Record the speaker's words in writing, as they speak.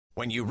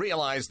When you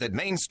realize that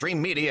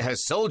mainstream media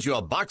has sold you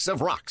a box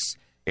of rocks,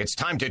 it's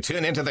time to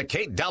tune into the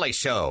Kate Daly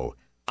Show,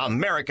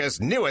 America's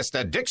newest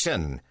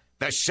addiction.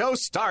 The show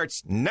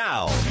starts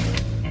now.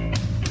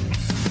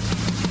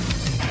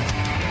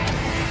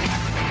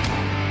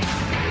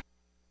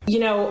 You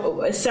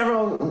know,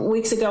 several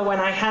weeks ago when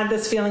I had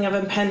this feeling of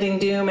impending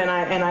doom and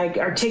I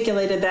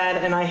articulated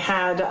that, and I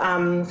had,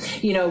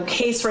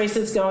 case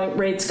rates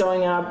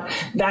going up,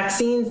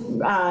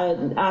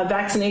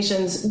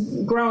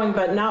 vaccinations growing,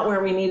 but not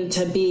where we needed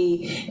to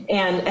be,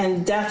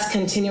 and deaths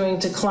continuing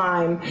to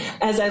climb.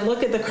 As I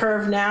look at the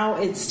curve now,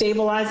 it's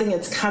stabilizing,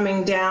 it's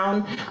coming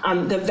down.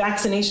 The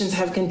vaccinations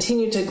have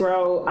continued to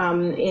grow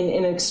in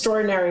an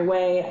extraordinary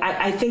way.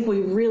 I think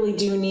we really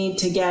do need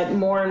to get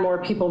more and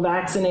more people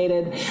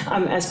vaccinated.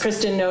 As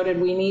Kristen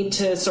noted, we need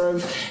to sort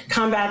of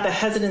combat the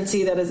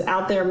hesitancy that is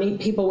out there,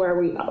 meet people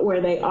where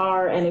they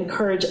are, and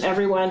encourage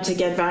everyone to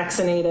get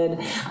vaccinated.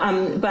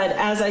 But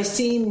as I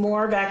see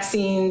more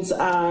vaccines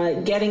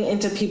getting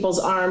into people's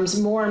arms,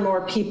 more and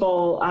more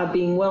people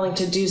being willing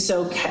to do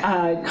so,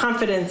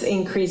 confidence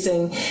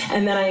increasing,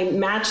 and then I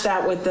match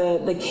that with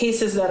the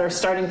cases that are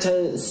starting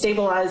to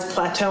stabilize,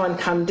 plateau, and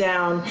come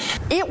down.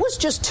 It was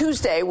just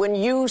Tuesday when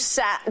you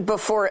sat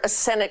before a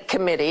Senate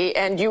committee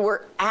and you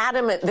were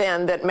adamant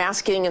then that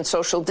masking and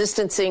social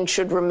distancing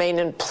should remain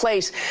in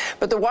place.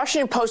 But the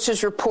Washington Post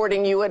is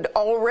reporting you had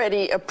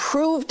already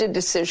approved a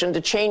decision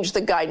to change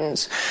the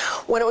guidance.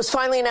 When it was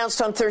finally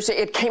announced on Thursday,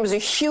 it came as a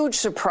huge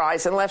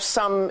surprise and left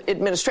some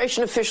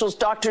administration officials,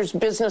 doctors,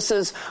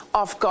 businesses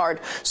off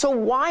guard. So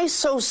why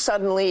so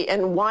suddenly,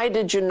 and why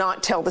did you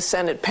not tell the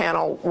Senate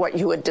panel what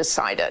you had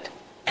decided?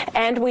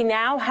 And we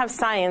now have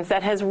science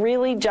that has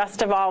really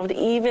just evolved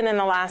even in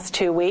the last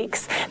 2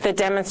 weeks that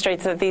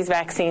demonstrates that these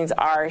vaccines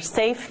are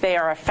safe, they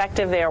are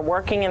effective, they are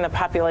working in the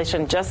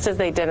population just as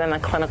they did in the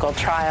clinical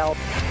trial.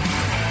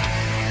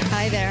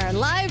 Hi there,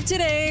 live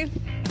today.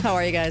 How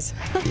are you guys?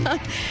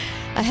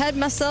 I had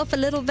myself a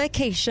little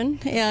vacation,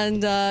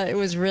 and it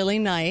was really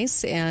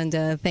nice. And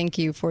thank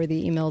you for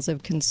the emails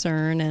of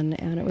concern.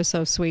 And it was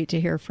so sweet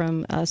to hear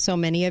from so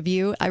many of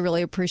you. I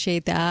really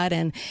appreciate that.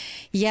 And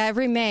yeah,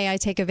 every May I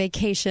take a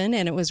vacation,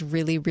 and it was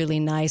really, really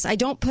nice. I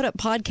don't put up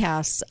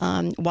podcasts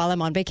while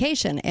I'm on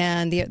vacation,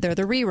 and they're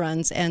the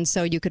reruns. And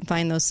so you can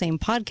find those same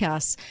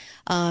podcasts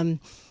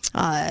on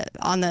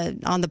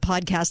the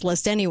podcast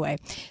list anyway.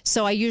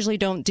 So I usually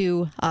don't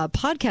do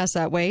podcasts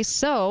that way.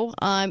 So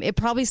it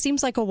probably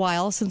seems like a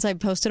while since I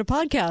posted a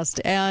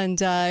podcast,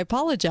 and I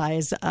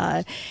apologize.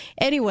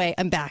 Anyway,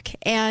 I'm back.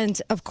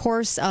 And of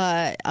course,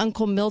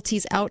 Uncle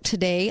Milty's out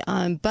today,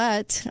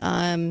 but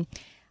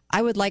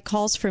I would like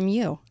calls from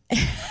you.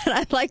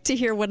 I'd like to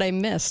hear what I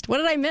missed. What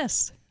did I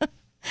miss?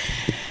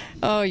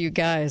 Oh, you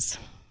guys.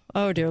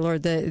 Oh, dear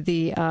Lord,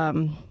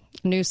 the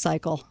news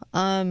cycle.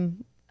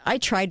 I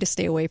tried to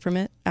stay away from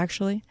it,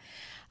 actually.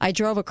 I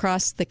drove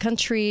across the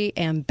country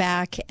and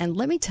back, and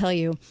let me tell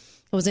you,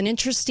 it was an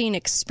interesting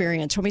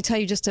experience. Let me tell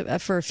you just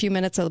for a few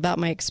minutes about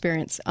my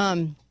experience.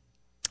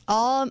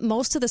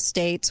 Most of the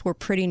states were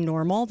pretty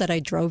normal that I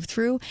drove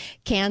through.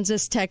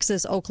 Kansas,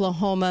 Texas,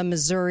 Oklahoma,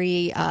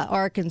 Missouri,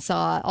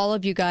 Arkansas, all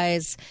of you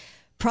guys,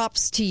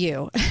 props to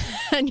you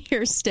and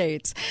your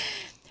states.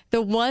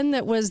 The one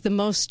that was the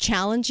most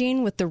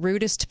challenging with the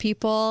rudest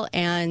people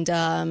and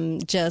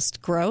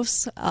just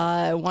gross,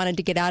 wanted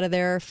to get out of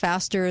there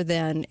faster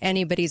than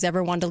anybody's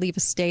ever wanted to leave a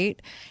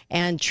state,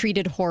 and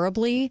treated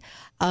horribly.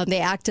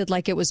 They acted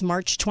like it was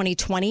March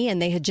 2020 and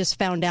they had just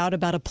found out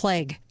about a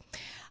plague.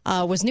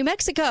 Was New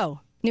Mexico.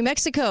 New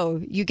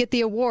Mexico, you get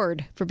the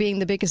award for being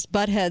the biggest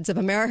buttheads of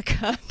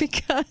America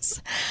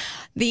because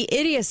the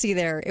idiocy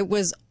there, it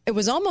was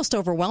almost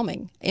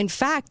overwhelming. In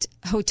fact,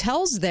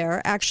 hotels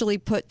there actually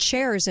put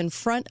chairs in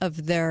front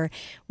of their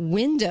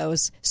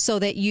windows so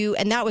that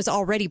and that was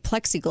already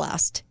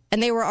plexiglassed,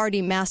 and they were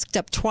already masked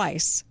up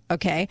twice,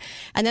 okay?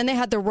 And then they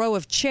had the row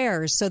of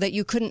chairs so that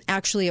you couldn't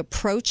actually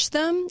approach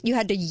them. You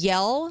had to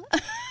yell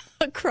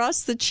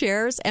across the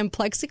chairs and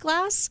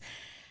plexiglass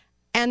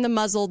and the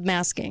muzzled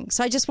masking.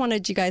 So I just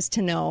wanted you guys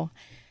to know,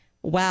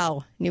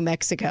 wow, New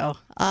Mexico.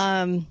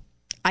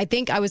 I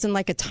think I was in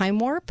like a time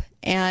warp,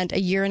 and a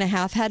year and a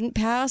half hadn't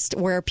passed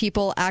where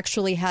people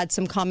actually had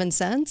some common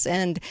sense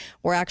and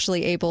were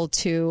actually able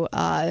to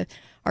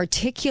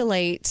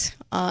articulate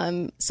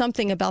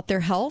something about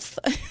their health.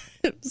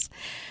 It was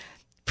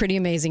pretty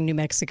amazing, New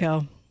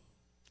Mexico.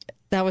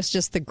 That was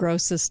just the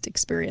grossest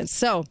experience.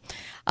 So,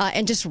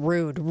 and just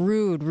rude.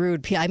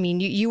 I mean,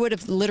 you would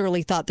have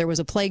literally thought there was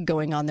a plague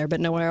going on there, but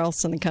nowhere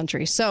else in the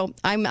country. So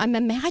I'm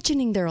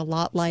imagining they're a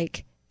lot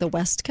like the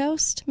West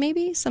Coast,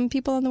 maybe some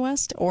people on the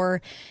West,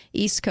 or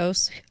East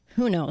Coast.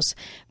 Who knows?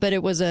 But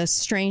it was a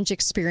strange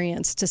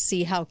experience to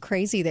see how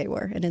crazy they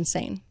were and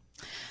insane.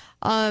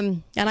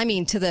 And I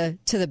mean to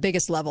the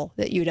biggest level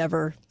that you'd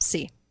ever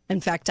see. In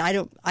fact, I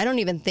don't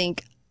even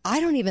think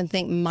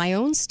my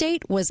own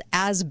state was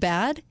as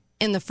bad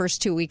in the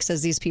first 2 weeks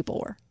as these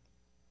people were,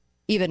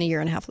 even a year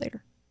and a half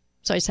later.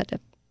 So I just had to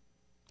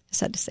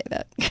say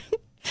that.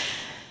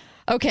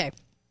 Okay.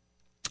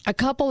 A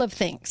couple of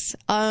things.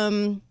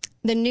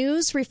 The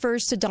news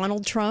refers to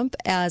Donald Trump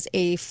as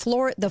the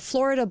Florida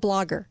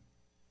blogger.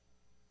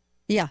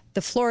 Yeah,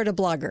 the Florida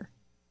blogger.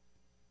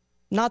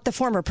 Not the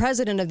former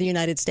president of the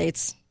United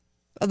States.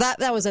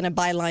 That was in a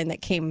byline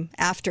that came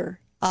after.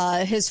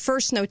 His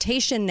first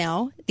notation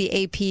now,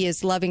 the AP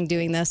is loving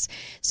doing this,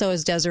 so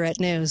is Deseret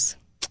News.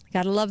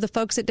 Got to love the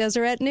folks at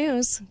Deseret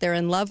News. They're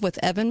in love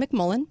with Evan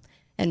McMullin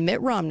and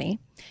Mitt Romney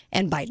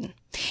and Biden.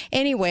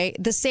 Anyway,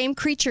 the same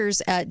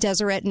creatures at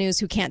Deseret News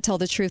who can't tell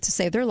the truth to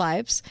save their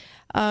lives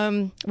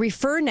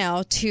refer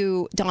now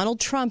to Donald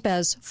Trump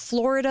as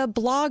Florida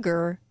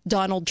blogger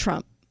Donald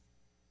Trump.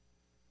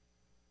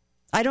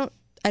 I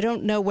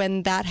don't know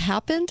when that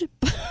happened,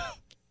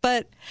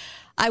 but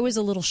I was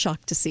a little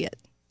shocked to see it.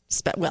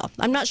 Well,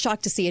 I'm not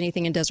shocked to see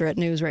anything in Deseret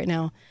News right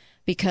now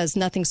because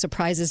nothing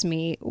surprises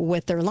me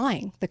with their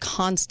lying. The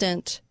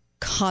constant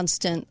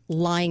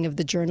lying of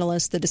the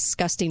journalists, the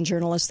disgusting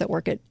journalists that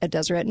work at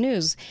Deseret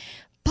News.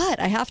 But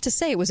I have to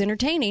say, it was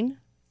entertaining.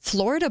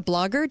 Florida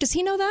blogger, does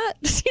he know that?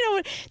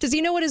 Does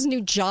he know what his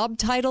new job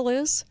title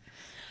is?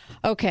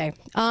 Okay.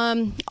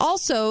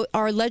 Also,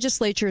 our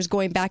legislature is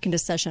going back into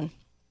session.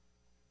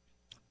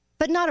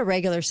 But not a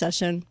regular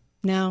session.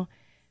 No,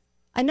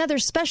 another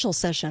special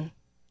session.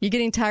 You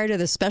getting tired of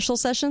the special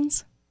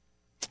sessions?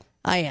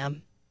 I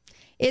am.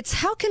 It's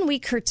how can we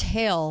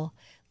curtail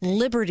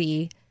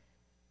liberty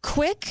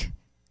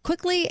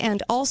quickly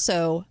and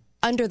also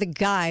under the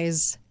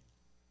guise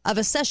of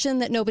a session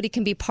that nobody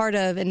can be part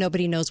of and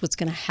nobody knows what's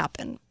going to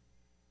happen.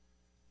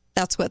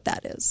 That's what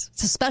that is.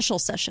 It's a special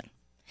session.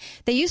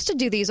 They used to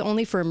do these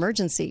only for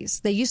emergencies.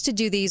 They used to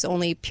do these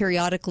only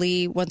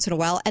periodically once in a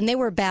while, and they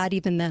were bad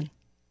even then.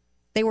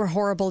 They were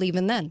horrible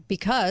even then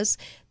because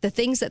the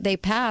things that they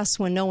pass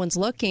when no one's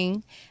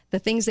looking, the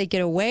things they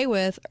get away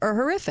with are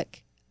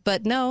horrific.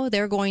 But no,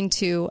 they're going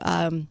to,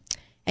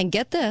 and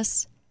get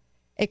this,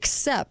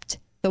 accept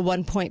the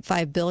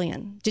 $1.5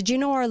 billion. Did you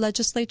know our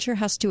legislature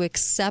has to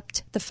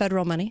accept the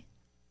federal money?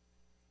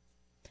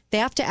 They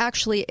have to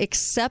actually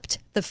accept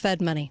the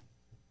Fed money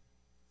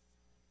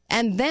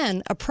and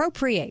then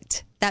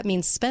appropriate. That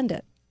means spend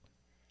it.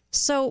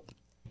 So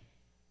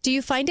do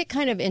you find it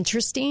kind of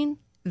interesting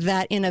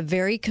that in a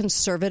very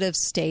conservative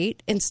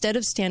state, instead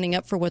of standing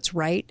up for what's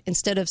right,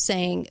 instead of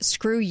saying,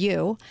 screw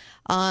you,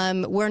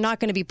 we're not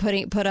going to be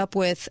put up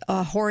with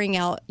whoring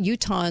out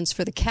Utahns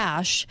for the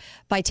cash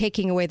by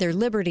taking away their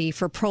liberty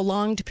for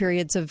prolonged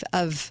periods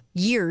of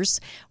years,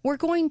 we're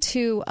going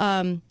to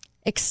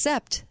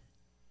accept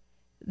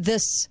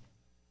this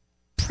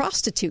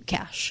prostitute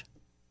cash.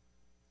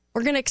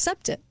 We're going to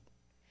accept it.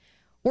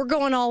 We're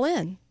going all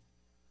in.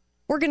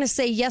 We're going to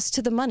say yes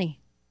to the money.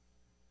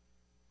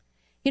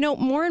 You know,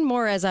 more and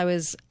more as I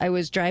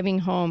was driving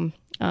home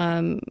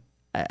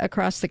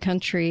across the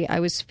country, I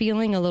was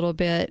feeling a little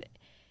bit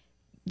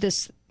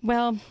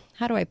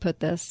how do I put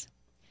this?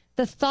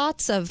 The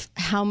thoughts of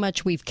how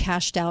much we've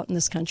cashed out in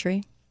this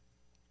country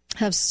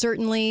have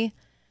certainly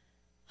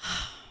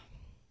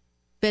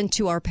been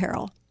to our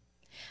peril.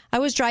 I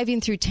was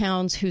driving through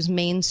towns whose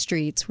main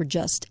streets were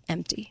just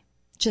emptied.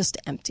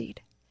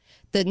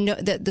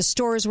 The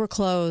stores were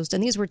closed,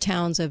 and these were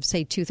towns of,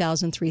 say,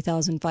 2,000,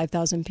 3,000,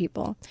 5,000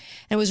 people.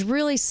 And it was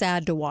really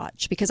sad to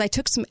watch because I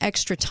took some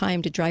extra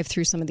time to drive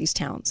through some of these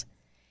towns.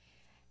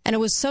 And it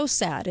was so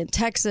sad in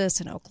Texas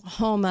and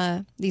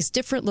Oklahoma, these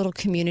different little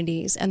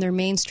communities, and their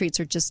main streets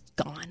are just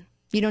gone.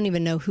 You don't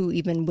even know who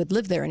even would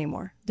live there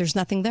anymore. There's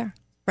nothing there,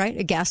 right?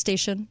 A gas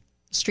station,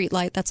 street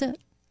light, that's it.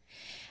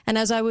 And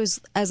as I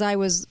was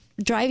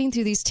driving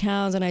through these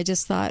towns, and I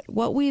just thought,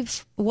 what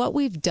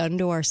we've done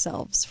to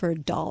ourselves for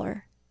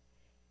 $1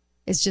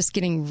 is just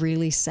getting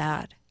really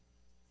sad.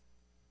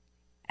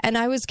 And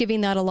I was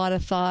giving that a lot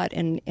of thought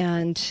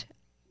and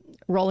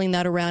rolling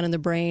that around in the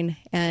brain,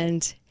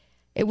 and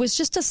it was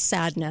just a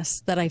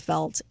sadness that I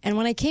felt. And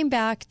when I came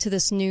back to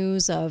this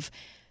news of,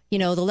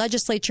 the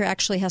legislature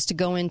actually has to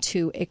go in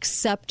to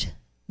accept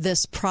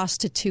this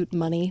prostitute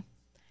money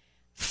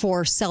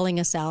for selling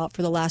us out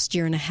for the last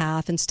year and a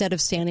half, instead of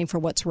standing for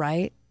what's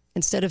right,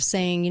 instead of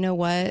saying, you know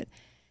what,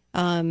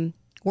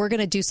 we're going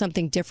to do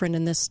something different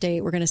in this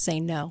state. We're going to say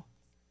no.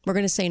 We're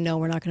going to say no,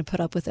 we're not going to put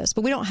up with this.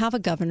 But we don't have a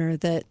governor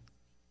that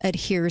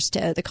adheres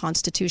to the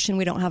Constitution.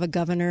 We don't have a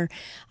governor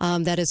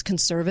that is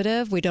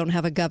conservative. We don't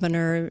have a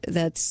governor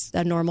that's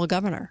a normal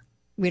governor.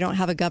 We don't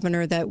have a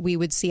governor that we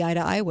would see eye to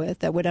eye with,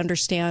 that would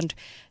understand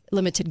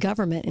limited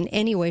government in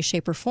any way,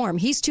 shape, or form.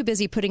 He's too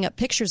busy putting up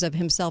pictures of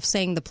himself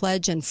saying the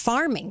pledge and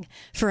farming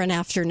for an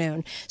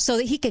afternoon so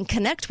that he can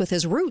connect with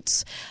his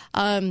roots,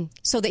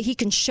 so that he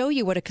can show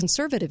you what a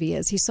conservative he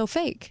is. He's so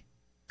fake.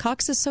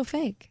 Cox is so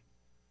fake.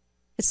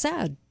 It's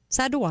sad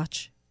to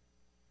watch.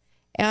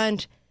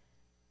 And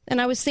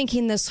I was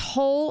thinking this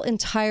whole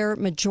entire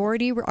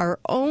majority, our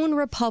own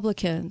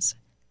Republicans,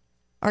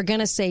 are going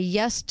to say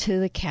yes to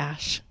the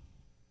cash.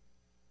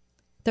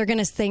 They're going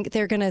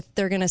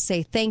to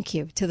say thank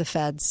you to the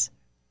feds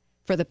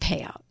for the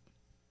payout.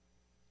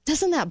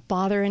 Doesn't that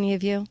bother any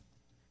of you?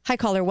 Hi,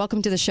 caller.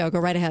 Welcome to the show. Go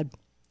right ahead.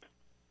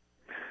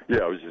 Yeah,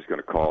 I was just going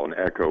to call and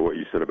echo what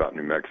you said about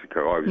New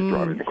Mexico. I was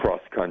driving across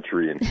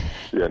country, and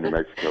New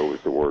Mexico was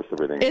the worst.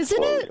 Everything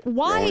isn't it?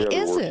 Why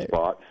is it?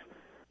 Spots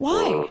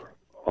Why?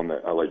 On the,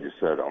 like you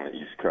said, on the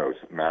East Coast,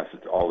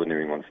 all the New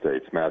England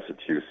states,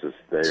 Massachusetts,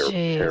 they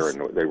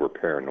were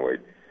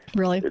paranoid.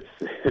 Really?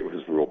 It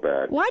was real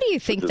bad. Why do you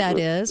think that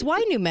is? Why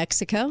New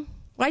Mexico?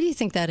 Why do you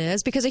think that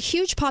is? Because a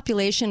huge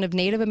population of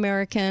Native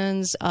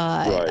Americans,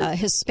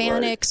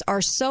 Hispanics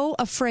are so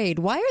afraid.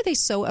 Why are they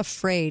so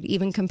afraid,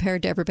 even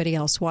compared to everybody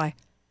else? Why?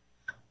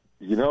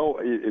 You know,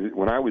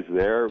 when I was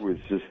there, it was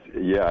just,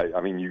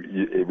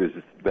 it was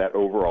that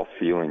overall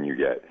feeling you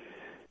get.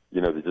 You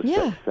know,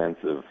 that sense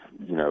of,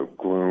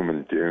 gloom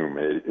and doom.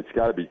 It's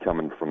got to be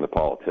coming from the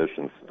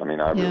politicians. I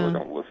mean, I really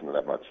don't listen to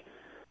that much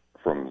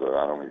from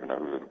I don't even know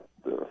who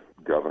the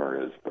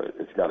governor is, but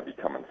it's got to be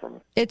coming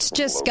from. It's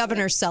just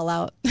governor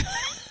sellout.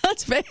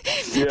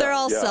 They're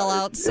all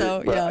sellouts.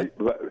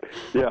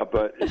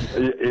 But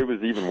it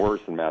was even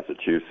worse in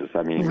Massachusetts.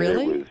 I mean,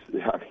 really?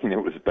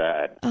 It was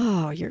bad.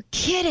 Oh, you're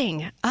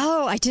kidding!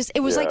 Oh,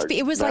 it was like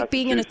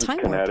being in a time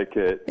warp.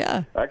 Connecticut.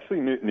 Yeah. Actually,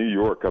 New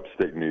York,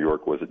 upstate New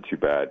York, wasn't too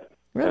bad.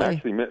 Really? And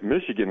actually,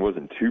 Michigan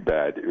wasn't too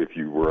bad if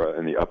you were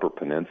in the Upper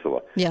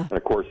Peninsula. Yeah. And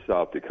of course,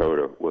 South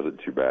Dakota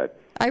wasn't too bad.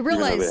 I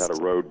realized they had a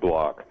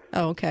roadblock.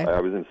 Oh, okay. I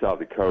was in South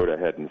Dakota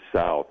heading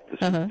south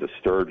to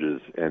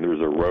Sturgis, and there was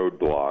a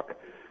roadblock,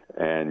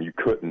 and you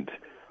couldn't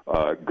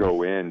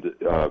go in.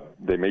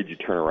 They made you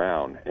turn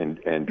around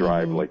and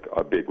drive like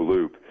a big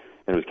loop.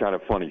 And it was kind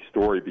of a funny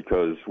story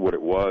because what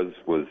it was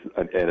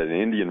at an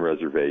Indian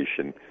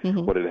reservation.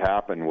 What had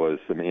happened was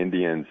some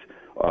Indians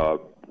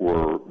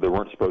they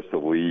weren't supposed to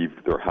leave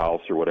their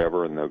house or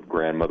whatever, and the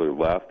grandmother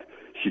left.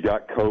 She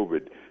got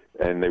COVID,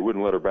 and they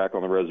wouldn't let her back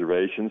on the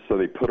reservation, so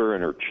they put her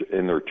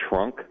in their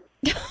trunk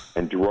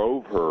and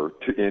drove her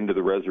into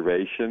the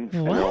reservation. What?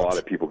 And then a lot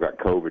of people got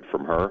COVID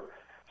from her,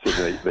 so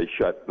they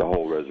shut the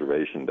whole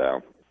reservation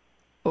down.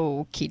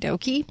 Okie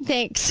dokie.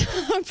 Thanks.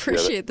 I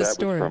appreciate the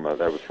story.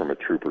 That was from a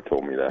trooper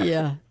told me that.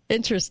 Yeah.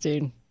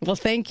 Interesting. Well,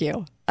 thank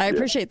you. I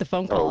appreciate the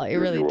phone call. I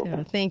really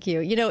do. Thank you.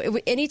 You know,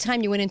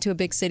 anytime you went into a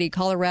big city,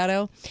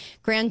 Colorado,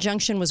 Grand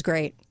Junction was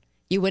great.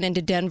 You went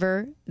into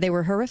Denver, they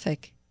were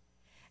horrific.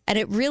 And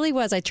it really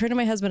was. I turned to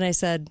my husband and I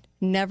said,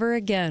 never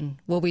again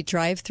will we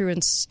drive through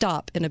and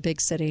stop in a big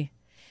city.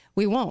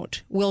 We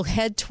won't. We'll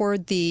head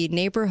toward the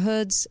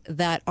neighborhoods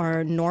that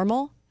are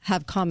normal,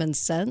 have common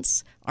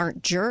sense,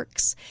 aren't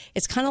jerks.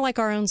 It's kind of like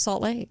our own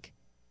Salt Lake.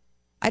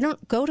 I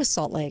don't go to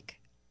Salt Lake.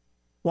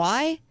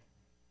 Why?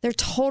 They're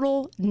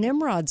total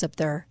nimrods up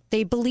there.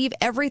 They believe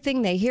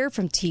everything they hear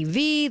from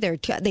TV.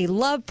 They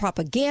love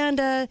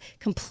propaganda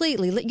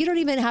completely. You don't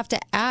even have to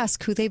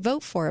ask who they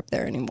vote for up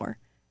there anymore.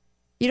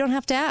 You don't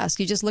have to ask.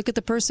 You just look at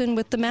the person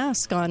with the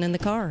mask on in the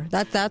car.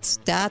 That's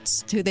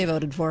who they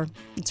voted for.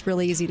 It's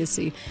really easy to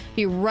see.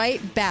 Be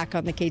right back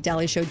on the Kate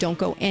Daly Show. Don't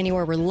go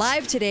anywhere. We're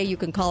live today. You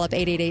can call up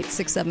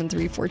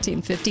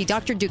 888-673-1450.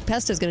 Dr. Duke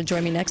Pesta is going to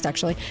join me next,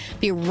 actually.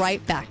 Be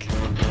right back.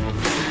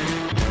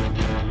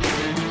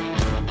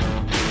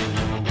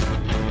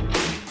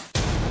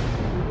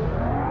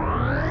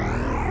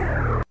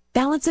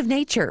 Balance of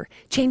Nature,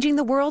 changing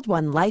the world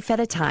one life at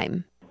a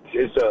time.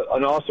 It's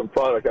an awesome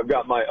product. I've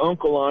got my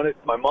uncle on it,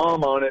 my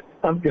mom on it.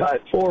 I've got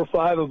 4 or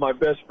 5 of my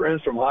best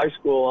friends from high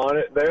school on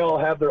it. They all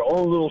have their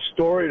own little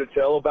story to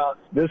tell about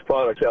this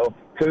product. So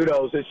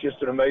kudos, it's just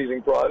an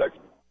amazing product.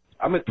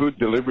 I'm a food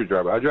delivery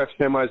driver. I drive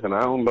semis and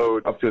I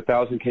unload up to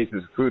 1,000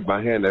 cases of food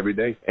by hand every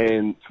day.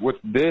 And what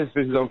this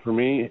has done for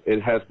me,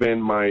 it has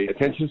been my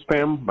attention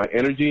span, my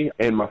energy,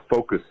 and my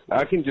focus.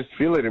 I can just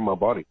feel it in my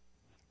body.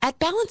 At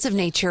Balance of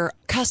Nature,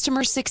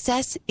 customer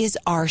success is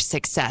our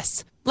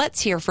success.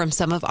 Let's hear from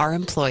some of our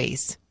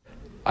employees.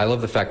 I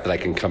love the fact that I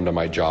can come to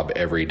my job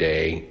every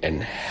day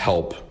and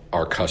help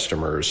our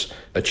customers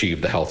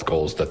achieve the health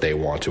goals that they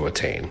want to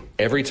attain.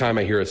 Every time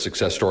I hear a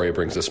success story, it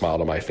brings a smile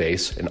to my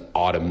face and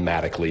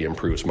automatically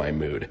improves my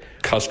mood.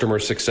 Customer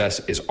success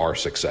is our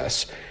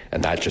success,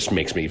 and that just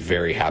makes me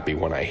very happy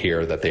when I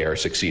hear that they are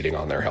succeeding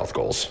on their health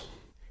goals.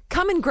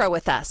 Come and grow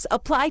with us.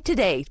 Apply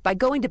today by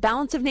going to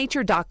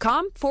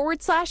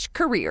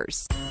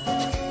balanceofnature.com/careers.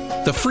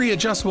 The free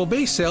adjustable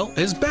base sale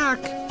is back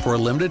for a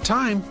limited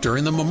time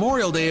during the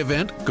Memorial Day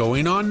event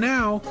going on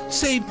now.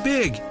 Save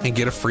big and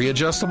get a free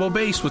adjustable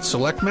base with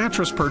select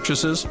mattress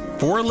purchases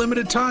for a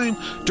limited time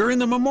during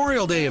the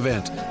Memorial Day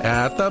event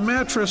at the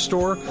Mattress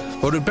Store.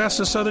 Voted best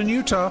of Southern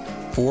Utah.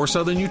 4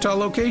 Southern Utah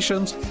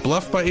locations: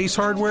 Bluff by Ace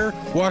Hardware,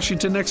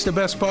 Washington next to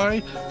Best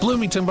Buy,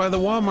 Bloomington by the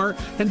Walmart,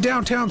 and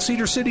downtown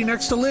Cedar City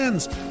next to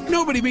Lynn's.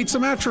 Nobody beats the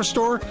Mattress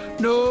Store.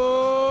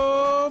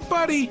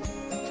 Nobody.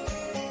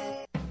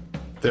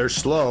 There's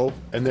slow,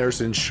 and there's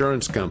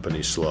insurance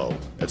company slow.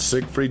 At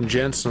Siegfried &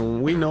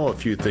 Jensen, we know a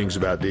few things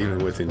about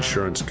dealing with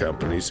insurance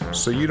companies,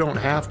 so you don't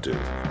have to.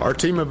 Our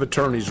team of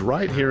attorneys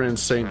right here in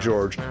St.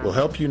 George will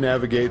help you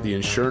navigate the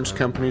insurance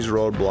company's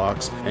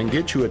roadblocks and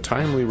get you a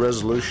timely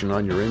resolution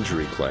on your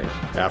injury claim.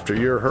 After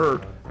you're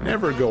hurt,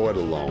 never go it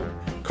alone.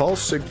 Call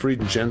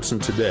Siegfried & Jensen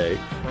today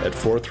at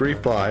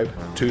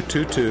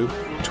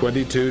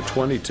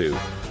 435-222-2222.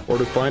 Or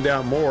to find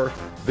out more,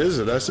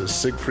 Visit us at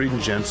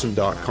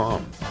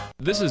SiegfriedandJensen.com.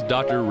 This is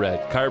Dr.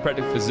 Red,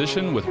 chiropractic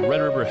physician with Red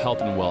River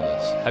Health and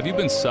Wellness. Have you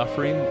been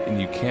suffering and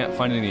you can't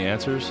find any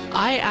answers?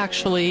 I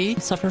actually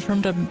suffer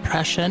from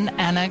depression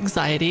and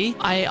anxiety.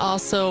 I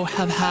also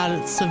have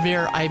had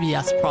severe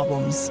IBS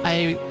problems.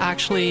 I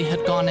actually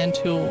had gone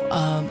into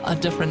a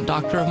different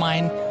doctor of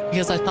mine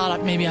because I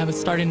thought maybe I was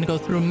starting to go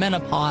through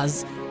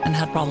menopause and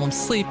had problems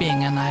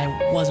sleeping, and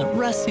I wasn't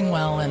resting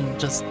well, and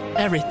just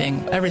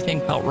everything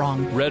felt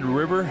wrong. Red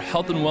River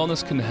Health and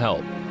Wellness can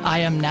help. I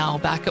am now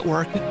back at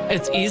work.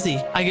 It's easy.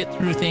 I get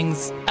through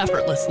things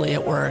effortlessly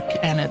at work,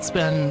 and it's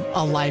been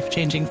a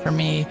life-changing for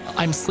me.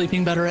 I'm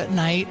sleeping better at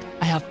night.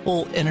 I have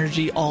full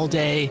energy all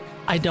day.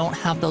 I don't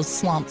have those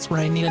slumps where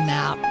I need a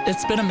nap.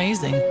 It's been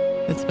amazing.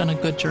 It's been a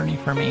good journey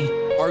for me.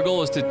 Our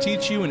goal is to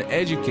teach you and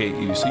educate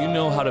you so you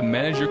know how to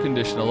manage your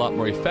condition a lot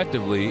more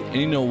effectively, and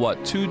you know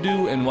what to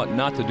do and what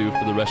not to do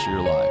for the rest of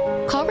your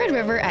life. Call Red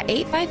River at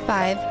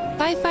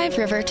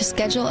 855-55-RIVER to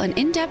schedule an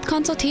in-depth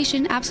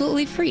consultation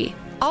absolutely free.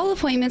 All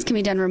appointments can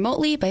be done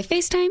remotely by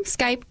FaceTime,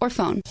 Skype, or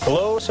phone.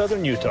 Hello,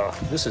 Southern Utah.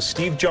 This is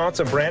Steve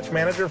Johnson, branch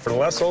manager for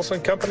Les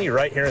Olson Company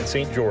right here in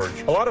St.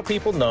 George. A lot of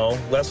people know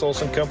Les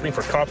Olson Company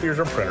for copiers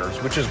or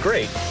printers, which is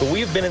great, but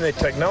we've been in the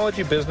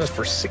technology business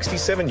for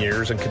 67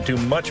 years and can do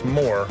much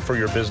more for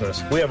your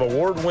business. We have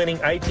award-winning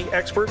IT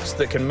experts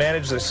that can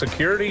manage the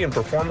security and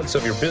performance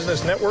of your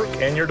business network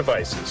and your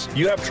devices.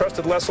 You have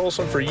trusted Les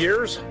Olson for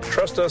years.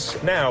 Trust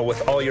us now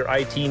with all your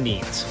IT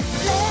needs.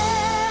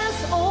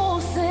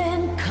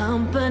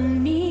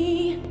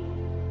 Company.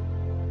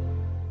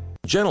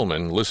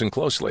 Gentlemen, listen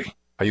closely.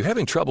 Are you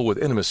having trouble with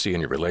intimacy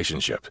in your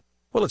relationship?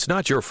 Well, it's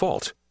not your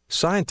fault.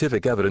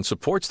 Scientific evidence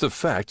supports the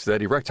fact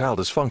that erectile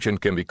dysfunction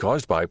can be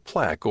caused by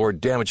plaque or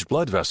damaged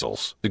blood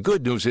vessels. The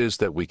good news is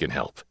that we can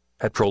help.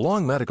 At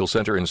Prolong Medical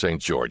Center in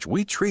St. George,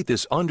 we treat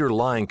this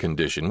underlying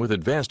condition with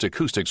advanced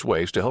acoustics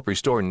waves to help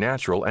restore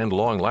natural and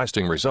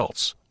long-lasting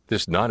results.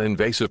 This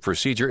non-invasive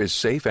procedure is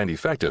safe and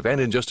effective, and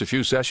in just a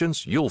few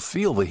sessions, you'll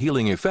feel the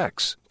healing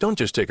effects. Don't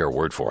just take our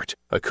word for it.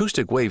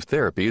 Acoustic wave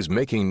therapy is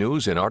making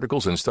news in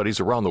articles and studies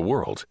around the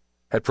world.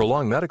 At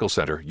Prolong Medical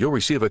Center, you'll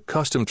receive a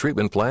custom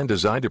treatment plan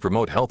designed to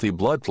promote healthy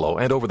blood flow,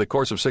 and over the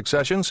course of 6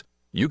 sessions,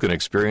 you can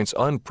experience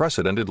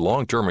unprecedented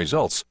long-term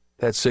results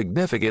that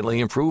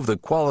significantly improve the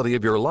quality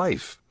of your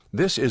life.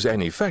 This is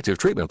an effective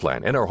treatment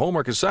plan, and our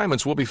homework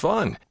assignments will be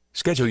fun.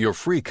 Schedule your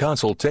free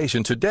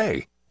consultation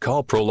today.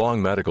 Call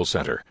Prolong Medical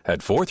Center at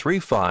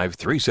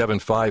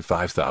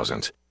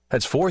 435-375-5000.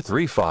 That's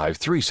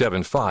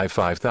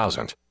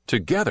 435-375-5000.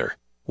 Together,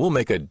 we'll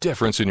make a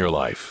difference in your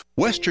life.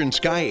 Western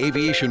Sky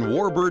Aviation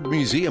Warbird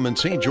Museum in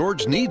St.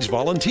 George needs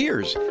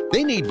volunteers.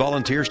 They need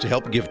volunteers to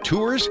help give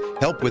tours,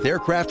 help with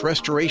aircraft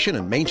restoration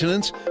and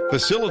maintenance,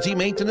 facility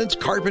maintenance,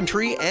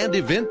 carpentry, and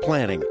event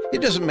planning.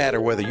 It doesn't matter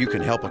whether you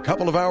can help a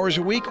couple of hours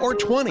a week or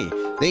 20.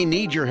 They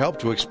need your help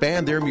to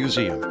expand their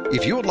museum.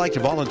 If you would like to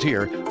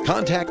volunteer,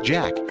 contact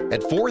Jack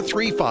at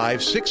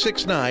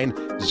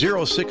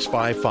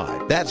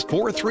 435-669-0655. That's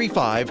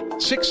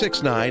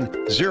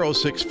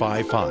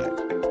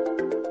 435-669-0655.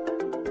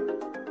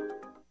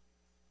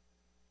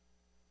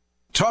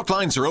 Talk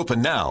lines are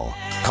open now.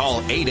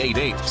 Call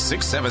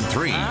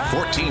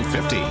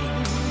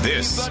 888-673-1450.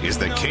 This is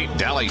the Kate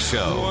Daly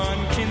Show.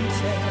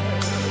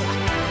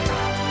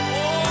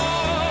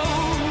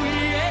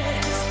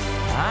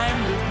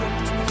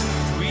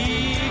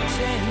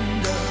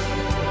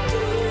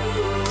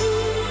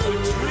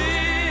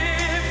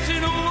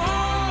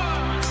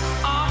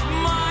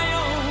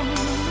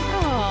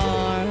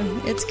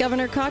 Oh, it's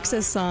Governor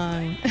Cox's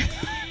song. Here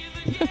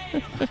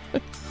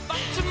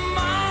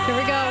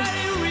we go.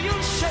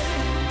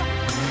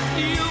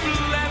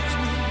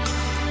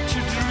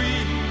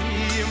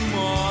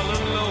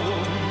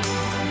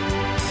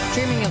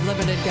 Dreaming of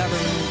limited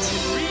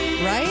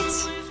government,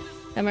 right?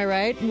 Am I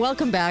right?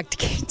 Welcome back to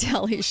Kate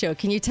Daly Show.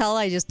 Can you tell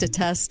I just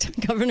detest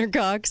Governor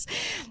Cox?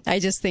 I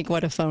just think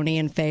what a phony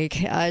and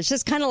fake. It's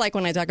just kind of like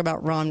when I talk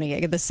about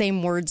Romney. The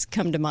same words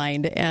come to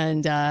mind.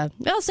 And,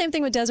 well, same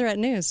thing with Deseret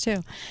News,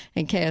 too,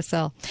 and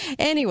KSL.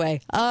 Anyway,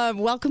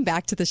 welcome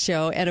back to the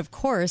show. And, of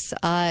course,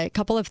 a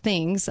couple of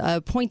things,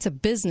 points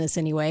of business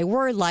anyway.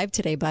 We're live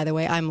today, by the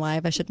way. I'm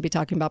live. I shouldn't be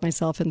talking about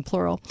myself in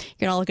plural.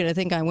 You're all going to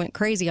think I went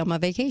crazy on my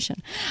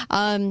vacation.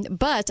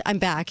 But I'm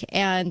back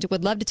and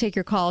would love to take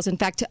your calls. In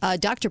fact,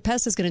 Dr.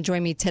 Pest is going to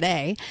join me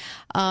today.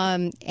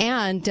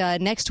 And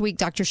next week,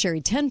 Dr. Sherry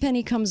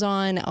Tenpenny comes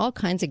on. All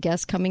kinds of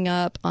guests coming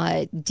up.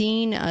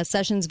 Dean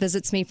Sessions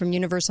visits me from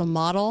Universal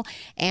Model,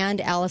 and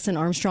Allison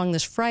Armstrong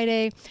this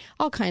Friday.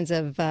 All kinds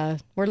of,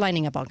 we're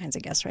lining up all kinds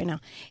of guests right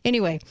now.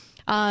 Anyway,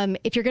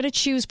 if you're going to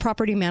choose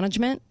property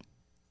management,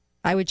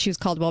 I would choose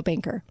Coldwell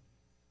Banker.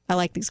 I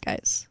like these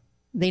guys.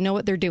 They know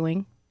what they're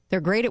doing. They're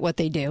great at what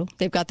they do.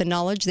 They've got the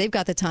knowledge, they've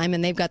got the time,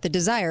 and they've got the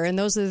desire. And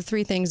those are the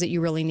three things that you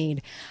really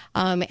need.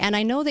 And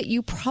I know that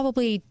you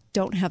probably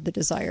don't have the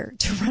desire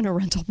to run a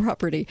rental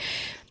property.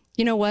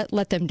 You know what?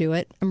 Let them do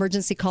it.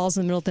 Emergency calls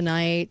in the middle of the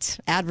night,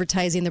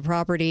 advertising the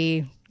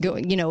property,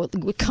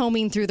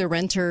 combing through the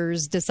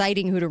renters,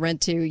 deciding who to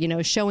rent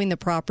to, showing the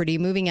property,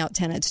 moving out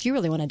tenants. Do you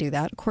really want to do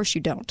that? Of course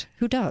you don't.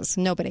 Who does?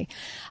 Nobody.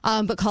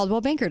 But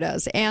Coldwell Banker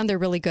does, and they're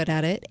really good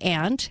at it,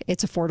 and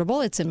it's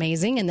affordable, it's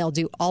amazing, and they'll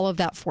do all of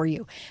that for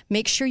you.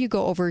 Make sure you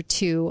go over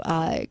to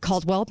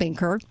Coldwell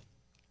Banker.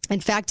 In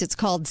fact, it's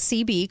called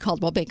CB,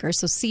 Coldwell Banker,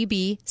 so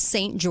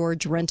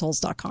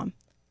cbstgeorgerentals.com.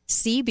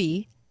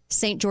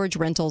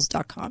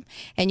 cbstgeorgerentals.com.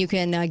 And you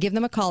can give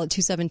them a call at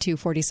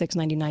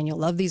 272-4699. You'll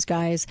love these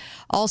guys.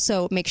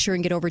 Also, make sure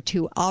and get over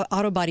to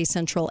Auto Body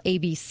Central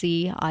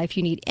ABC if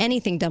you need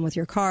anything done with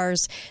your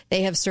cars.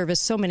 They have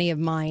serviced so many of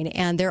mine,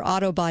 and their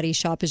auto body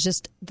shop is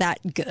just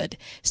that good.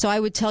 So I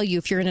would tell you,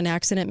 if you're in an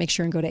accident, make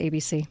sure and go to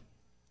ABC.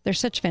 They're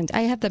such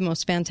I have the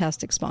most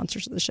fantastic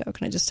sponsors of the show,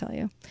 can I just tell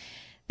you?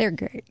 They're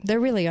great. They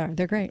really are.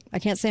 They're great. I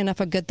can't say enough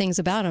of good things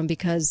about them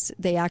because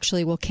they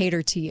actually will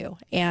cater to you.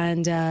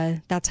 And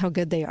that's how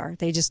good they are.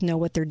 They just know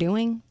what they're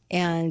doing.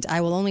 And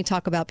I will only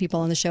talk about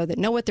people on the show that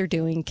know what they're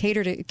doing,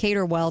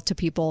 cater well to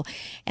people,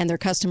 and their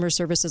customer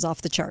service is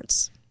off the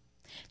charts.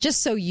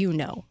 Just so you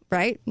know,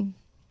 right?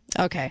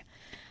 Okay.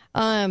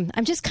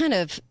 I'm just kind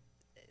of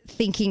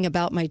thinking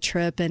about my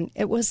trip, and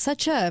it was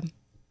such a...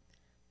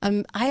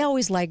 I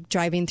always like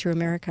driving through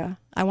America.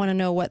 I want to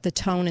know what the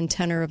tone and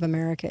tenor of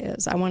America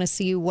is. I want to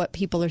see what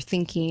people are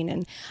thinking,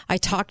 and I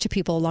talk to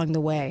people along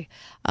the way.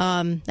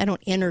 I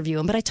don't interview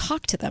them, but I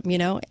talk to them,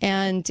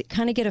 and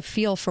kind of get a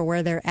feel for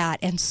where they're at.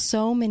 And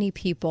so many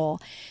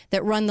people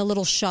that run the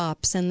little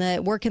shops and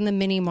that work in the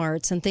mini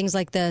marts and things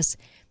like this,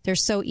 they're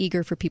so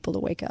eager for people to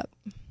wake up.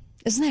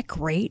 Isn't that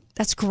great?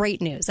 That's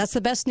great news. That's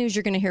the best news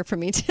you're going to hear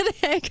from me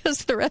today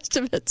because the rest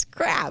of it's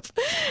crap.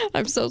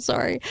 I'm so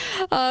sorry.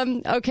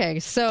 Okay,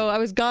 so I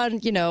was gone,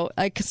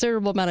 a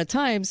considerable amount of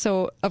time.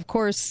 So, of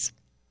course,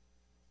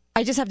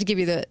 I just have to give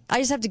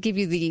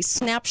you the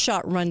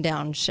snapshot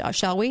rundown,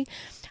 shall we?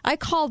 I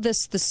call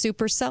this the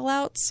super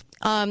sellouts.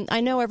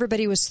 I know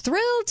everybody was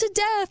thrilled to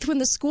death when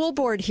the school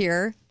board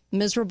here,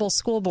 miserable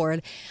school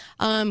board,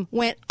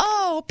 went,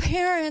 oh,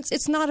 parents,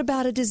 it's not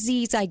about a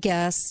disease, I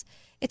guess.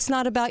 It's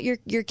not about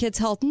your kids'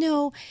 health.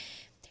 No,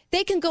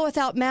 they can go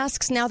without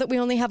masks now that we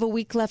only have a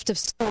week left of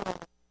school.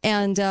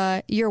 And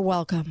you're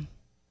welcome.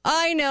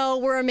 I know,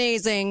 we're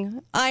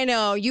amazing. I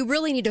know. You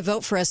really need to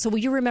vote for us. So will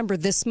you remember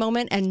this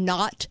moment and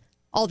not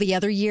all the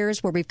other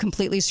years where we've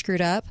completely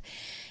screwed up?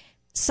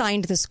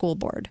 Signed the school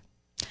board.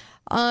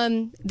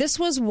 This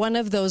was one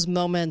of those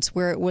moments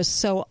where it was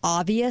so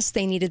obvious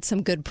they needed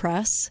some good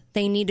press.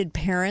 They needed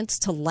parents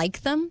to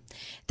like them,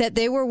 that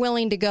they were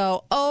willing to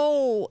go,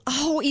 oh,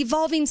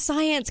 evolving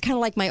science, kind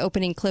of like my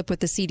opening clip with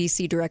the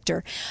CDC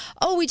director.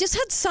 Oh, we just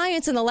had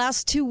science in the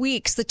last 2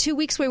 weeks, the 2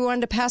 weeks where we wanted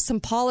to pass some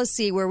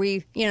policy where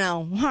we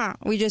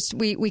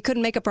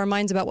couldn't make up our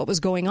minds about what was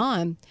going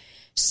on.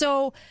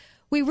 So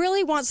we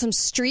really want some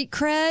street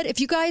cred. If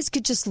you guys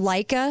could just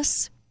like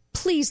us,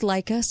 please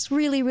like us,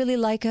 really, really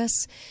like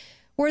us.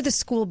 We're the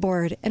school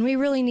board, and we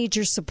really need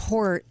your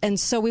support. And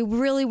so we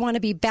really want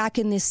to be back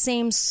in the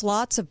same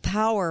slots of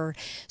power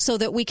so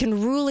that we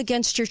can rule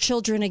against your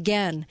children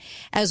again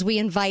as we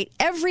invite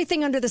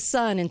everything under the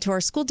sun into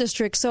our school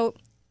district. So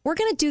we're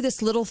going to do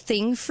this little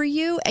thing for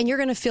you, and you're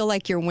going to feel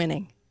like you're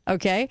winning,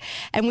 okay?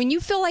 And when you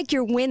feel like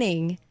you're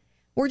winning,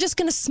 we're just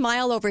going to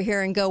smile over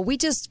here and go, we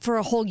just, for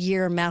a whole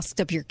year,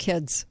 masked up your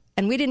kids,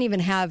 and we didn't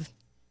even have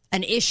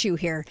an issue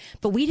here,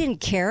 but we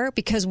didn't care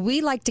because we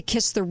like to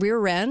kiss the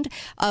rear end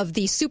of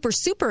the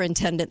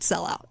superintendent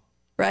sellout,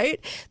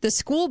 right? The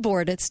school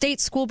board at State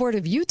School Board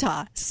of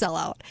Utah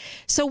sellout.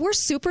 So we're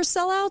super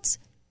sellouts,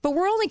 but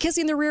we're only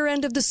kissing the rear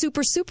end of the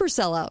super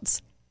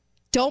sellouts.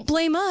 Don't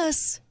blame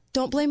us.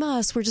 Don't blame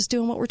us. We're just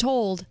doing what we're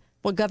told.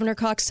 What Governor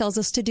Cox tells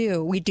us to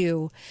do, we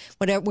do.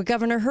 What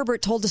Governor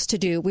Herbert told us to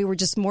do, we were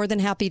just more than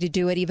happy to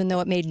do it, even though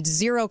it made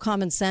zero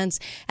common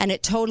sense, and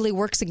it totally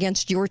works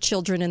against your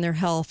children and their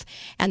health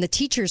and the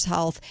teachers'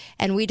 health.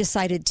 And we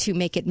decided to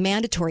make it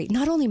mandatory.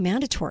 Not only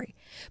mandatory,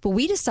 but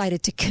we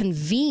decided to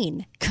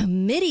convene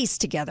committees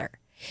together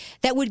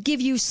that would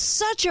give you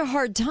such a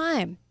hard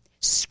time,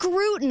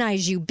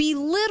 scrutinize you,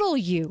 belittle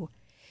you,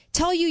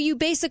 tell you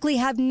basically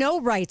have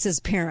no rights as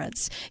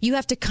parents. You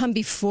have to come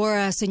before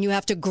us and you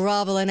have to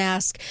grovel and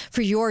ask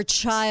for your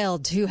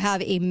child to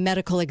have a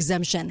medical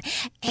exemption.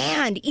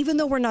 And even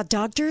though we're not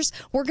doctors,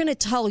 we're going to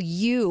tell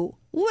you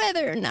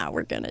whether or not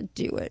we're going to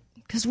do it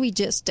because we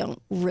just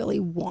don't really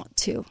want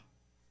to.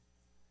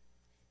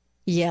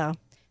 Yeah.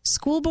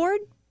 School board,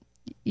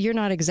 you're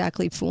not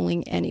exactly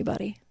fooling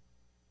anybody.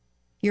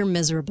 You're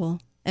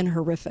miserable and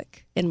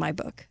horrific in my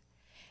book.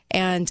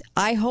 And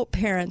I hope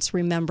parents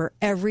remember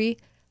every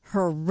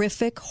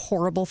horrific,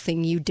 horrible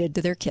thing you did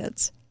to their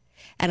kids.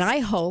 And I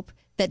hope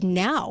that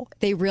now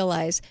they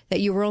realize that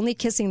you were only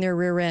kissing their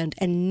rear end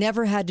and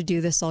never had to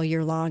do this all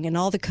year long and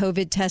all the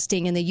COVID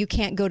testing and that you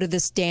can't go to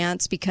this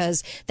dance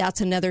because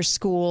that's another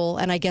school.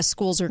 And I guess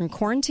schools are in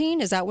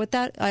quarantine. Is that what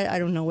that? I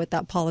don't know what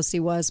that policy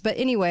was. But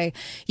anyway,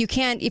 you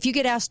can't, if you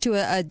get asked to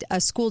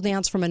a school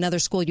dance from another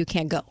school, you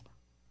can't go.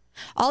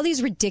 All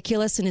these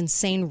ridiculous and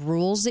insane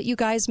rules that you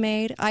guys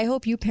made, I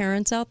hope you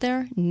parents out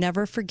there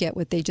never forget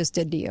what they just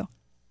did to you.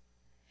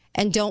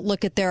 and don't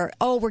look at their,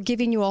 we're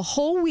giving you a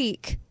whole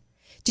week.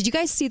 Did you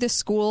guys see the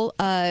school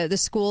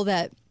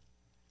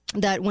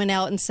that went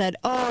out and said,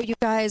 you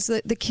guys,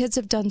 the kids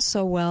have done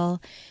so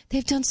well.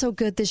 They've done so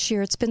good this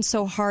year. It's been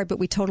so hard, but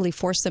we totally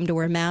forced them to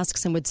wear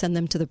masks and would send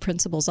them to the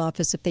principal's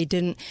office if they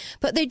didn't.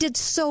 But they did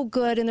so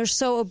good, and they're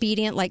so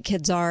obedient like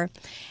kids are.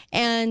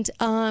 And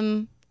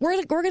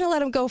we're going to let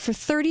them go for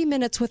 30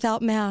 minutes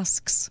without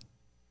masks.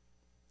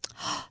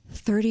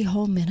 30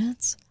 whole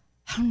minutes?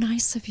 How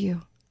nice of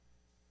you.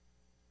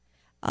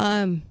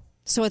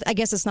 So I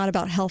guess it's not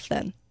about health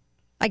then.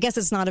 I guess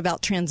it's not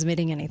about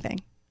transmitting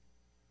anything.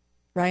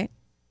 Right?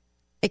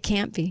 It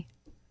can't be.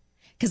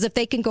 Because if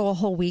they can go a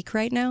whole week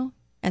right now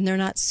and they're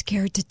not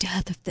scared to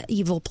death of the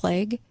evil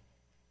plague,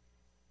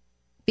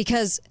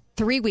 because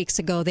 3 weeks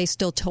ago they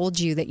still told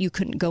you that you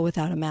couldn't go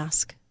without a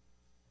mask.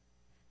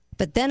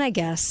 But then I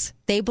guess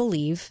they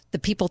believe the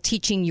people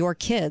teaching your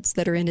kids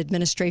that are in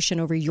administration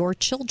over your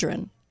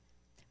children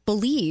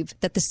believe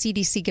that the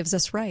CDC gives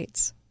us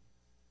rights.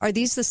 Are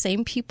these the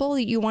same people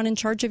that you want in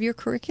charge of your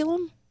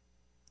curriculum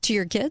to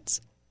your kids?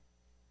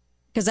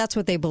 Because that's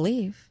what they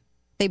believe.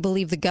 They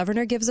believe the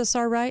governor gives us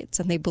our rights,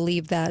 and they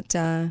believe that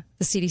the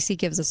CDC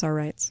gives us our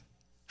rights.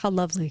 How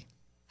lovely.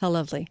 How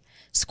lovely.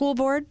 School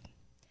board,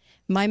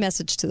 my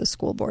message to the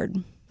school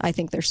board, I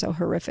think they're so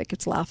horrific,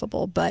 it's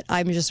laughable. But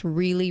I'm just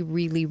really,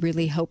 really,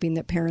 really hoping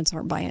that parents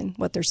aren't buying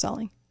what they're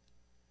selling.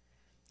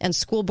 And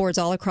school boards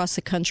all across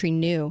the country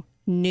knew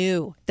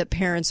that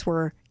parents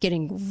were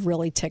getting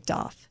really ticked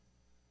off.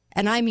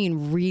 And I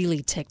mean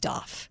really ticked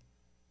off.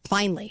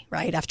 Finally,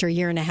 right? After a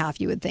year and a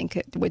half, you would think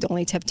it would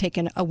only have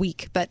taken a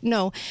week. But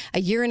no, a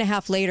year and a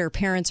half later,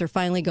 parents are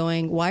finally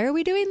going, why are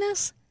we doing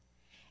this?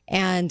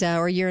 And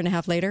or a year and a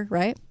half later,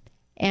 right?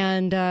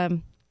 And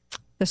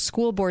the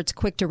school board's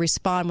quick to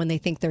respond when they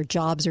think their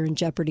jobs are in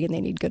jeopardy and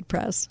they need good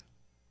press.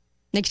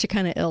 Makes you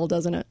kind of ill,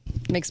 doesn't it?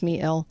 Makes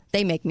me ill.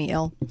 They make me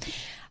ill.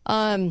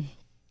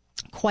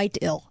 Quite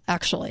ill,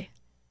 actually.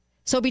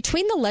 So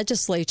between the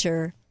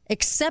legislature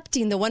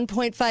accepting the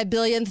 $1.5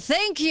 billion,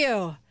 thank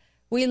you.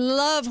 We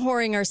love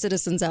whoring our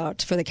citizens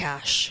out for the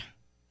cash.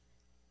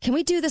 Can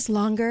we do this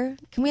longer?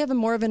 Can we have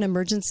more of an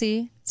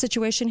emergency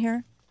situation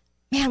here?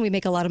 Man, we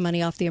make a lot of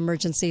money off the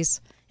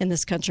emergencies in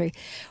this country.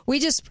 We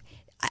just,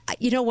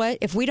 you know what?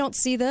 If we don't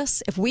see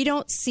this, if we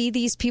don't see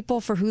these people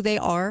for who they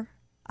are,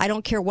 I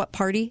don't care what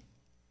party.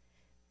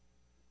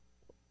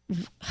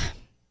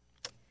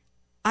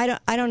 I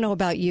don't know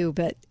about you,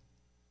 but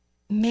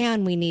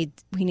man, we need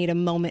a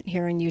moment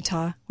here in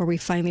Utah where we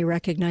finally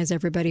recognize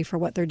everybody for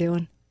what they're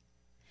doing.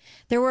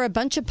 There were a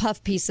bunch of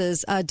puff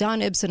pieces.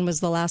 Don Ibsen was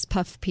the last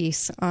puff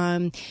piece. How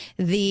do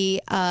you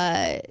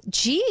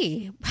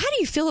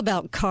feel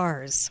about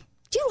cars?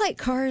 Do you like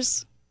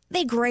cars?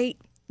 They great.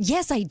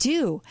 Yes, I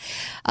do.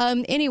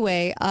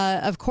 Anyway,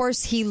 of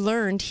course,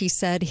 he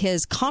said,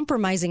 his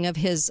compromising of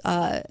his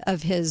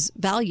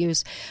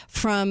values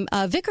from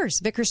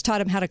Vickers. Vickers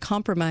taught him how to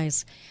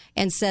compromise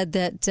and said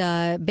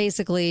that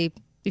basically,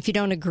 if you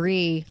don't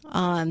agree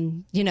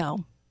on,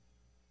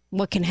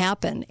 what can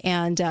happen,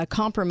 and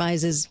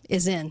compromise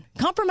is in.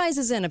 Compromise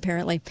is in,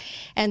 apparently.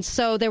 And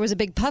so there was a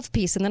big puff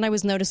piece, and then I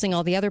was noticing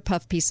all the other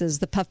puff pieces,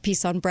 the puff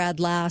piece on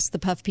Brad Last, the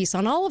puff piece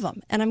on all of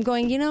them. And I'm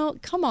going,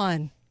 come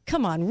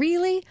on,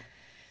 really?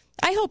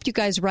 I hope you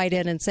guys write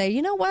in and say,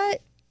 you know what?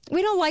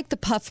 We don't like the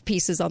puff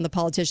pieces on the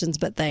politicians,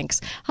 but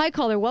thanks. Hi,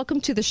 caller. Welcome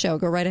to the show.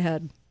 Go right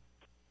ahead.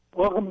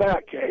 Welcome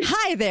back, Kate.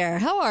 Hi there.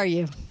 How are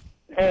you?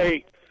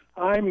 Hey,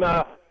 I'm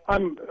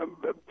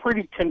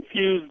pretty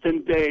confused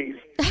and dazed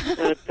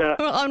at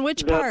on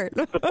which part?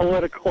 the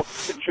political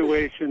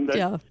situation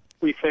that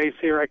we face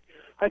here.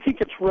 I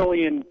think it's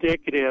really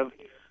indicative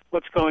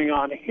what's going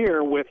on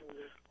here with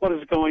what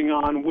is going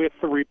on with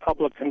the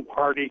Republican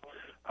Party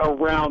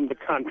around the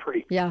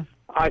country. Yeah,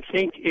 I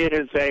think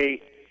it's a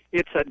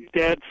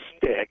dead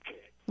stick.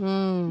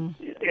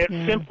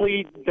 It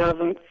simply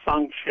doesn't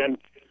function.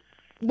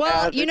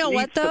 Well, you know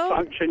what, though? To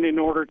function in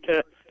order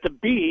to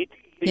beat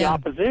the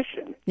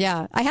opposition.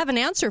 Yeah, I have an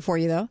answer for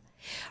you, though.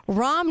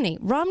 Romney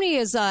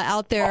is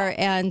out there,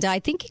 and I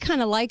think he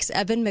kind of likes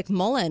Evan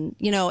McMullin.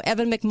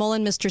 Evan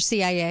McMullin, Mr.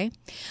 CIA,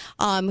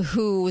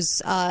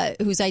 whose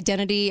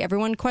identity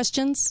everyone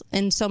questions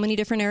in so many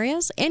different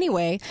areas.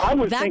 Anyway, I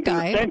was that thinking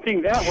guy, the same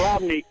thing. That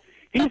Romney,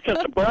 he's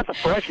just a breath of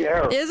fresh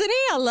air, isn't he?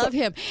 I love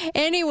him.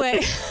 Anyway,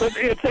 but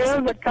it's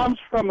air that comes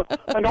from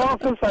an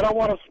office I don't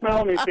want to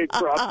smell anything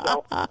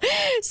from.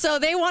 So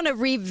they want to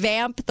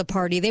revamp the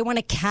party. They want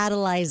to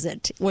catalyze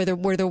it. Were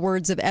the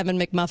words of Evan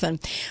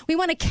McMuffin. We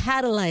want to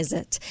catalyze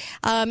it.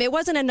 It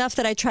wasn't enough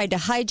that I tried to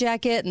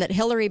hijack it and that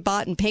Hillary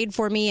bought and paid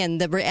for me,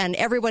 and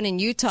everyone in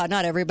Utah,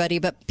 not everybody,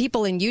 but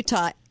people in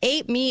Utah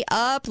ate me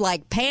up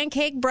like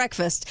pancake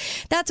breakfast.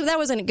 That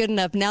wasn't good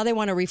enough. Now they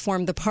want to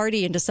reform the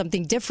party into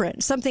something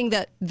different, something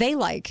that they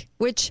like,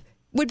 which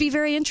would be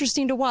very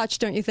interesting to watch,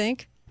 don't you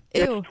think?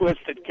 Ew. It's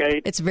twisted,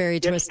 Kate. It's very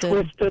twisted.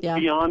 It's twisted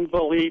beyond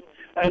belief.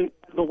 And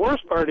the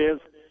worst part is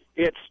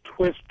it's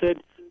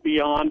twisted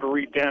beyond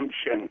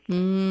redemption.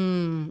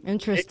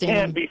 Interesting. It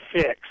can't be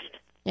fixed.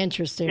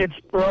 Interesting. It's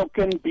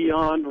broken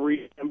beyond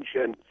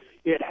redemption.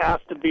 It has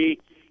to be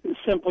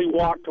simply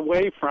walked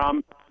away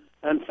from,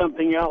 and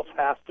something else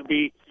has to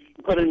be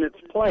put in its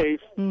place.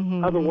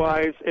 Mm-hmm.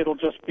 Otherwise, it'll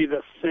just be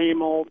the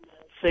same old,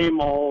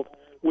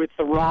 with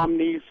the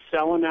Romneys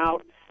selling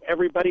out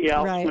everybody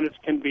else when it's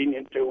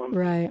convenient to them.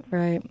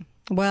 Right.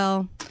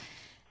 Well,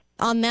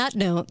 on that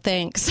note,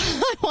 thanks.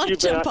 I want to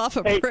jump off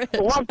a bridge. I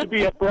want to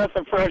be a breath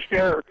of fresh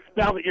air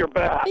now that you're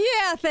back.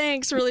 Yeah,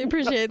 thanks. Really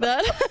appreciate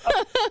that.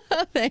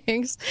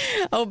 Thanks.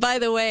 Oh, by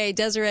the way,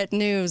 Deseret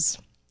News,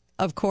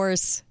 of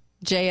course,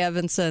 Jay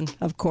Evanson,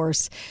 of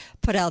course,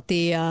 put out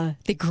the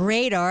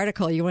great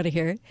article. You want to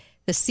hear it?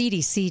 The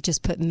CDC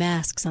just put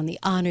masks on the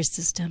honor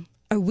system.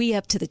 Are we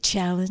up to the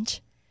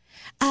challenge?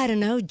 I don't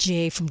know,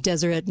 Jay from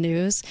Deseret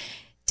News.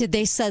 Did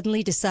they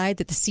suddenly decide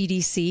that the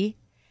CDC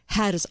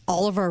has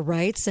all of our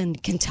rights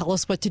and can tell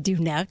us what to do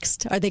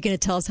next? Are they going to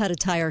tell us how to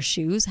tie our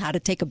shoes, how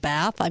to take a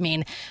bath? I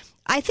mean,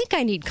 I think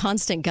I need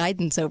constant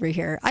guidance over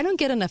here. I don't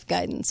get enough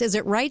guidance. Is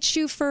it right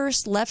shoe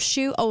first, left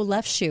shoe? Oh,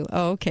 left shoe.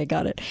 Oh, okay,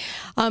 got it.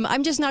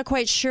 I'm just not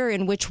quite sure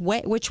in which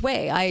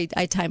way I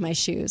tie my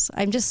shoes.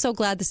 I'm just so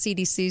glad the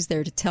CDC's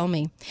there to tell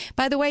me.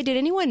 By the way, did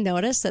anyone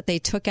notice that they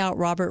took out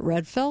Robert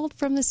Redfield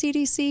from the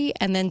CDC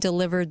and then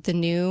delivered the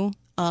new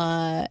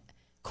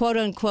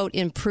quote-unquote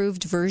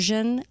improved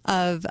version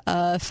of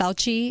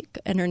Fauci,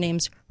 and her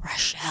name's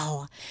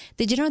Rochelle.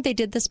 Did you know they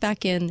did this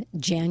back in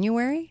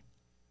January?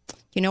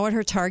 You know what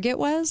her target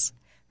was?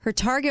 Her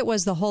target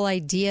was the whole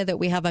idea that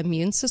we have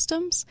immune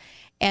systems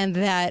and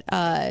that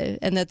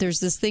there's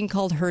this thing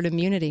called herd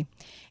immunity.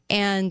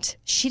 And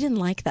she didn't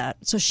like that.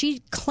 So she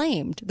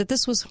claimed that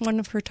this was one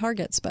of her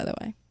targets, by the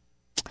way.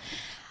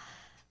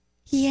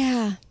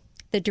 Yeah.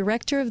 The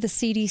director of the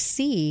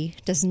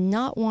CDC does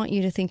not want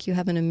you to think you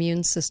have an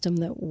immune system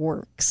that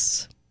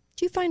works.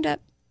 Do you find that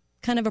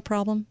kind of a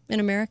problem in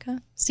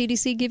America?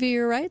 CDC give you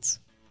your rights?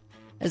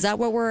 Is that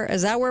where we're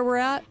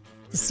at?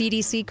 The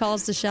CDC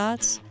calls the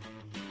shots?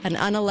 An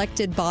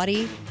unelected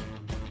body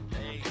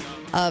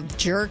of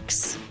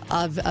jerks,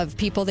 of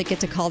people that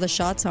get to call the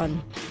shots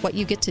on what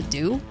you get to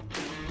do?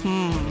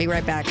 Be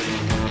right back.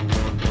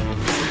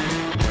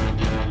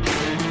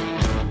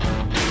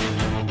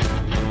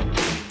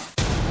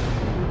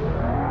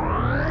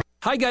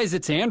 Hi guys,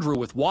 it's Andrew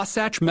with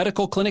Wasatch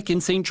Medical Clinic in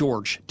St.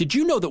 George. Did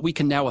you know that we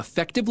can now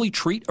effectively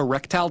treat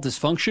erectile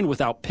dysfunction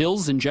without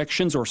pills,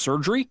 injections, or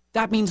surgery?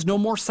 That means no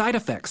more side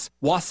effects.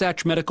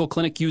 Wasatch Medical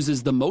Clinic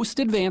uses the most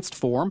advanced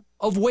form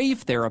of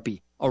wave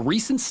therapy. A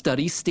recent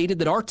study stated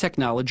that our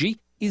technology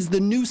is the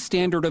new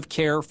standard of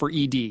care for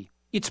ED.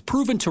 It's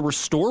proven to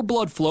restore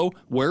blood flow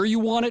where you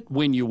want it,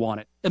 when you want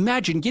it.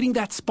 Imagine getting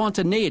that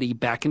spontaneity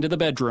back into the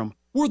bedroom.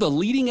 We're the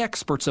leading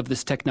experts of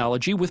this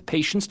technology, with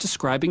patients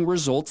describing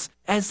results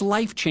as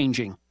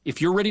life-changing.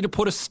 If you're ready to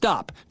put a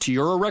stop to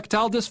your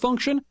erectile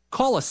dysfunction,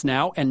 call us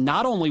now, and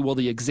not only will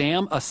the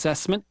exam,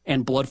 assessment,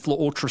 and blood flow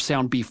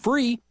ultrasound be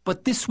free,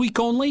 but this week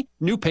only,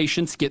 new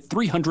patients get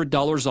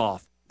 $300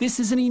 off. This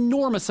is an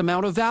enormous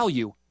amount of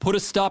value. Put a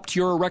stop to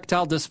your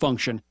erectile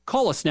dysfunction.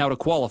 Call us now to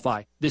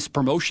qualify. This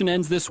promotion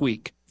ends this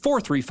week.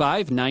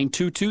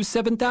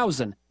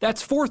 435-922-7000.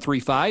 That's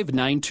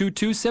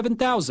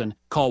 435-922-7000.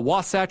 Call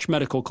Wasatch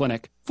Medical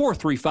Clinic.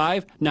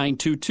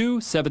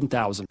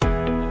 435-922-7000.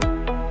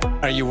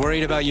 Are you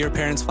worried about your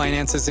parents'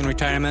 finances in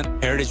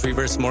retirement? Heritage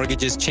Reverse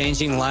Mortgage is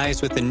changing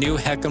lives with the new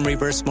HECM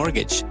Reverse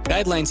Mortgage.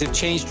 Guidelines have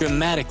changed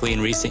dramatically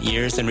in recent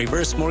years, and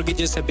reverse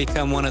mortgages have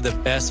become one of the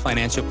best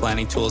financial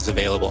planning tools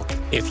available.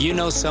 If you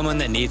know someone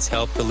that needs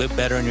help to live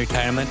better in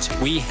retirement,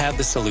 we have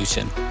the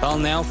solution. Call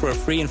now for a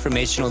free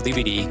informational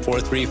DVD,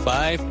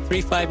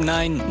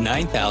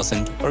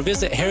 435-359-9000, or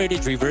visit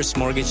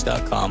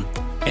heritagereversemortgage.com.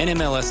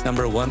 NMLS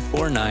number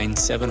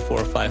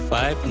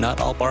 1497455.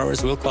 Not all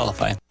borrowers will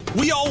qualify.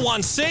 We all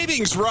want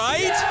savings,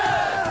 right?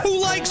 Yeah! Who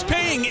likes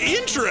paying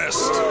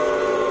interest?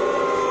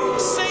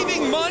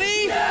 Saving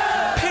money?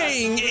 Yeah!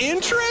 Paying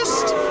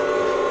interest?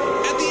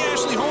 At the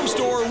Ashley Home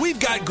Store, we've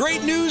got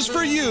great news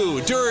for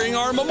you. During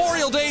our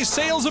Memorial Day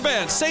sales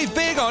event, save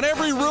big on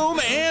every room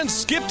and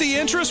skip the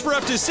interest for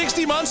up to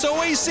 60 months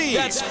OAC.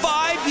 That's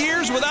 5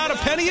 years without a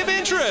penny of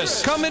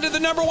interest. Come into the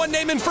 #1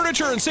 name in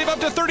furniture and save up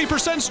to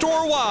 30%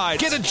 store-wide.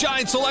 Get a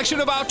giant selection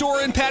of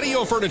outdoor and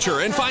patio furniture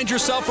and find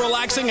yourself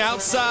relaxing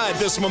outside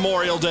this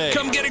Memorial Day.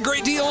 Come get a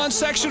great deal on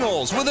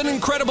sectionals. With an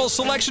incredible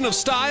selection of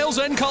styles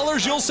and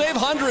colors, you'll save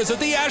hundreds at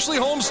the Ashley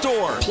Home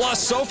Store. Plus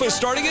sofas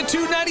starting at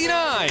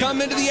 $299.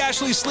 Come into the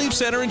Ashley Sleep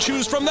Center and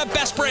choose from the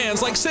best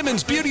brands like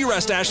Simmons, Beauty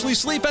Rest, Ashley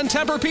Sleep, and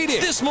Tempur-Pedic.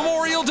 This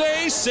Memorial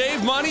Day,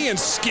 save money and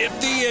skip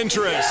the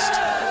interest.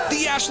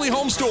 The Ashley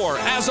Home Store,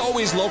 as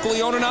always,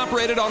 locally owned and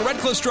operated on Red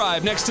Cliffs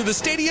Drive next to the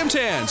Stadium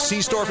 10.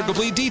 See store for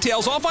complete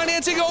details on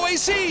financing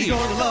OAC. You're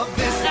gonna love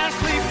this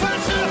Ashley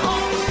Furniture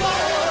Home Store.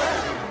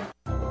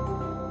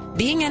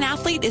 Being an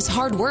athlete is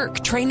hard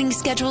work. Training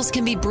schedules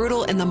can be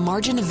brutal and the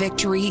margin of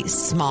victory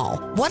small.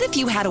 What if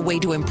you had a way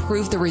to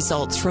improve the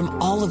results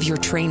from all of your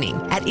training?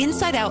 At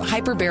Inside Out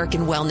Hyperbaric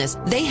and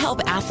Wellness, they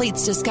help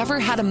athletes discover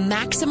how to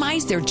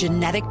maximize their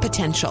genetic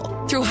potential.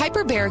 Through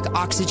hyperbaric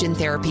oxygen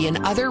therapy and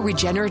other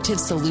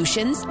regenerative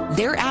solutions,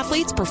 their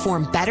athletes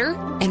perform better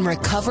and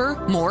recover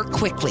more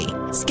quickly.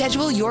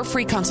 Schedule your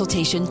free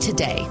consultation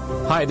today.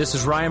 Hi, this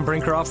is Ryan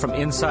Brinkeroff from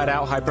Inside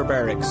Out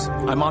Hyperbarics.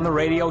 I'm on the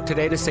radio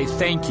today to say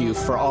thank you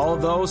for all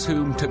of those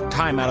who took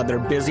time out of their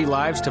busy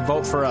lives to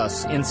vote for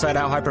us, Inside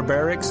Out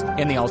Hyperbarics,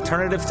 in the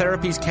Alternative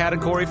Therapies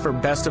category for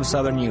Best of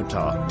Southern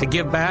Utah. To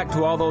give back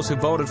to all those who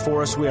voted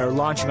for us, we are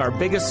launching our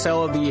biggest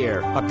sale of the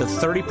year, up to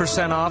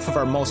 30% off of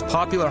our most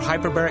popular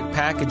hyperbaric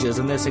packages,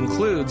 and this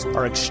includes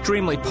our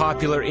extremely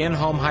popular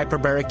in-home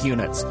hyperbaric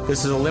units.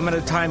 This is a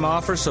limited time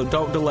offer, so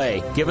don't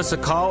delay. Give us a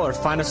call or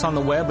find us on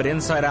the web at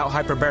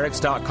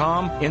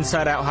InsideOutHyperbarics.com.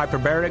 Inside Out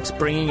Hyperbarics,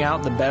 bringing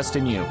out the best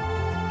in you.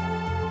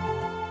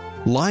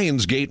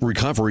 Lionsgate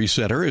Recovery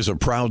Center is a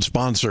proud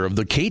sponsor of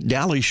the Kate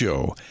Daly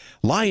Show.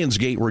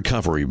 Lionsgate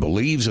Recovery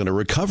believes in a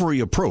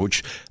recovery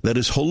approach that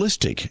is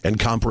holistic and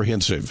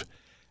comprehensive.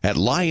 At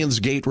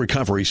Lionsgate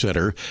Recovery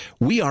Center,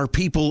 we are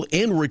people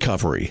in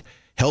recovery,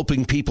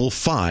 helping people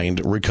find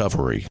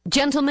recovery.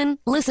 Gentlemen,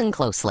 listen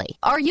closely.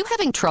 Are you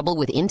having trouble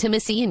with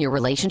intimacy in your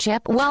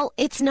relationship? Well,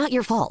 it's not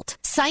your fault.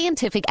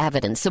 Scientific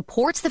evidence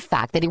supports the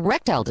fact that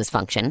erectile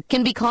dysfunction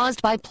can be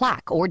caused by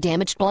plaque or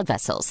damaged blood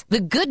vessels.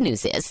 The good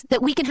news is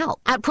that we can help.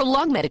 At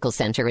Prolong Medical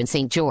Center in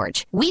St.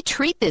 George, we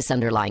treat this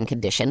underlying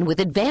condition with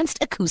advanced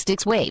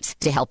acoustics waves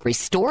to help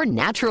restore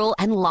natural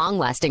and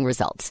long-lasting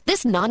results.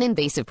 This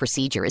non-invasive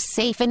procedure is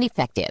safe and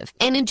effective,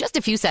 and in just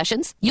a few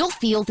sessions, you'll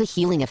feel the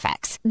healing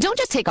effects. Don't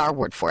just take our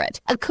word for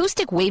it.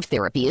 Acoustic wave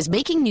therapy is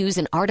making news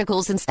in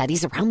articles and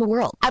studies around the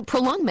world. At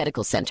Prolong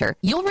Medical Center,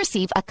 you'll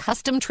receive a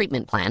custom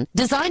treatment plan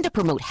designed to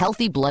promote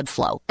healthy blood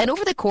flow. And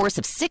over the course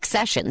of 6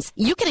 sessions,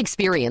 you can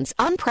experience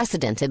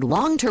unprecedented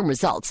long-term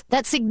results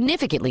that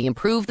significantly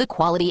improve the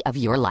quality of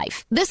your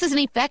life. This is an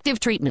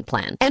effective treatment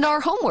plan, and our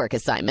homework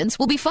assignments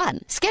will be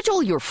fun.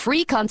 Schedule your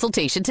free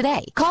consultation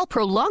today. Call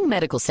Prolong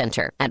Medical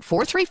Center at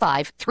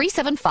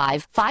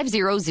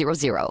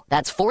 435-375-5000.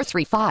 That's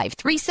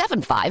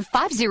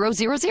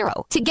 435-375-5000.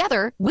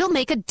 Together, we'll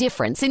make a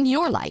difference in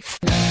your life.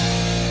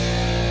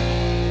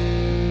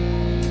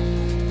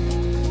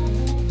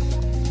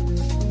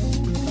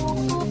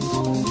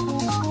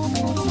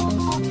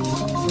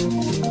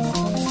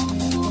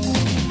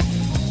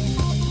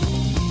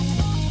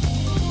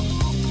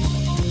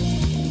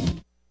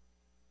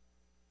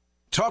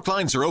 Talk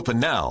lines are open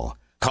now.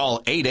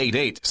 Call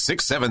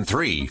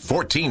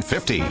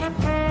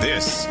 888-673-1450.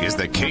 This is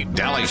the Kate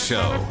Daly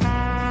Show.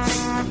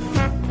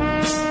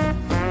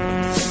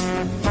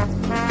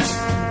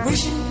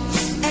 Wishing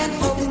and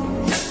hoping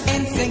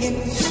and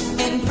thinking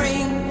and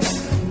praying,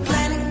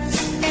 planning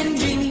and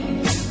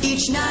dreaming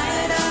each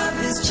night of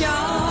his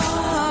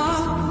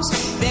charms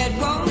that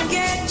won't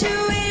get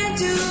you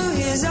into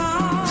his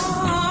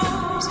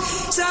arms.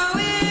 So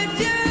if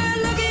you're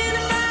looking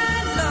to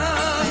find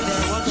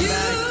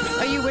love,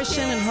 Are you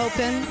wishing and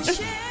hoping?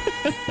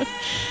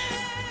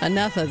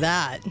 Enough of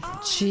that.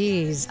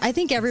 Jeez. I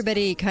think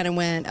everybody kind of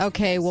went,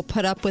 okay, we'll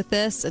put up with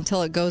this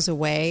until it goes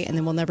away, and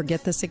then we'll never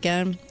get this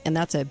again. And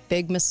that's a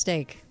big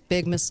mistake.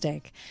 Big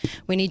mistake.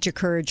 We need your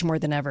courage more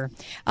than ever.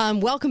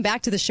 Welcome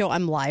back to the show.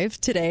 I'm live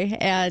today,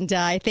 and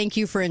I thank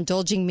you for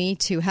indulging me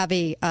to have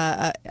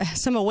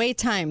some away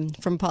time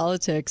from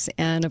politics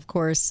and, of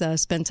course,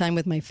 spend time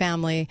with my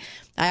family.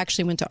 I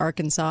actually went to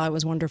Arkansas. It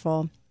was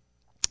wonderful.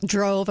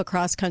 Drove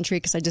across country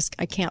because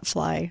I can't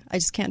fly. I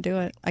just can't do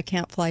it. I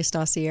can't fly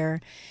Stasi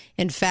Air.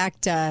 In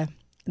fact,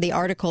 the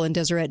article in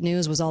Deseret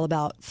News was all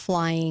about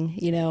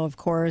flying, of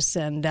course.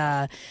 And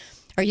are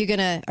you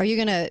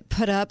gonna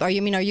put up? Are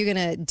you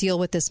gonna deal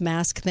with this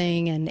mask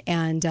thing?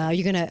 And are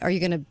you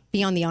gonna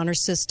be on the honor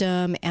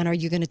system? And are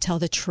you gonna tell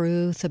the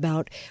truth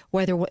about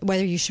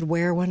whether you should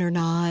wear one or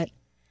not?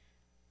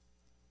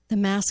 The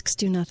masks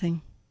do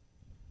nothing.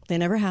 They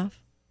never have.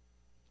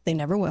 They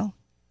never will.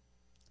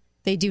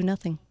 They do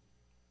nothing.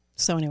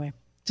 So anyway,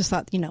 just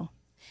thought,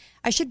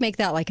 I should make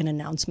that like an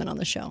announcement on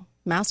the show.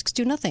 Masks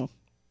do nothing.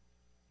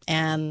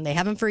 And they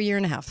haven't for a year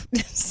and a half.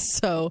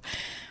 So,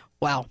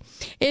 wow.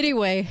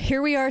 Anyway,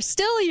 here we are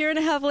still a year and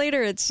a half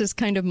later. It's just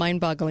kind of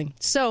mind-boggling.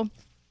 So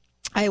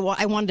I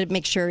wanted to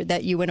make sure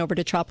that you went over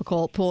to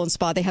Tropical Pool and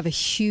Spa. They have a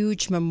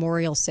huge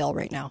memorial sale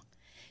right now.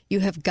 You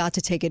have got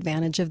to take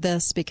advantage of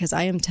this because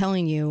I am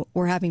telling you,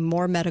 we're having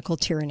more medical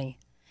tyranny.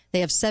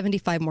 They have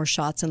 75 more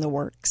shots in the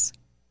works.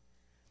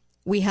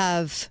 We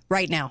have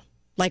right now,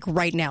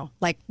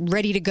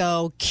 ready to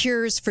go,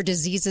 cures for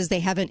diseases they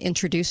haven't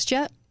introduced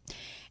yet.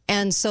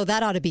 And so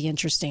that ought to be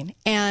interesting.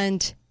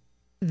 And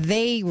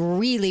they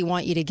really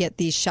want you to get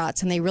these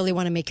shots, and they really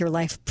want to make your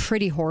life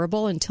pretty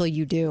horrible until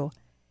you do.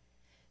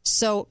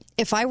 So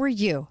if I were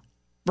you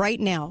right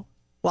now,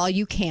 while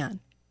you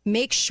can,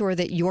 make sure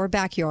that your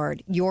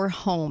backyard, your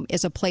home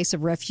is a place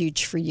of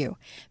refuge for you.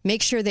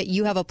 Make sure that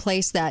you have a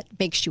place that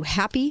makes you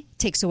happy,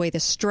 takes away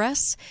the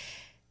stress.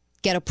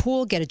 get a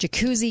pool, get a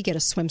jacuzzi, get a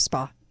swim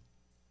spa.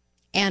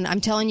 And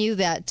I'm telling you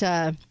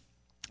that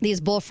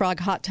these Bullfrog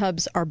hot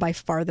tubs are by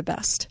far the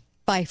best.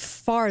 By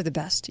far the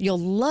best. You'll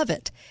love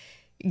it.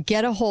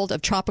 Get a hold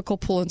of Tropical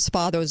Pool and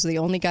Spa. Those are the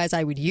only guys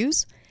I would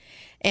use.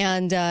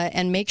 And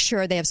make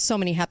sure they have so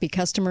many happy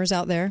customers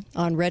out there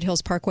on Red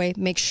Hills Parkway.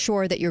 Make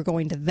sure that you're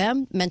going to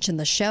them, mention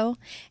the show.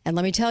 And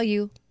let me tell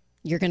you,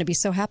 you're going to be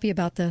so happy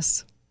about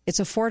this. It's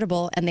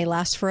affordable, and they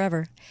last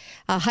forever.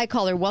 Hi,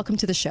 caller. Welcome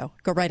to the show.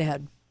 Go right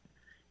ahead.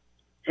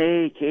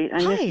 Hey, Kate.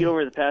 I missed you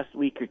over the past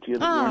week or two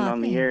that you weren't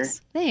on the air.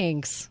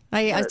 Thanks.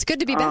 It's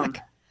good to be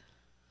back.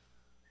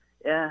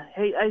 Yeah.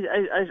 Hey,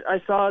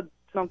 I saw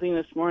something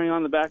this morning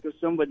on the back of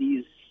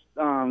somebody's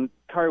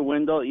car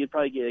window that you'd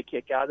probably get a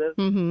kick out of.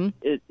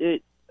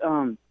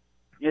 Mm-hmm.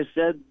 It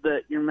said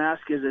that your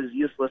mask is as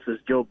useless as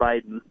Joe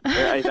Biden.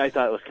 I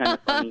thought it was kind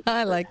of funny.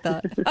 I like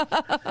that.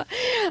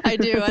 I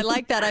do. I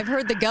like that. I've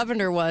heard the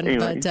governor one,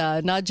 Anyway.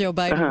 but not Joe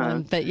Biden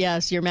one. But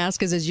yes, your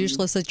mask is as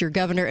useless as your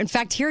governor. In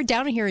fact,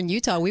 down here in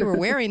Utah, we were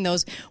wearing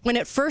those when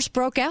it first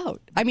broke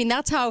out. I mean,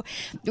 that's how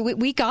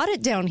we got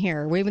it down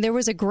here. There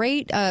was a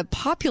great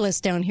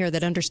populace down here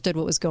that understood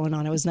what was going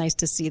on. It was nice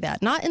to see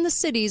that. Not in the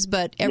cities,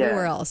 but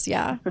everywhere else.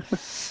 Yeah.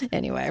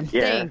 Anyway,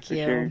 thank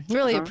you. Sure.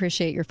 Really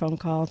appreciate your phone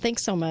call.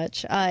 Thanks so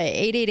much.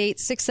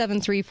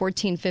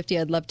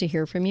 888-673-1450. I'd love to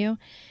hear from you.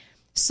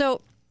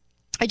 So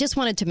I just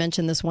wanted to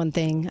mention this one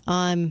thing.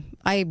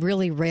 I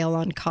really rail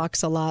on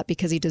Cox a lot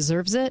because he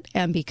deserves it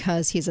and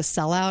because he's a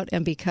sellout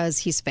and because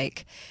he's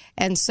fake.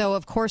 And so,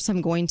 of course,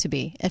 I'm going to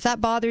be. If that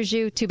bothers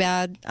you, too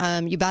bad.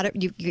 You got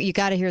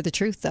to hear the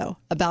truth, though,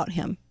 about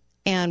him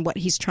and what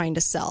he's trying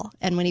to sell.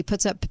 And when he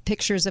puts up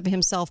pictures of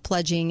himself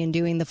pledging and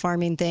doing the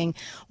farming thing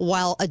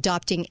while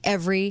adopting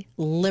every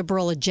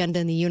liberal agenda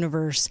in the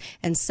universe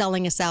and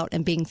selling us out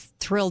and being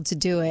thrilled to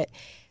do it,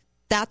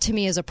 that to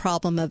me is a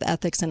problem of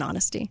ethics and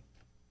honesty.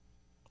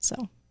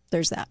 So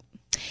there's that.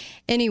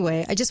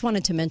 Anyway, I just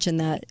wanted to mention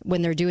that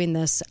when they're doing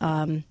this,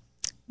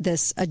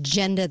 this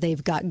agenda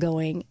they've got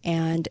going,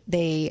 and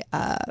they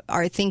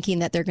are thinking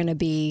that they're going to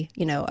be,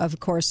 of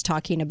course,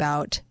 talking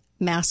about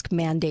mask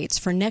mandates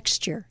for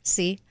next year.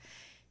 See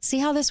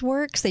how this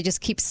works? They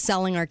just keep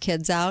selling our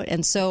kids out.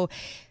 And so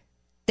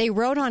they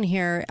wrote on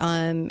here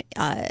in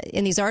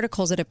these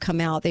articles that have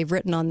come out, they've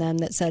written on them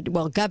that said,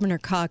 well, Governor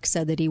Cox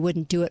said that he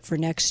wouldn't do it for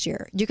next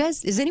year. You guys,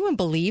 does anyone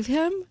believe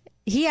him?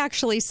 He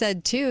actually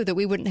said, too, that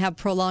we wouldn't have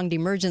prolonged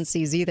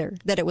emergencies either,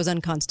 that it was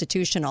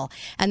unconstitutional,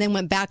 and then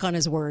went back on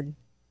his word.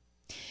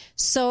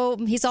 So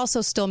he's also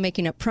still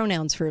making up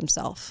pronouns for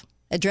himself,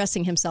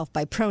 addressing himself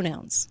by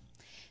pronouns.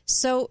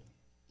 So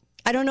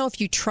I don't know if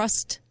you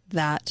trust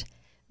that,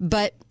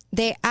 but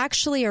they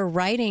actually are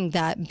writing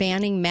that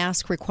banning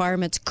mask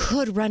requirements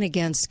could run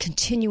against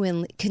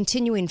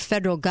continuing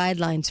federal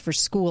guidelines for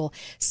school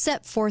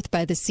set forth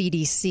by the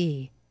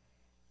CDC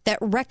that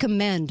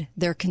recommend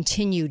their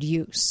continued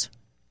use.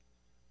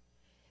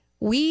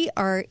 We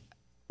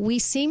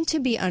seem to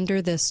be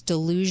under this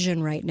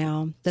delusion right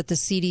now that the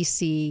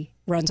CDC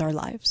runs our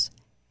lives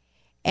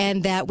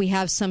and that we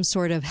have some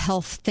sort of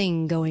health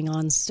thing going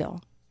on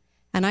still.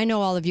 And I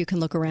know all of you can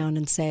look around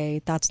and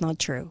say, that's not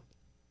true.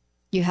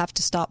 You have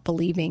to stop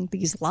believing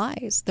these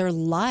lies. They're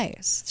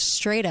lies,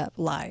 straight up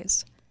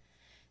lies.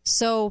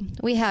 So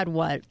we had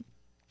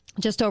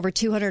just over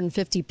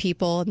 250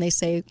 people, and they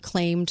say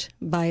claimed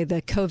by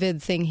the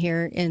COVID thing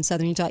here in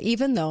southern Utah,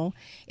 even though,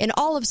 in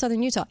all of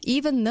southern Utah,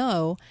 even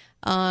though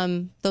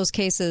those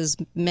cases,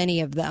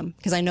 many of them,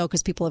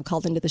 because people have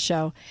called into the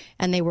show,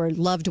 and they were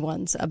loved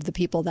ones of the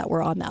people that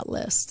were on that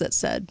list that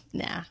said,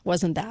 nah,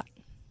 wasn't that.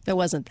 It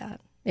wasn't that.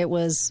 It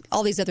was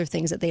all these other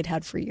things that they'd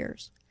had for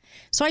years.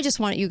 So I just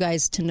want you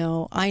guys to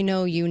know, I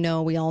know,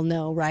 we all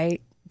know,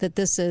 right, that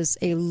this is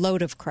a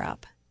load of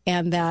crap,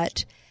 and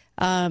that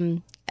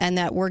we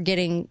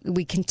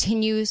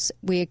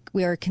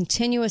are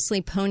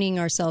continuously ponying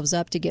ourselves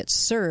up to get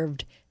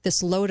served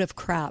this load of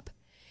crap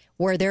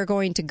where they're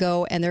going to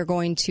go and they're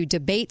going to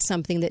debate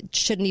something that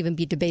shouldn't even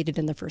be debated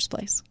in the first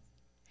place.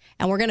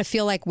 And we're going to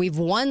feel like we've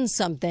won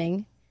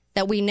something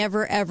that we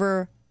never,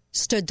 ever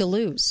stood to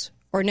lose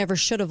or never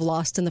should have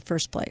lost in the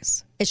first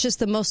place. It's just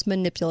the most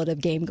manipulative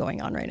game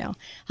going on right now.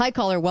 Hi,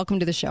 caller. Welcome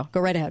to the show.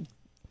 Go right ahead.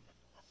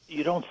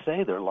 You don't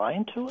say. They're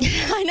lying to us?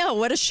 I know.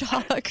 What a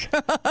shock.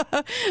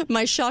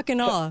 My shock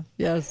and awe.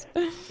 Yes.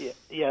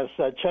 Yes.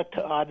 Chuck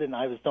Todd and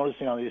I was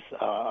noticing on these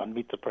on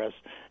Meet the Press,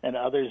 and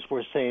others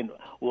were saying,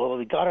 well,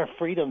 we got our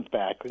freedoms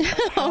back.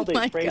 How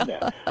they frame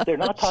that. They're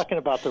not talking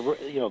about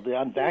the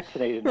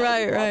unvaccinated.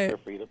 Right. Their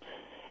freedom.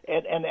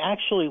 And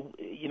actually,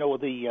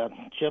 the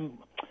Jim...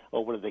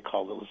 what do they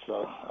call those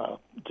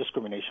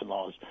discrimination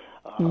laws?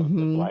 The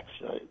blacks,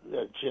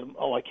 Jim.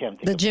 I can't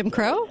think. The Jim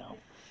Crow?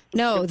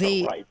 No,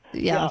 Jim Crow, right.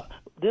 Yeah.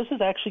 This is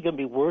actually going to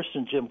be worse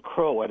than Jim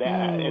Crow, and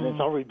it's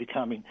already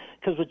becoming,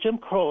 because with Jim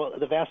Crow,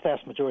 the vast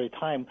majority of the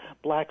time,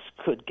 blacks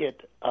could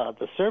get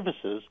the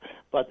services,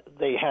 but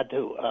they had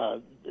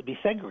to be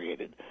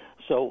segregated.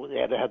 So they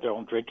had to have their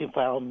own drinking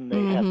fountain.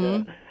 They had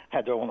to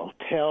had their own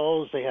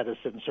hotels. They had to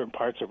sit in certain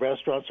parts of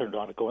restaurants or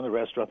not go in the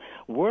restaurant.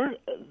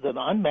 The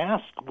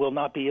unmasked will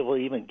not be able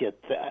to even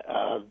get that.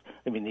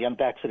 The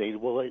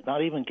unvaccinated will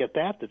not even get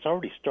that. That's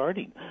already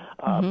starting.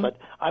 But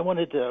I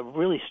wanted to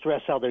really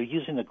stress how they're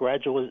using the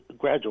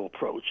gradual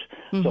approach.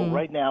 So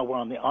right now we're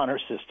on the honor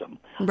system.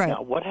 Right.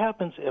 Now, what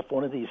happens if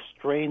one of these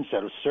strains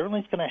that is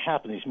certainly going to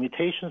happen, these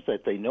mutations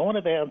that they know in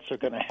advance are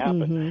going to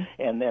happen,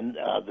 and then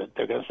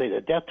they're going to say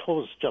the death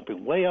toll is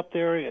jumping way up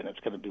there, and it's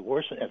going to be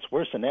worse. It's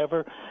worse than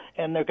ever,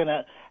 and they're going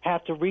to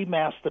have to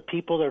remask the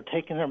people that are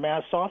taking their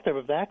masks off that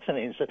were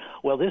vaccinated. And said,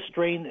 well, this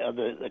strain,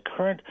 the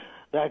current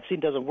vaccine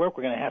doesn't work.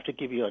 We're going to have to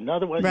give you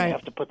another one. Right. You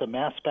have to put the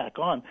mask back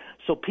on.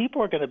 So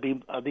people are going to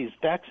be these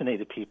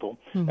vaccinated people,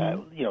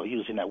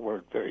 using that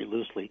word very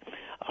loosely,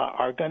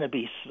 are going to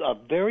be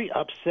very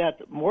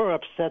upset, more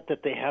upset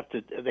that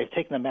they've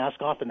taken the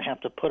mask off and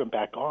have to put them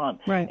back on.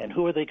 Right. And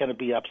who are they going to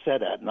be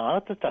upset at?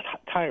 Not at the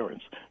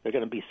tyrants. They're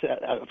going to be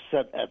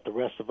upset at the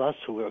rest of us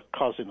who are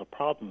causing the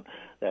problem,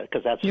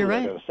 because that's You're who right.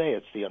 they're going to say.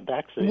 It's the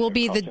unvaccinated. We'll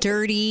be the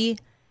dirty,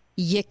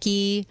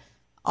 yicky,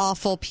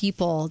 awful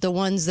people, the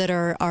ones that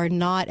are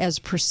not as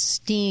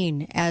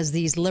pristine as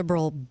these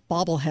liberal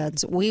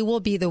bobbleheads. We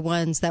will be the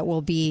ones that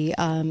will be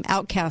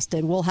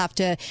outcasted. We'll have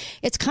to.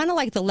 It's kind of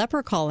like the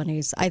leper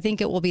colonies. I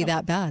think it will be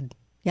that bad.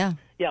 Yeah.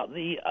 Yeah,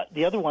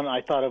 the other one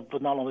I thought of,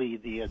 but not only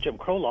the Jim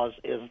Crow laws,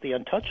 is the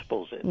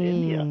untouchables in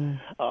India,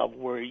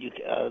 where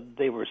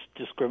they were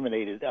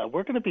discriminated.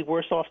 We're going to be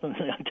worse off than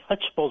the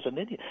untouchables in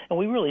India, and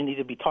we really need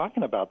to be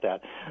talking about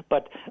that.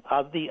 But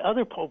the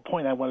other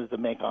point I wanted to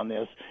make on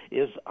this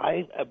is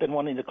I've been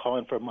wanting to call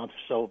in for a month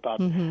or so about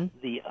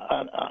the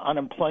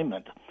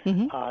unemployment.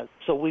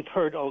 So we've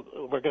heard,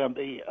 we're going to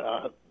be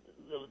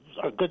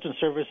our goods and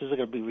services are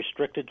going to be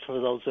restricted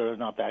for those that are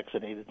not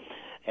vaccinated.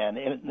 And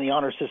the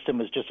honor system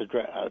is just a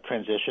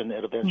transition.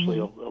 It eventually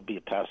will be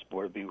a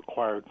passport, will be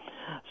required.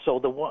 So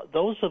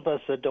those of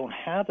us that don't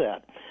have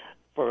that,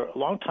 for a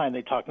long time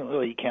they talked about,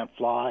 you can't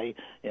fly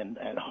in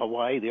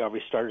Hawaii. They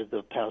already started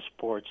the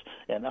passports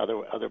and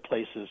other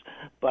places,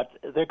 but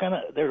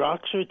they're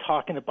actually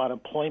talking about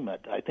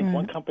employment. I think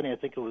one company, I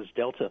think it was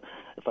Delta,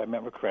 if I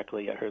remember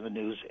correctly, I heard the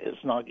news, is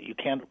not, you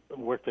can't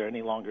work there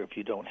any longer if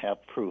you don't have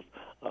proof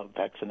of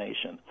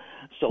vaccination.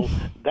 So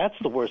that's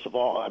the worst of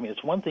all. I mean,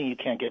 it's one thing you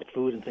can't get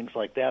food and things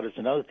like that. It's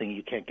another thing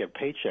you can't get a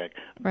paycheck.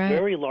 Right.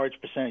 Very large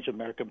percentage of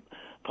American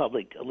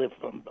public live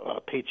from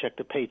paycheck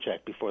to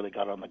paycheck before they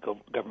got on the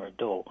government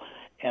dole.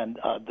 And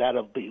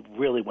that'll be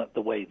really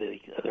the way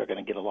they're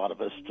going to get a lot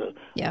of us to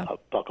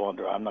buckle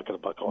under. I'm not going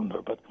to buckle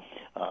under, but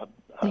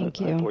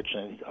Thank you.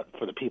 Unfortunately,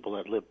 for the people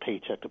that live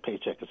paycheck to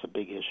paycheck, it's a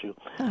big issue.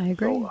 I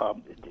agree.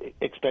 So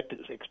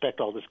expect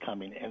all this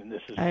coming. And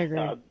this is. I agree.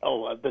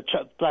 The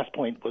last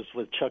point was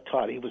with Chuck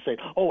Todd. He was saying,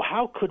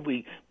 how could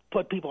we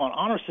put people on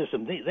honor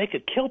system? They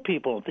could kill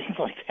people and things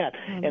like that.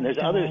 And there's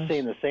others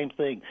saying the same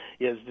thing.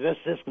 Is this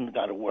system's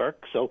got to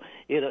work? So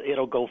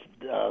it'll go.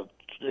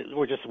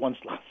 We're just one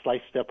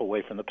slight step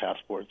away from the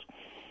passports.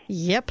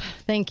 Yep.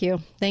 Thank you.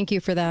 Thank you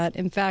for that.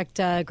 In fact,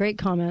 great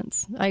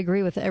comments. I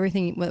agree with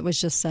everything that was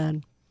just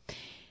said.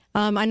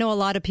 I know a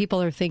lot of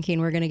people are thinking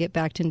we're going to get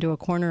backed into a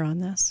corner on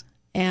this.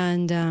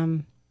 And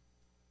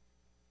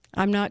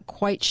I'm not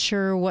quite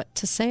sure what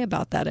to say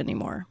about that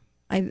anymore.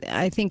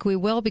 I think we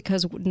will,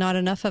 because not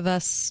enough of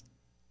us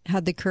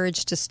had the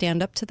courage to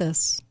stand up to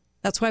this.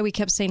 That's why we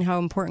kept saying how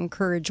important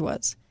courage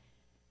was.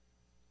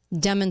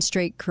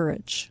 Demonstrate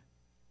courage.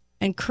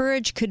 And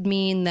courage could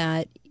mean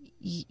that,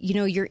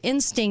 your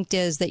instinct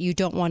is that you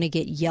don't want to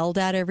get yelled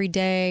at every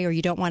day, or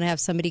you don't want to have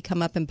somebody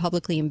come up and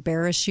publicly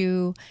embarrass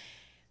you.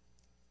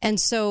 And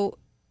so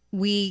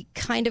we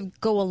kind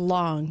of go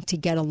along to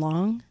get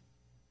along.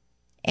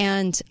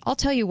 And I'll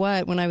tell you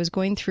what, when I was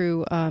going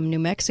through New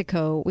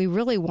Mexico, we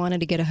really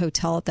wanted to get a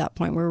hotel at that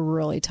point. We were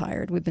really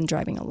tired. We've been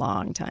driving a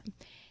long time.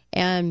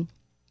 And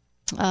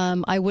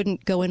I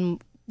wouldn't go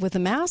in with a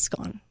mask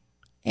on.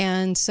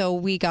 And so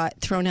we got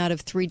thrown out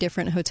of 3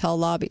 different hotel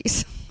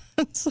lobbies.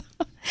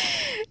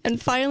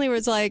 And finally, it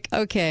was like,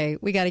 okay,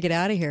 we got to get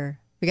out of here.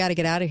 We got to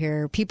get out of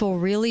here. People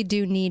really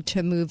do need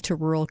to move to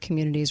rural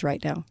communities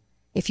right now.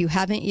 If you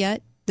haven't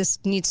yet, this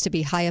needs to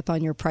be high up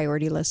on your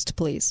priority list,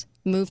 please.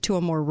 Move to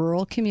a more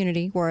rural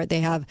community where they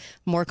have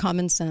more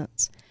common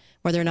sense,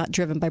 where they're not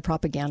driven by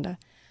propaganda,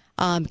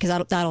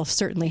 because that'll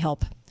certainly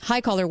help.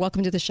 Hi, caller.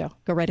 Welcome to the show.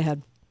 Go right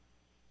ahead.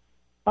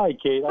 Hi,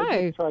 Kate. Hi.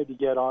 I just tried to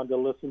get on to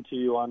listen to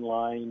you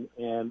online,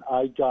 and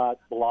I got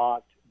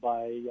blocked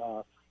by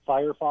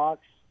Firefox.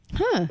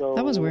 Huh, so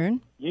that was weird.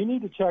 You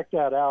need to check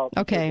that out.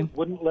 Okay. It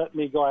wouldn't let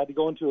me go. I had to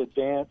go into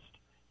advanced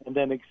and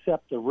then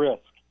accept the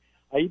risk.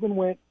 I even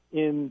went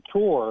in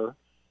Tor,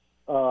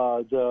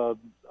 the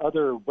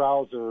other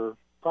browser,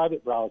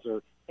 private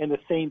browser, and the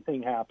same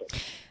thing happened.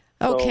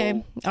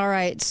 Okay. All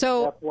right.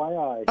 So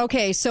FYI.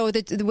 Okay. So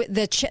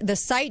the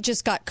site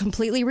just got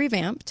completely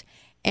revamped,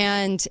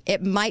 and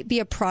it might be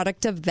a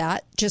product of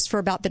that just for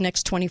about the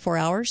next 24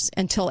 hours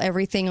until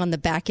everything on the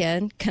back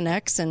end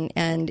connects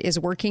and is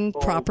working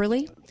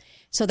properly.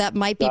 So that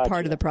might be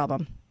part of the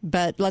problem.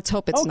 but let's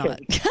hope it's not.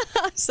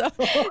 So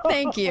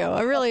thank you.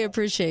 I really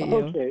appreciate you.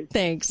 Okay.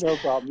 Thanks. No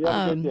problem. You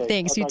have a good day.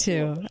 Thanks, you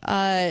too.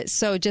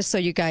 So just so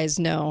you guys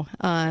know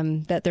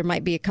that there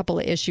might be a couple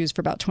of issues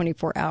for about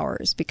 24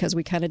 hours because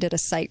we kind of did a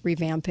site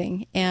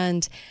revamping.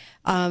 And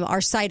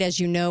our site, as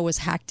you know, was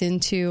hacked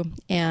into,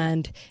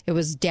 and it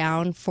was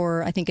down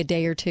for, I think, a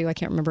day or two. I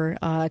can't remember,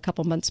 a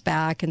couple months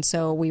back. And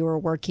so we were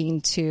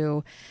working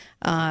to,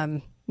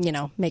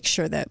 make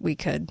sure that we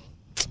could,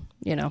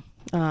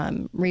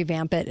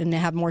 revamp it and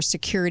have more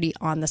security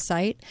on the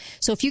site.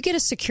 So if you get a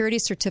security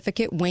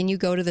certificate when you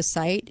go to the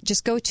site,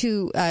 just go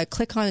to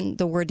click on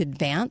the word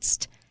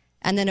advanced,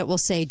 and then it will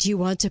say, do you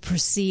want to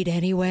proceed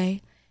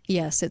anyway?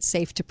 Yes, it's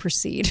safe to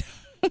proceed.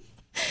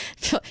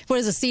 What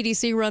does the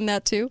CDC run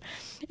that too?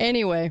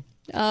 Anyway,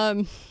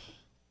 so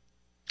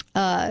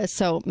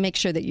make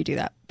sure that you do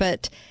that.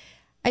 But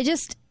I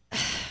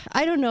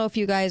don't know if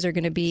you guys are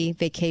going to be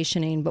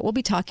vacationing, but we'll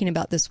be talking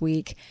about this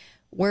week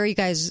where you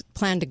guys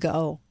plan to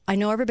go. I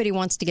know everybody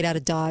wants to get out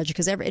of Dodge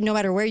because no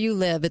matter where you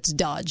live, it's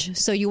Dodge.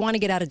 So you want to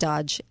get out of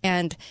Dodge.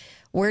 And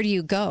where do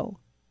you go?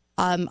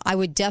 I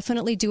would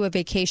definitely do a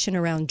vacation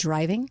around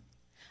driving.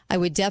 I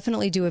would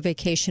definitely do a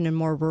vacation in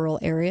more rural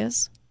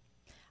areas.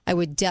 I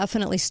would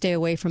definitely stay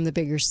away from the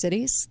bigger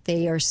cities.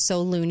 They are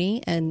so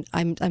loony, and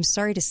I'm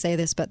sorry to say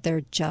this, but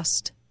they're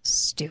just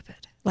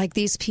stupid. Like,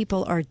 these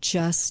people are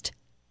just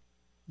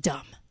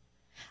dumb.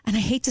 And I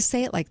hate to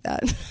say it like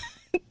that.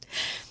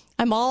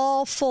 I'm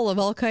all full of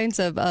all kinds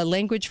of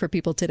language for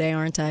people today,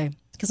 aren't I?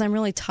 Because I'm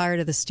really tired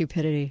of the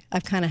stupidity.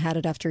 I've kind of had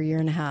it after a year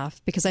and a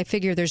half because I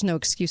figure there's no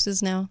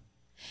excuses now.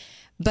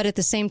 But at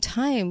the same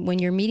time, when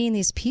you're meeting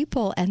these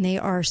people and they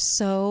are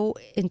so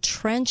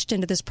entrenched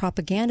into this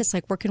propaganda, it's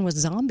like working with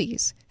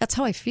zombies. That's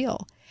how I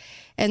feel.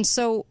 And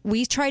so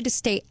we tried to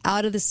stay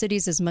out of the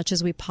cities as much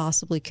as we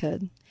possibly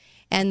could.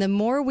 And the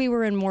more we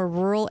were in more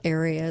rural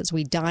areas,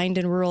 we dined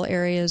in rural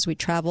areas, we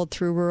traveled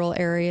through rural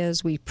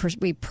areas, we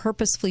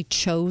purposefully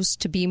chose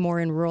to be more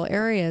in rural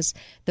areas,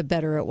 the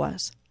better it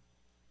was.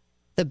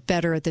 The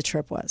better the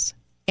trip was.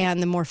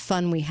 And the more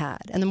fun we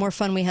had. And the more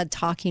fun we had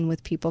talking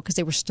with people because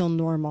they were still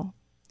normal.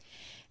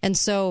 And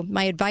so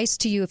my advice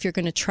to you, if you're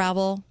going to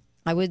travel,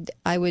 I would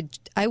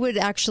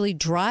actually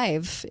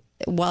drive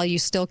while you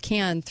still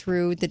can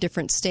through the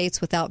different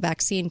states without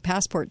vaccine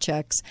passport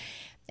checks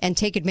and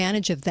take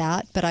advantage of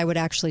that. But I would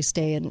actually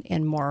stay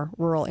in more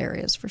rural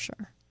areas for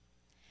sure.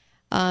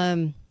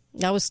 That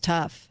was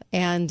tough.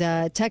 And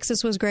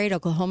Texas was great.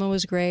 Oklahoma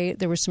was great.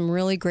 There were some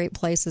really great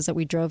places that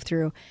we drove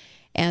through,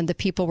 and the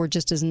people were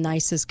just as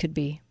nice as could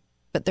be.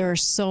 But there are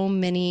so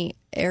many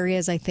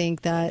areas, I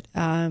think, that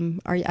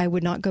I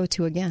would not go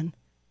to again.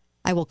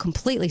 I will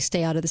completely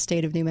stay out of the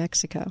state of New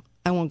Mexico.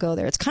 I won't go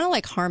there. It's kind of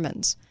like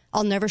Harmon's.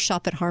 I'll never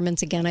shop at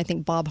Harmon's again. I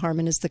think Bob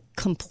Harmon is the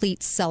complete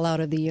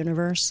sellout of the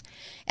universe.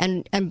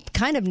 And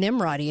kind of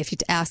Nimroddy, if you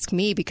ask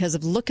me, because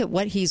of look at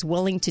what he's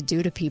willing to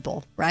do to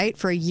people, right?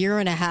 For a year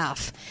and a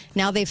half.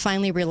 Now they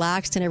finally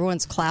relaxed and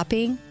everyone's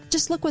clapping.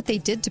 Just look what they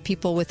did to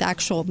people with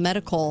actual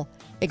medical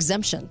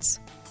exemptions.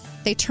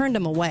 They turned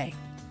them away.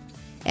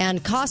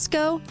 And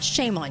Costco,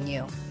 shame on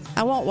you.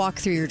 I won't walk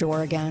through your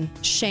door again.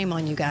 Shame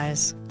on you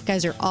guys. You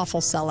guys are awful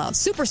sellouts.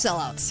 Super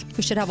sellouts.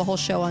 We should have a whole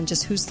show on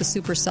just who's the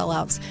super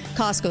sellouts.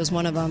 Costco's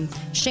one of them.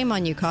 Shame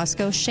on you,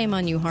 Costco. Shame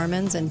on you,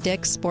 Harmon's and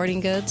Dick's Sporting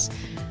Goods.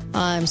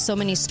 So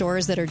many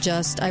stores that are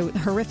just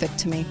horrific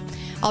to me.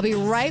 I'll be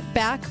right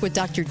back with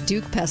Dr.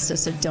 Duke Pesta,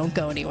 so don't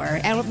go anywhere.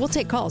 And we'll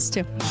take calls,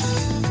 too.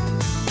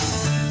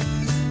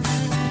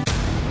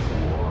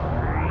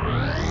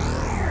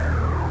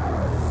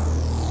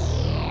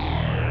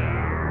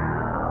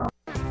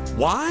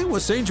 Why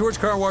was St. George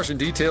Car Wash and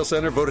Detail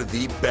Center voted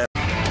the best?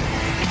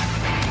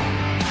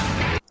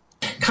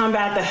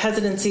 Combat the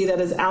hesitancy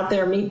that is out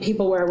there, meet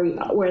people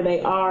where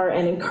they are,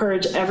 and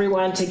encourage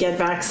everyone to get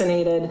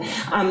vaccinated.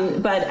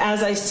 But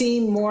as I see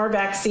more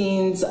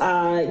vaccines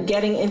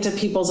getting into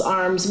people's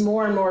arms,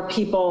 more and more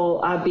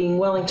people being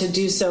willing to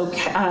do so,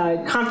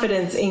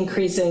 confidence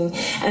increasing,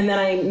 and then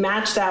I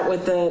match that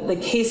with the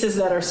cases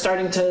that are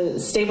starting to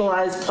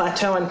stabilize,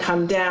 plateau, and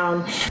come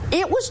down.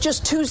 It was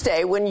just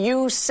Tuesday when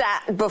you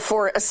sat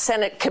before a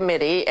Senate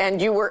committee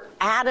and you were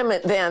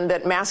adamant then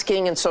that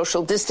masking and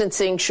social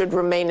distancing should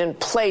remain in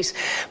place.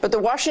 But the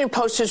Washington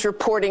Post is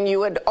reporting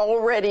you had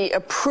already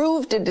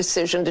approved a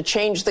decision to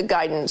change the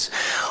guidance.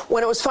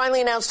 When it was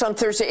finally announced on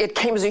Thursday, it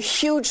came as a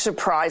huge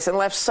surprise and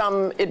left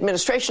some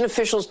administration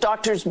officials,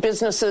 doctors,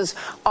 businesses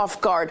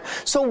off guard.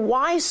 So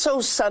why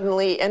so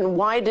suddenly, and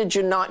why did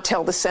you not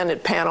tell the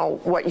Senate panel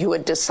what you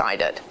had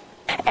decided?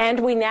 And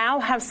we now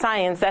have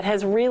science that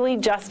has really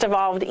just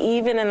evolved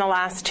even in the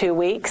last 2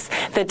 weeks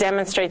that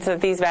demonstrates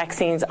that these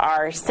vaccines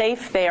are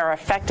safe, they are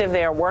effective,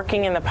 they are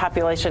working in the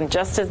population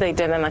just as they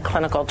did in the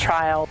clinical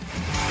trial.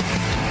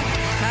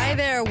 Hi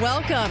there.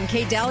 Welcome.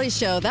 Kate Daly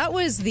Show. That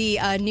was the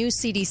new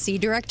CDC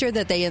director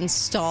that they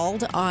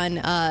installed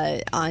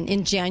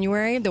in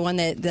January, the one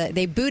that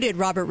they booted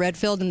Robert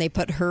Redfield and they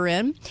put her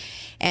in.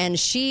 and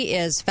she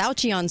is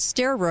Fauci on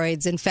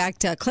steroids. In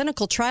fact,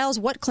 clinical trials.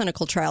 What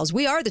clinical trials?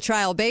 We are the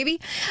trial, baby.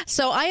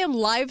 So I am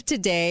live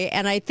today,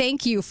 and I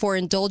thank you for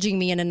indulging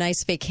me in a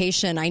nice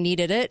vacation. I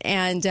needed it,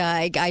 and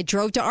I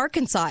drove to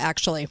Arkansas,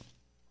 actually.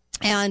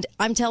 And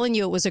I'm telling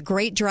you, it was a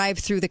great drive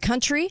through the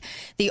country.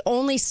 The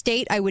only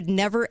state I would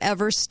never,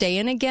 ever stay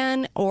in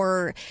again,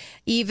 or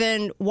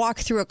even walk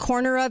through a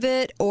corner of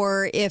it,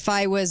 or if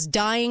I was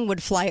dying,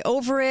 would fly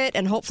over it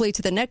and hopefully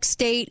to the next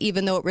state,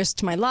 even though it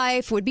risked my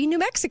life, would be New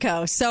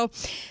Mexico. So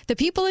the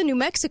people in New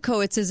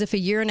Mexico, it's as if a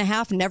year and a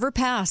half never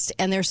passed,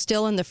 and they're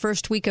still in the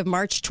first week of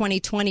March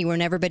 2020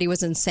 when everybody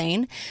was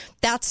insane.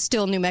 That's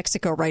still New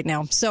Mexico right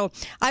now. So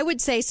I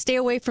would say stay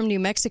away from New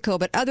Mexico.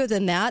 But other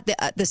than that,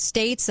 the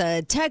states,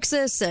 Texas,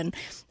 and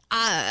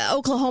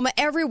Oklahoma,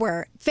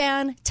 everywhere,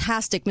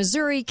 fantastic.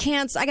 Missouri,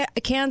 Kansas, I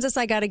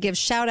got to give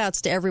shout outs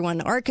to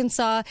everyone.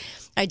 Arkansas,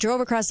 I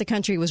drove across the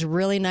country. It was a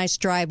really nice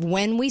drive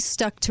when we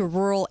stuck to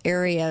rural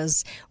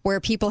areas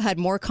where people had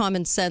more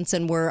common sense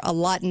and were a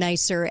lot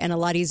nicer and a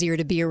lot easier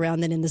to be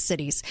around than in the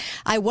cities.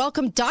 I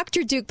welcome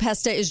Dr. Duke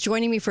Pesta is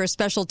joining me for a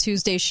special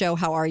Tuesday show.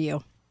 How are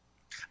you?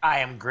 I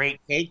am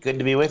great, Kate. Good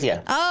to be with you.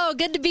 Oh,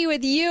 good to be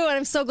with you. And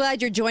I'm so glad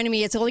you're joining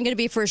me. It's only going to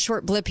be for a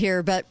short blip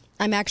here, but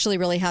I'm actually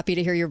really happy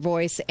to hear your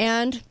voice.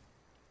 And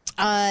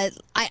I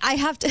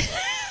have to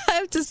I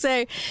have to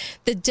say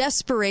the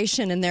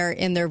desperation in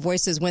their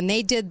voices when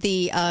they did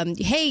the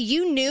hey,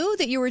 you knew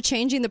that you were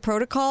changing the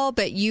protocol,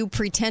 but you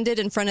pretended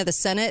in front of the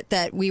Senate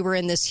that we were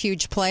in this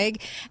huge plague,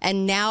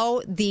 and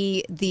now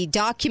the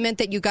document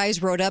that you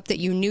guys wrote up that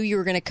you knew you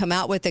were going to come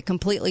out with that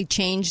completely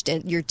changed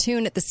your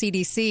tune at the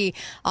CDC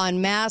on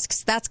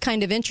masks. That's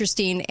kind of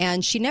interesting,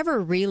 and she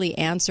never really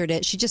answered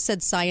it. She just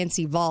said science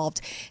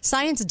evolved.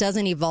 Science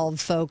doesn't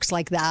evolve, folks,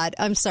 like that.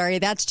 I'm sorry,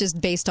 that's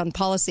just based on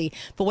policy.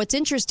 But what's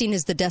interesting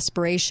is the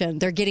desperation.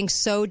 They're getting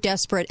so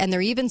desperate, and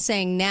they're even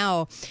saying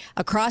now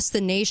across the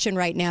nation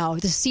right now,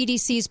 the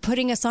CDC is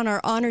putting us on our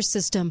honor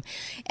system,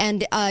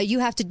 and you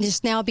have to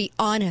just now be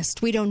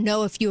honest. We don't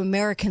know if you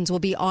Americans will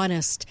be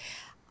honest.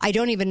 I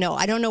don't even know.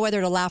 I don't know whether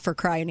to laugh or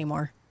cry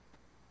anymore.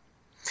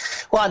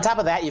 Well, on top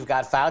of that, you've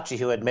got Fauci,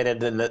 who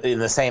admitted in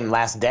the same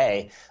last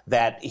day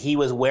that he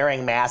was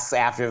wearing masks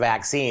after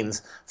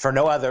vaccines for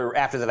no other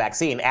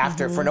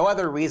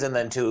reason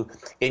than to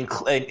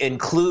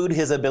include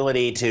his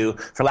ability to,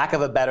 for lack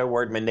of a better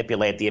word,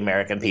 manipulate the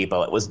American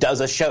people. It was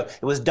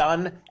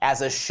done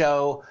as a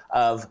show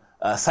of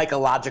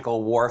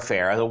psychological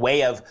warfare, as a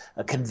way of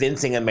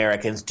convincing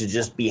Americans to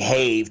just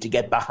behave, to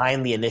get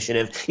behind the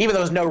initiative, even though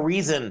there's no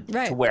reason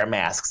to wear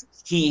masks.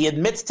 He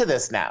admits to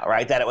this now,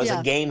 right, that it was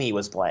a game he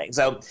was playing.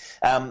 So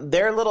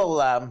their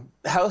little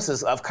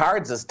houses of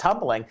cards is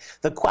tumbling.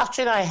 The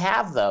question I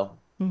have, though,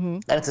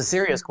 and it's a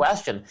serious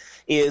question,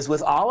 is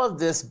with all of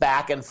this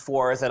back and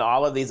forth and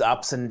all of these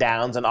ups and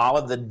downs and all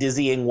of the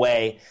dizzying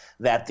way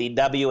that the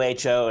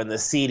WHO and the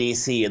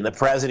CDC and the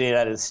President of the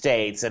United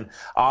States and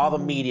all the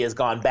media has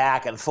gone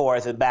back and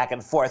forth,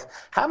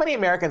 how many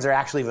Americans are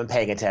actually even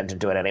paying attention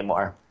to it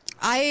anymore?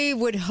 I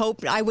would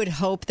hope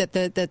that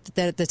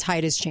the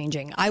tide is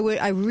changing.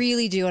 I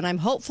really do, and I'm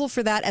hopeful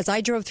for that. As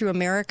I drove through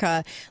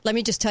America, let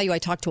me just tell you, I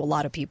talked to a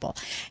lot of people.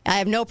 I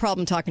have no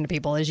problem talking to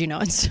people, as you know,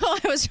 and so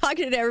I was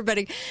talking to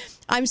everybody.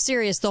 I'm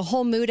serious. The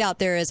whole mood out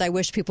there is I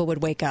wish people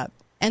would wake up.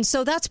 And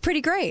so that's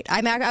pretty great.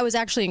 I was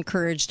actually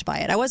encouraged by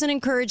it. I wasn't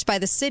encouraged by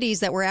the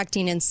cities that were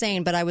acting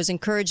insane, but I was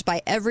encouraged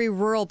by every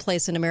rural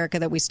place in America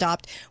that we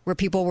stopped where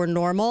people were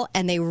normal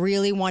and they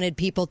really wanted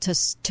people to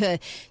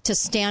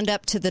stand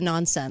up to the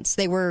nonsense.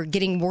 They were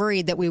getting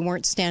worried that we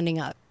weren't standing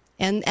up,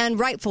 and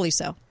rightfully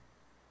so.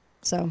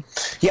 So,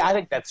 yeah, I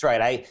think that's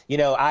right.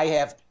 I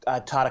have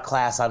taught a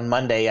class on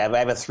Monday. I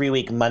have a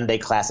 3-week Monday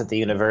class at the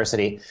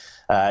university.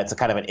 It's a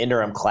kind of an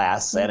interim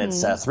class, and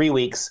it's 3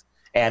 weeks.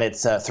 And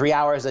it's 3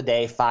 hours a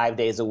day, 5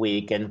 days a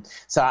week. And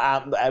so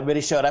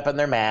everybody showed up in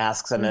their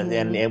masks,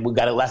 and we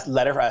got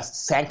a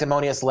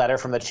sanctimonious letter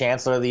from the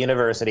chancellor of the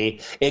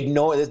university.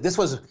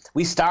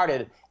 We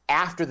started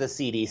after the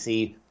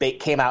CDC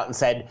came out and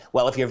said,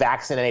 well, if you're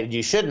vaccinated,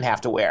 you shouldn't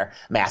have to wear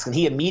masks. And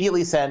he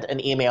immediately sent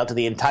an email to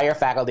the entire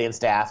faculty and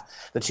staff,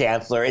 the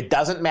chancellor. It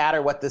doesn't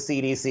matter what the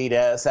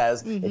CDC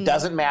says. It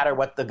doesn't matter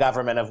what the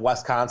government of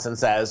Wisconsin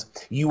says.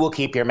 You will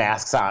keep your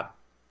masks on.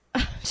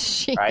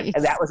 Right,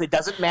 and it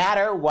doesn't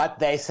matter what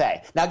they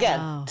say. Now,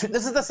 again,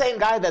 this is the same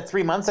guy that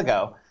 3 months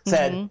ago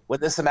said when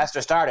this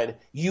semester started,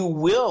 you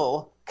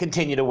will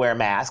continue to wear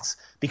masks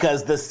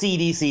because the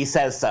CDC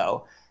says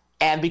so,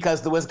 and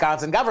because the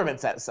Wisconsin government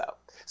says so.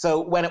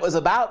 So when it was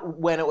about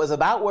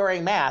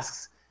wearing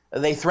masks,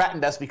 they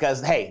threatened us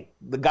because, hey,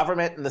 the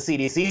government and the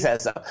CDC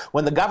says so.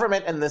 When the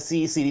government and the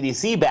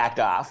CDC backed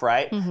off,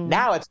 right,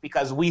 now it's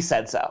because we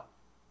said so.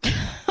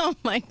 Oh,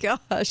 my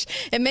gosh.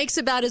 It makes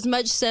about as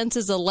much sense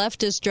as a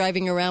leftist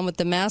driving around with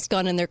the mask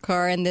on in their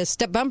car. And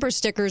the bumper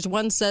stickers,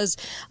 one says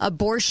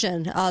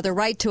abortion, the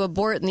right to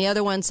abort, and the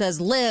other one says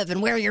live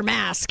and wear your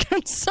mask.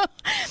 So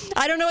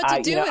I don't know what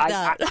to do with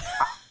that.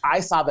 I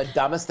saw the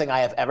dumbest thing I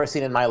have ever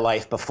seen in my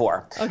life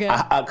before. Okay.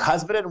 A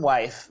husband and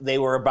wife, they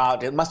were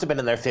it must have been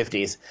in their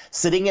 50s,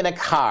 sitting in a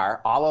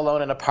car all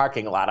alone in a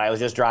parking lot. I was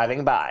just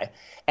driving by.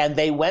 And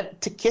they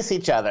went to kiss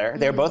each other.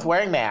 They were both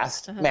wearing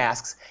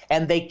masks,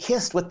 and they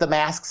kissed with the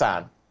masks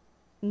on.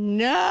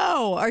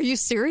 No. Are you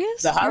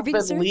serious? The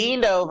husband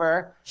leaned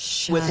over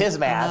with his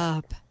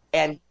mask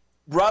and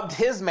rubbed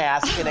his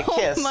mask in a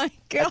kiss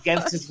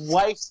against his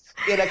wife's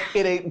in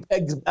a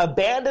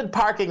abandoned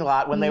parking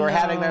lot when they were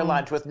having their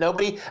lunch with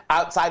nobody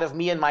outside of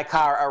me and my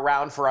car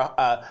around for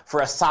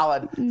a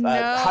solid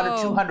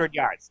 200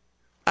 yards.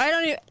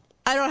 I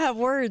don't have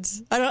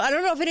words. I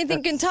don't know if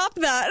anything can top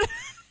that.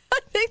 I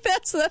think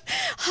that's the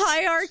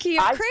hierarchy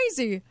of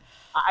crazy.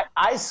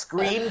 I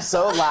screamed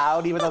so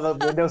loud, even though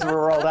the windows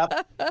were rolled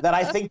up, that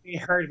I think they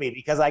heard me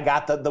because I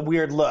got the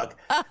weird look.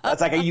 It's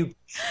like, are you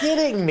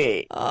kidding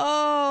me?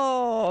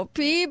 Oh,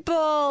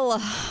 people.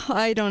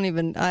 I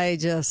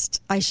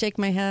shake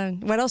my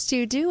head. What else do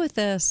you do with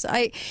this?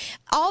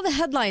 All the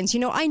headlines,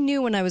 I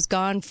knew when I was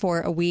gone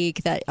for a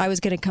week that I was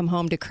going to come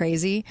home to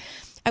crazy.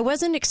 I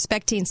wasn't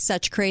expecting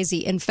such crazy.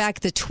 In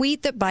fact, the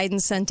tweet that Biden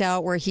sent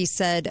out where he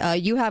said,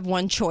 you have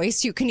one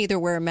choice. You can either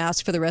wear a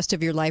mask for the rest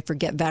of your life or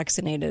get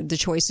vaccinated. The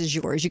choice is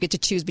yours. You get to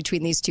choose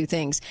between these two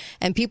things.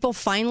 And people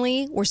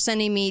finally were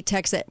sending me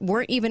texts that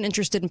weren't even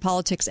interested in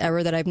politics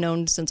ever, that I've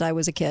known since I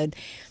was a kid,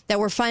 that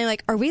were finally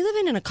like, are we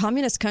living in a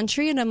communist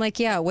country? And I'm like,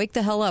 yeah, wake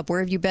the hell up. Where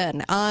have you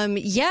been?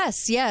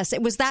 Yes.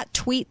 It was that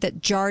tweet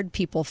that jarred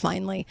people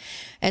finally.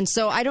 And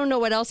so I don't know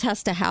what else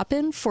has to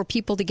happen for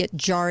people to get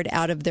jarred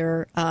out of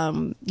their,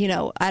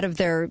 out of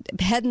their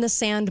head in the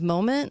sand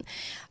moment,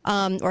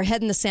 or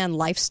head in the sand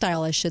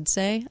lifestyle, I should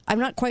say. I'm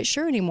not quite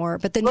sure anymore,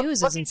 but the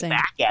news is insane.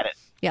 Back at it.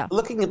 Yeah.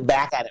 Looking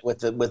back at it with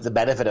the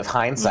benefit of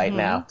hindsight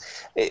now,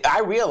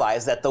 I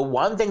realize that the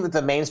one thing that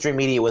the mainstream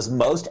media was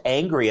most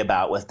angry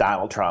about with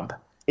Donald Trump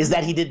is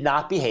that he did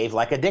not behave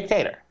like a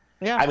dictator.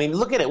 Yeah. I mean,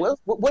 look at it.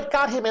 What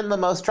got him in the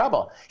most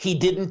trouble? He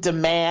didn't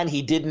demand,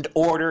 he didn't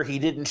order, he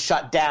didn't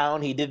shut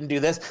down, he didn't do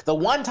this. The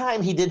one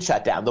time he did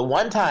shut down, the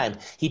one time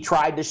he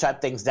tried to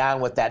shut things down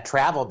with that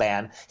travel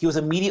ban, he was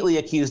immediately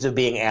accused of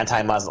being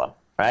anti-Muslim,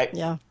 right?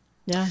 Yeah,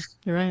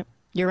 you're right.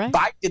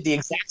 Biden did the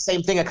exact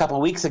same thing a couple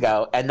of weeks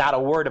ago, and not a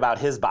word about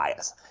his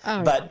bias.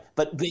 Oh, but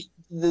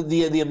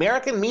the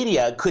American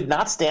media could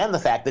not stand the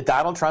fact that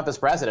Donald Trump as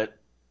president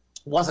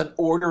wasn't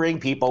ordering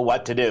people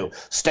what to do.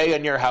 Stay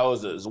in your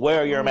houses,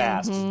 wear your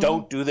masks,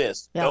 don't do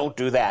this, don't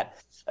do that.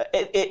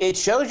 It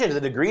shows you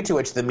the degree to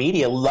which the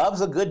media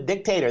loves a good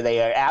dictator.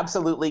 They are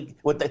absolutely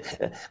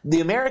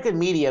the American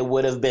media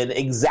would have been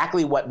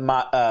exactly what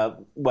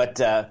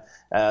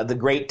the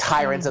great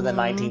tyrants of the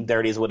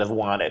 1930s would have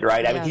wanted,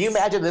 right? I mean, can you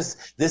imagine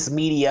this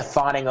media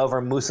fawning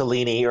over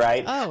Mussolini,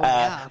 right?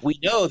 We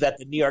know that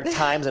the New York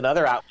Times and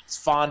other outlets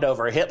fawned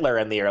over Hitler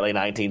in the early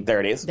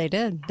 1930s. They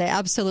did. They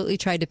absolutely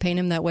tried to paint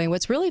him that way.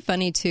 What's really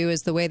funny, too,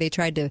 is the way they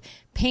tried to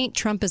paint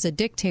Trump as a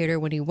dictator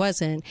when he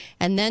wasn't,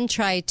 and then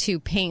try to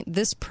paint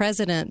this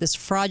president, his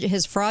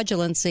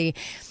fraudulency,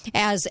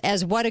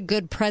 as what a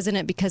good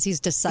president because he's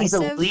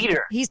decisive. He's a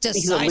leader. He's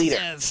decisive.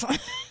 He's a leader.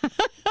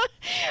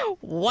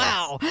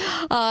 Wow.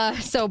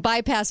 So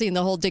bypassing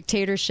the whole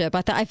dictatorship.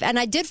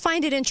 I did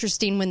find it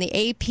interesting when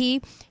the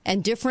AP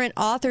and different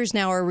authors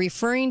now are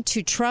referring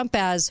to Trump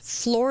as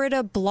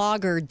Florida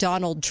blogger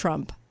Donald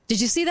Trump. Did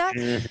you see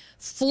that?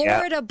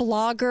 Florida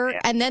blogger,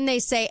 and then they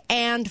say,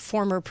 and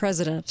former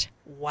president.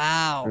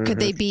 Wow. Could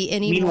they be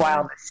any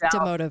more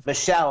demotive?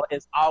 Michelle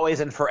is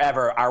always and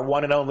forever our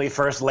one and only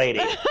first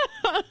lady.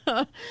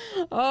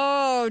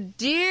 Oh,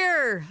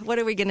 dear. What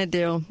are we going to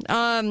do?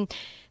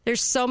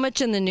 There's so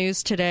much in the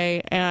news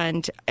today,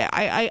 and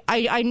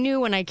I knew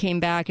when I came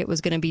back it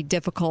was going to be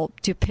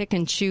difficult to pick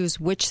and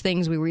choose which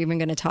things we were even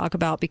going to talk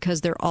about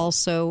because they're all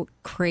so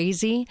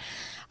crazy.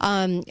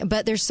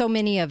 But there's so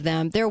many of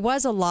them. There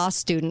was a law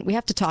student. We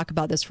have to talk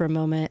about this for a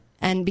moment,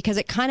 and because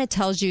it kind of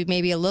tells you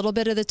maybe a little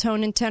bit of the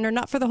tone and tenor,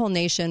 not for the whole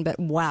nation, but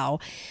wow.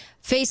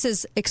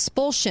 Faces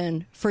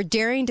expulsion for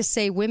daring to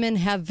say women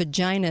have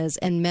vaginas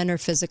and men are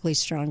physically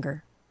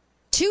stronger.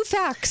 Two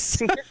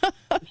facts.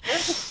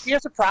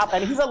 Here's a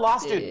problem, and he's a law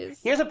student.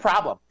 Here's a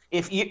problem.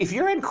 If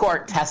you're in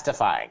court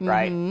testifying,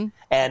 right,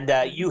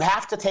 and you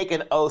have to take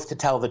an oath to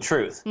tell the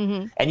truth,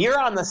 and you're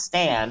on the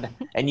stand,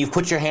 and you've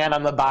put your hand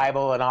on the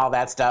Bible and all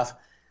that stuff,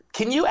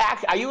 are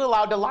you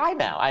allowed to lie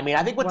now? I mean,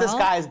 I think what this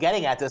guy is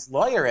getting at, this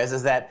lawyer,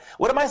 is that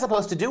what am I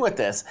supposed to do with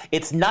this?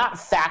 It's not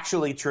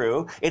factually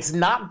true. It's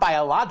not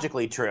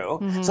biologically true.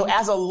 So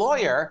as a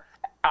lawyer,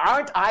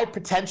 aren't I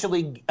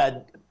potentially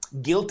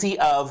guilty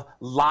of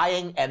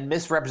lying and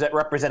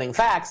misrepresenting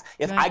facts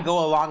if I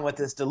go along with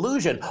this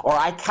delusion, or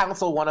I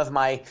counsel one of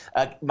my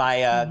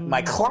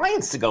my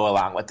clients to go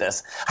along with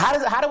this?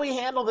 How do we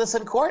handle this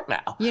in court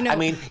now? I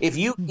mean, if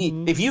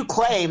you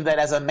claim that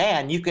as a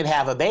man you can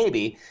have a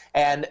baby,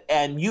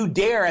 and you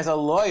dare as a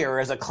lawyer,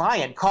 as a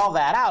client, call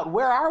that out,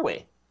 where are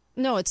we?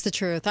 No, it's the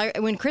truth.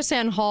 When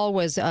KrisAnne Hall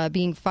was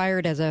being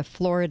fired as a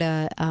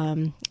Florida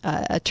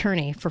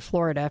attorney for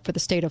Florida, for the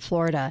state of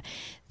Florida,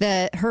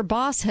 her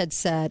boss had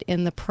said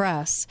in the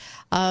press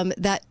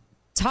that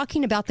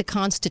talking about the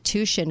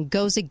Constitution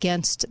goes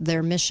against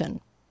their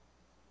mission.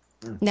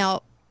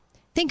 Now,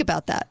 think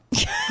about that.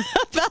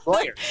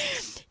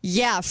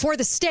 Yeah, for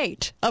the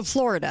state of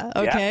Florida,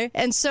 okay?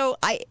 Yeah. And so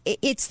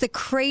it's the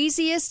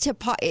craziest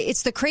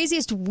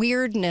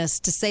weirdness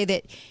to say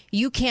that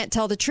you can't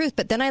tell the truth.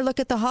 But then I look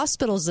at the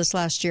hospitals this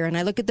last year, and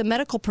I look at the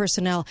medical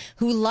personnel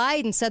who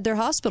lied and said their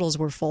hospitals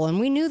were full,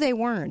 and we knew they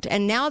weren't.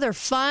 And now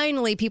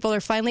people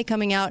are finally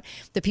coming out,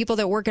 the people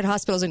that work at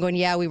hospitals, and going,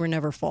 yeah, we were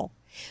never full.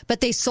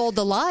 But they sold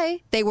the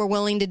lie. They were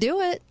willing to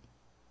do it.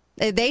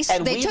 They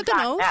took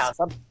an oath.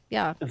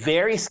 Yeah.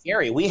 Very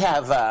scary. We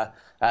have...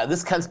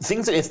 this kind of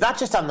things. It's not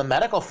just on the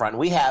medical front.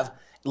 We have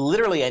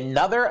literally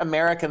another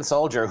American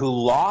soldier who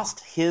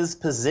lost his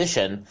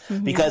position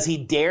because he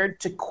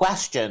dared to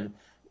question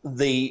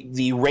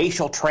the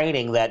racial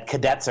training that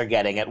cadets are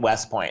getting at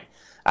West Point.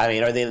 I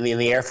mean, or in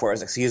the Air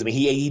Force, excuse me.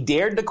 He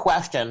dared to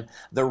question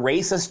the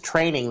racist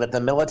training that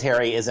the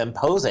military is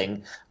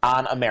imposing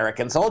on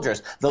American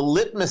soldiers. The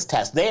litmus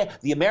test.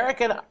 The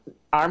American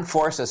Armed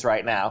Forces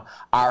right now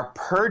are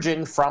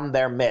purging from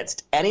their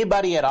midst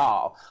anybody at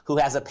all who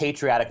has a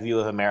patriotic view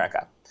of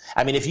America.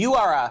 I mean, if you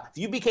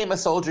became a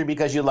soldier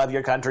because you love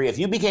your country, if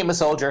you became a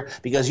soldier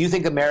because you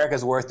think America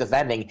is worth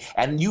defending,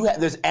 and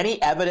there's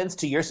any evidence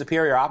to your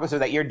superior officer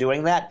that you're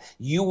doing that,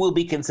 you will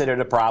be considered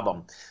a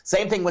problem.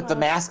 Same thing with the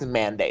mask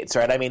mandates,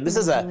 right? I mean, this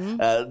is I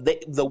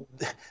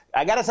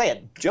got to say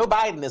it, Joe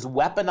Biden is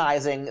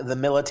weaponizing the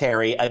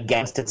military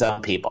against its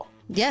own people.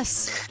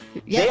 Yes.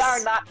 They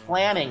are not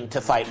planning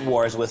to fight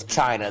wars with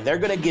China. They're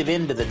going to give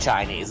in to the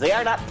Chinese. They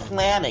are not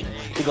planning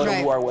to go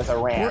to war with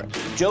Iran.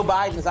 Joe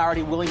Biden is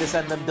already willing to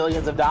send them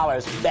billions of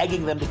dollars,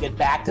 begging them to get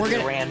back to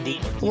the Iran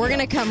deal. We're going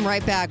to come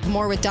right back.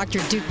 More with Dr.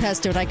 Duke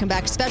Pesto when I come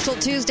back. Special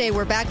Tuesday.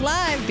 We're back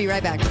live. Be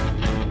right back.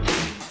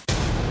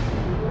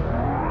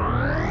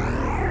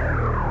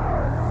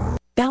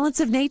 Balance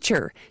of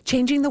Nature,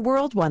 changing the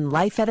world one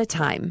life at a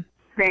time.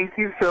 Thank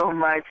you so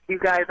much. You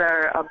guys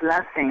are a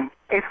blessing.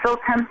 It's so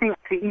tempting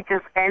to eat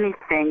just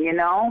anything, you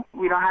know?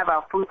 We don't have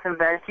our fruits and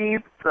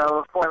veggies,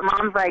 so for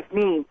moms like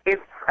me,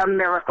 it's a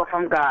miracle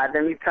from God,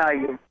 let me tell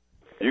you.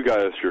 You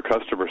guys, your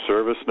customer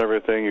service and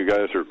everything, you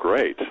guys are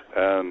great.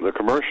 And the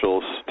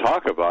commercials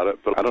talk about it,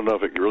 but I don't know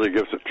if it really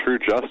gives it true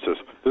justice.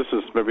 This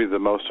is maybe the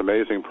most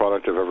amazing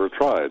product I've ever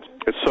tried.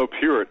 It's so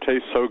pure, it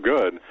tastes so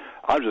good.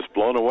 I'm just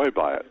blown away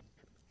by it.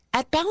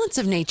 At Balance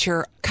of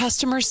Nature,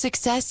 customer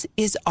success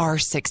is our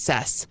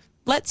success.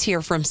 Let's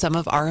hear from some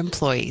of our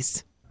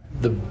employees.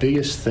 The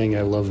biggest thing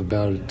I love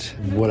about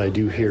what I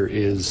do here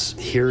is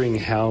hearing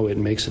how it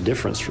makes a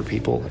difference for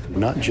people,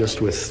 not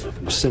just with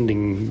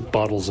sending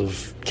bottles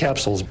of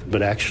capsules,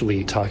 but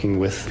actually talking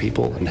with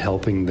people and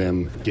helping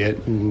them get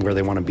where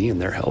they want to be in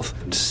their health.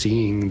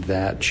 Seeing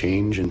that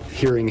change and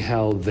hearing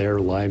how their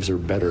lives are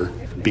better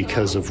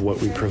because of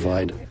what we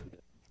provide.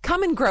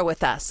 Come and grow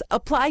with us.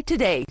 Apply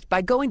today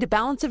by going to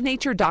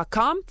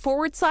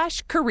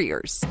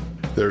balanceofnature.com/careers.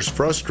 There's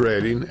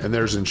frustrating and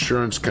there's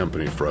insurance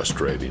company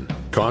frustrating.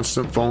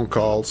 Constant phone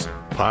calls,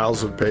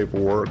 piles of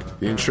paperwork.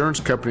 The insurance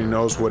company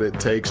knows what it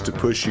takes to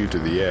push you to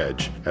the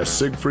edge. At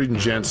Siegfried and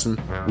Jensen,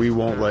 we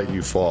won't let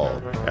you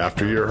fall.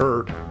 After you're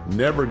hurt,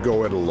 never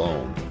go it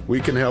alone. We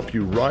can help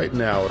you right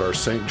now at our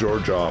St.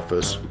 George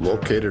office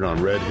located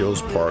on Red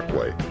Hills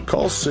Parkway.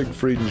 Call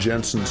Siegfried and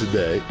Jensen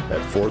today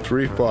at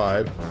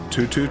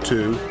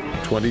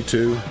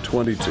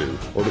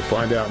 435-222-2222. Or to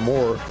find out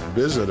more,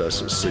 visit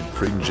us at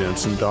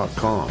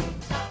siegfriedandjensen.com.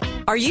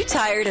 Are you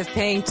tired of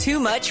paying too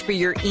much for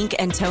your ink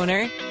and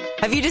toner?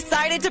 Have you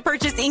decided to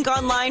purchase ink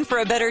online for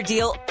a better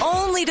deal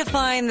only to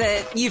find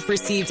that you've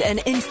received an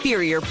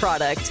inferior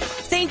product?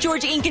 St.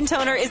 George Ink and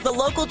Toner is the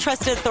local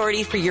trusted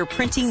authority for your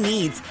printing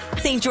needs.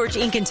 St. George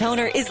Ink and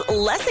Toner is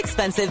less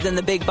expensive than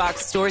the big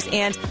box stores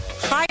and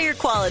higher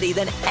quality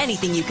than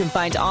anything you can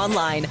find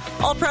online.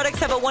 All products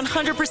have a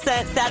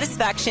 100%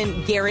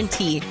 satisfaction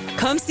guarantee.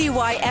 Come see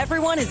why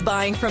everyone is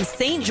buying from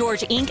St.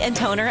 George Ink and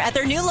Toner at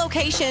their new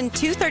location,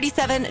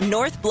 237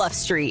 North Bluff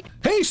Street.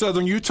 Hey,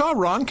 Southern Utah,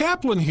 Ron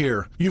Kaplan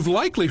here. You've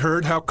likely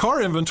heard how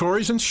car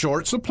inventory's in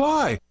short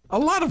supply. A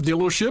lot of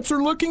dealerships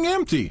are looking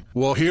empty.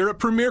 Well, here at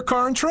Premier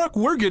Car and Truck,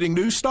 we're getting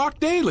new stock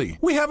daily.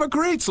 We have a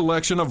great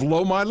selection of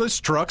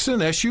low-mileage trucks and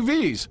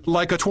SUVs,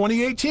 like a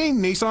 2018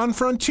 Nissan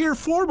Frontier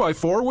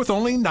 4x4 with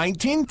only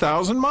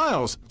 19,000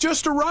 miles.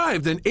 Just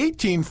arrived an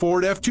 18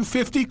 Ford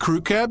F-250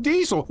 Crew Cab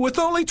Diesel with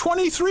only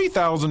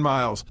 23,000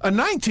 miles, a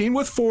 19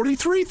 with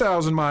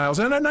 43,000 miles,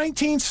 and a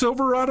 19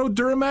 Silverado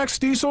Duramax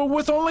Diesel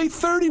with only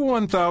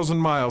 31,000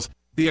 miles.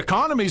 The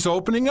economy's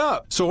opening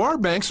up, so our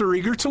banks are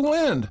eager to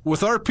lend.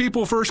 With our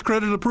People First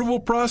credit approval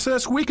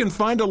process, we can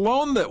find a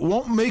loan that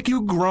won't make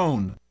you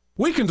groan.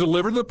 We can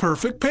deliver the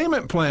perfect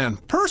payment plan,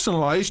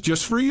 personalized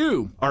just for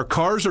you. Our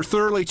cars are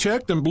thoroughly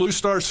checked and Blue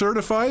Star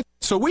certified,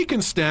 so we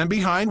can stand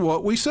behind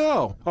what we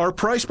sell. Our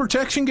price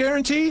protection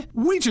guarantee?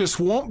 We just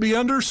won't be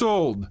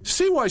undersold.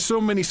 See why so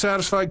many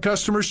satisfied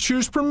customers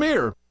choose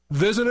Premier.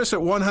 Visit us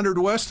at 100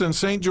 West and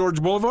St.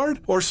 George Boulevard,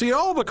 or see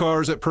all the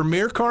cars at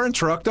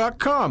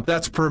PremierCarandTruck.com.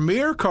 That's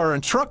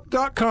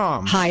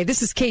PremierCarandTruck.com. Hi,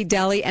 this is Kate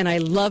Daly, and I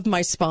love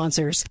my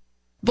sponsors.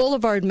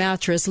 Boulevard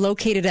Mattress,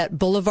 located at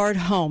Boulevard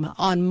Home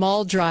on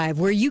Mall Drive,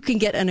 where you can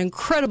get an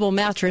incredible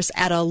mattress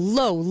at a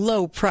low,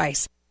 low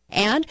price.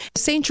 And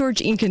St.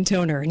 George Ink and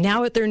Toner,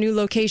 now at their new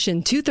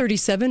location,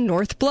 237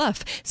 North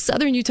Bluff,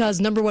 Southern Utah's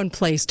 #1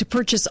 place to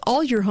purchase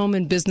all your home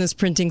and business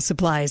printing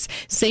supplies.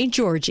 St.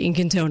 George Ink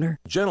and Toner.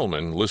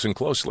 Gentlemen, listen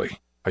closely.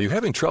 Are you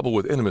having trouble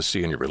with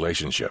intimacy in your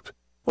relationship?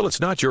 Well,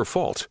 it's not your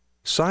fault.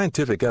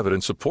 Scientific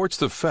evidence supports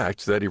the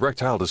fact that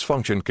erectile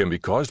dysfunction can be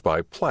caused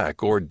by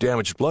plaque or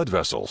damaged blood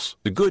vessels.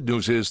 The good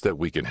news is that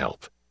we can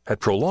help. At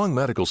Prolong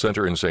Medical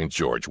Center in St.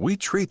 George, we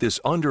treat this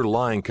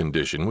underlying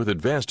condition with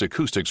advanced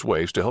acoustics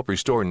waves to help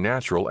restore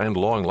natural and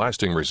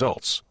long-lasting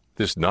results.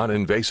 This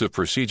non-invasive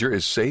procedure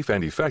is safe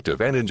and effective,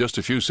 and in just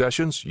a few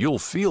sessions, you'll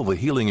feel the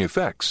healing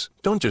effects.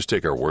 Don't just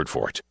take our word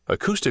for it.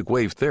 Acoustic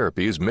wave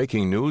therapy is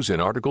making news in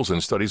articles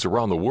and studies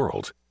around the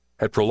world.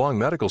 At Prolong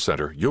Medical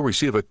Center, you'll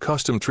receive a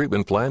custom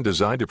treatment plan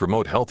designed to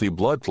promote healthy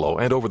blood flow,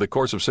 and over the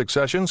course of 6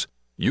 sessions,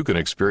 you can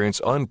experience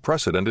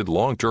unprecedented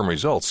long-term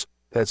results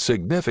that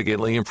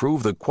significantly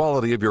improve the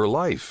quality of your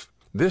life.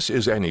 This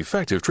is an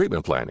effective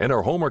treatment plan, and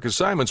our homework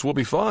assignments will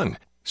be fun.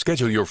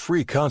 Schedule your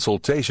free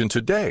consultation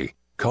today.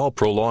 Call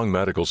Prolong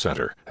Medical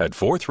Center at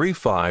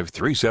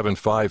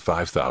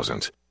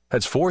 435-375-5000.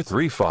 That's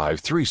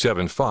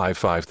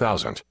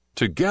 435-375-5000.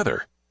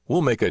 Together,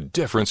 we'll make a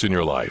difference in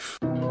your life.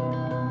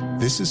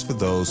 This is for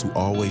those who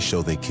always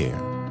show they care,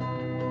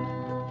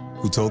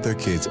 who told their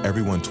kids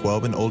everyone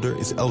 12 and older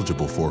is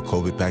eligible for a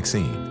COVID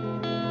vaccine.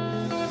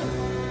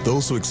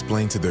 Those who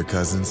explain to their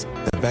cousins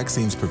that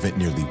vaccines prevent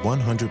nearly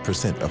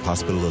 100% of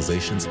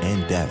hospitalizations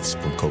and deaths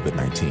from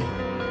COVID-19.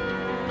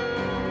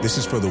 This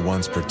is for the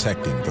ones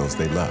protecting those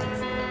they love.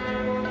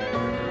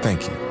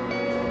 Thank you.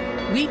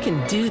 We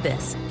can do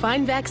this.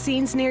 Find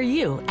vaccines near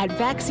you at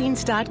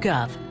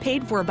vaccines.gov,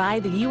 paid for by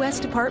the U.S.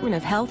 Department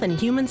of Health and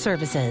Human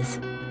Services.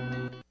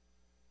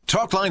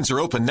 Talk lines are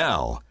open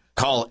now.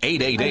 Call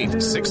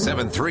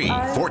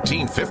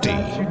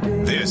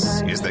 888-673-1450.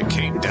 This is the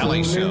Kate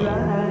Daly Show.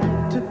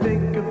 To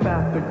think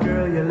about the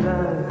girl you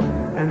love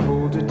and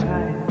hold her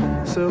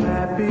tight, so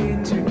happy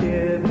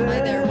together.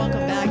 Hi there,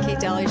 welcome back. Kate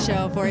Daly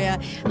Show for you.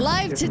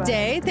 Live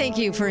today. Thank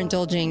you for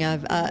indulging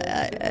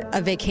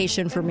a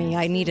vacation for me.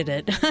 I needed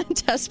it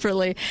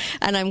desperately,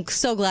 and I'm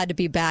so glad to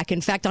be back.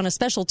 In fact, on a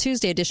special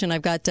Tuesday edition,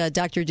 I've got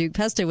Dr. Duke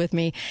Pesta with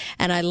me,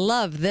 and I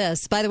love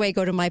this. By the way,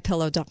 go to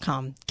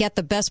mypillow.com. Get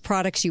the best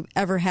products you've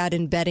ever had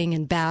in bedding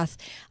and bath.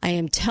 I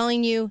am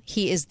telling you,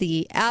 he is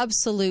the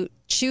absolute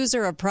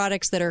chooser of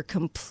products that are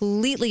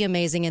completely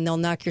amazing, and they'll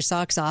knock your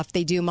socks off.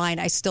 They do mine.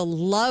 I still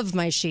love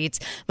my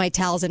sheets, my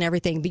towels, and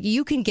everything. But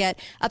you can get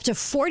up to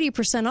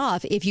 40%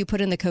 off if you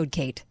put in the code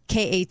KATE,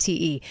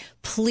 K-A-T-E.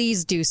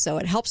 Please do so.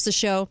 It helps the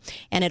show,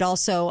 and it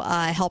also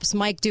helps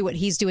Mike do what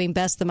he's doing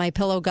best, the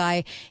MyPillow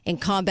guy, in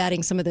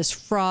combating some of this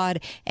fraud.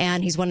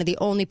 And he's one of the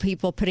only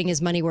people putting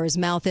his money where his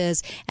mouth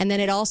is. And then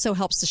it also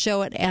helps the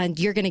show, and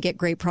you're going to get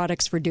great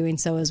products for doing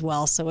so as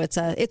well. So it's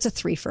a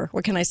threefer.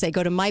 What can I say?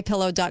 Go to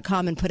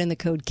mypillow.com and put in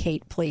the code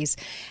KATE, please,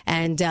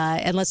 and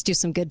let's do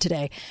some good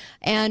today.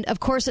 And of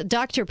course,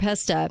 Dr.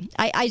 Pesta,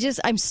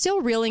 I'm still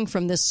reeling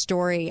from this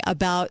story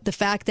about the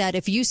fact that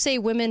if you say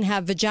women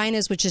have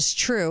vaginas, which is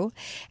true,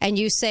 and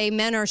you say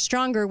men are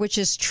stronger, which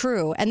is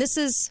true, and this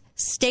is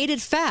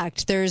stated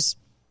fact, there's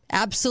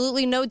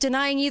absolutely no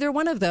denying either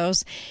one of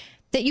those,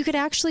 that you could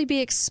actually be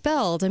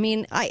expelled. I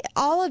mean,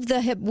 all of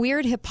the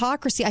weird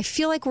hypocrisy, I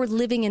feel like we're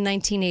living in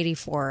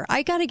 1984.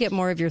 I got to get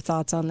more of your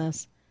thoughts on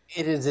this.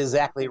 It is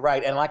exactly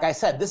right. And like I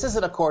said, this is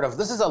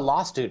a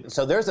law student.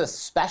 So there's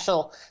this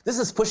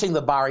is pushing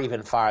the bar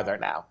even farther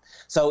now.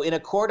 So in a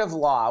court of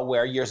law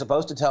where you're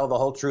supposed to tell the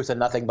whole truth and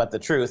nothing but the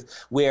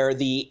truth, where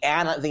the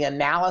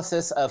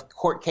analysis of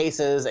court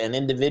cases and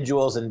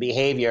individuals and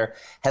behavior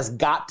has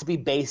got to be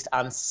based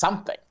on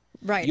something.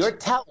 Right. You're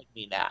telling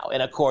me now in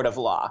a court of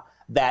law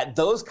that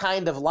those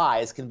kind of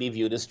lies can be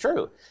viewed as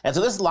true. And so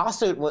this law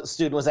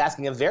student was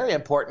asking a very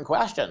important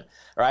question,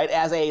 right?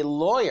 As a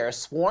lawyer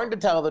sworn to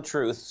tell the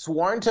truth,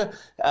 sworn to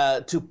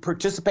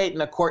participate in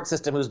a court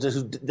system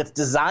that's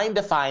designed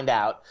to find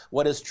out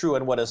what is true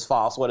and what is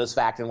false, what is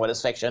fact and what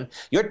is fiction,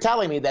 you're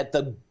telling me that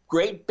the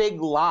great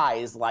big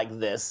lies like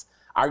this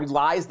are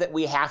lies that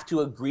we have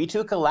to agree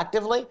to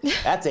collectively?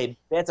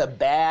 That's a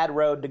bad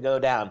road to go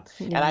down.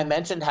 Yeah. And I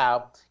mentioned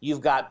how you've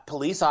got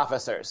police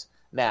officers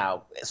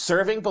now,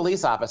 serving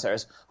police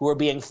officers who are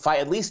being fired,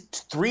 at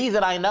least 3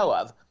 that I know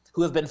of,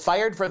 who have been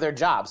fired for their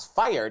jobs,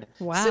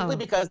 simply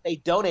because they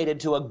donated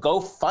to a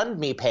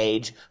GoFundMe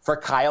page for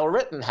Kyle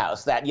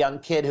Rittenhouse, that young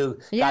kid who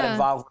got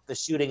involved with the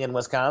shooting in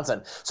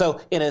Wisconsin. So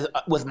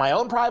with my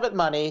own private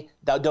money,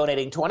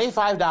 donating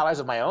 $25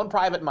 of my own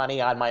private money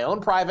on my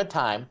own private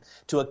time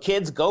to a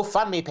kid's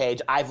GoFundMe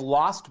page, I've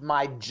lost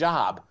my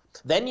job.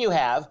 Then you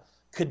have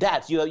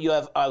cadets. You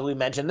have we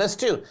mentioned this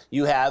too.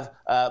 You have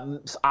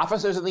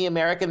officers in the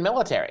American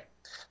military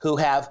who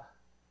have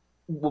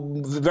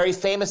very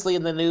famously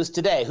in the news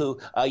today,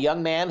 a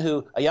young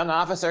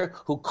officer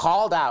who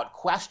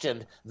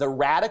questioned the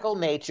radical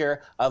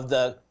nature of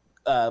the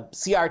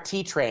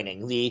CRT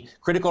training, the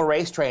critical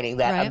race training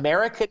that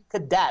American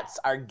cadets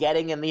are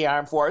getting in the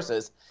armed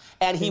forces,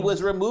 and he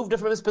was removed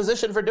from his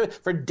position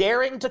for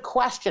daring to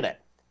question it.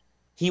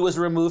 He was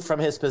removed from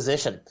his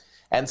position.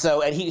 And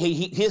so,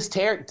 his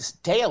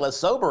tale is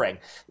sobering.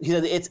 He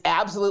said, it's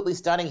absolutely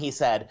stunning, he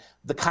said,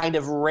 the kind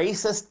of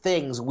racist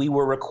things we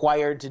were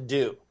required to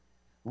do.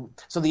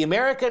 So the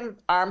American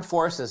armed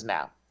forces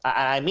now,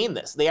 I mean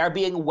this, they are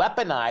being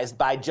weaponized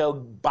by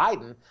Joe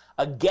Biden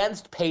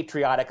against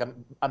patriotic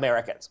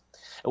Americans.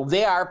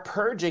 They are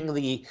purging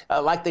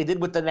like they did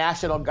with the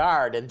National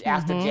Guard and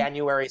after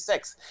January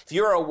 6th. If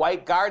you're a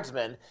white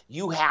guardsman,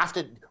 you have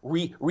to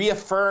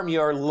reaffirm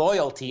your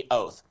loyalty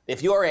oath.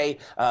 If you're a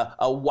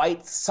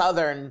white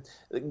Southern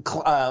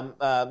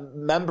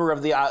member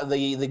of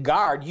the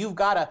Guard, you've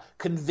got to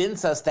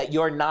convince us that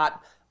you're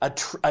not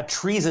a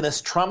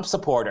treasonous Trump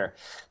supporter.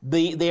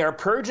 They are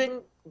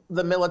purging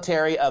the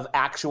military of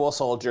actual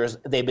soldiers.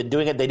 They've been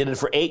doing it. They did it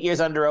for 8 years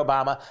under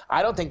Obama.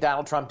 I don't think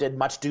Donald Trump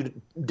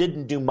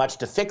didn't do much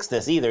to fix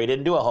this either. He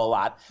didn't do a whole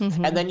lot.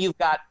 And then you've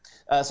got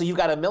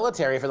a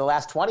military for the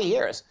last 20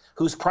 years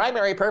whose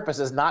primary purpose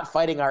is not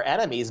fighting our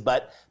enemies,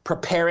 but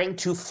preparing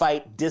to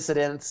fight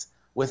dissidents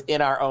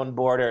within our own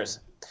borders.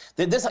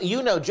 Joe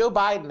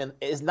Biden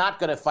is not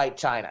going to fight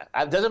China.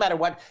 It doesn't matter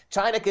what.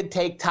 China could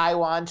take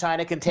Taiwan.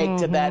 China can take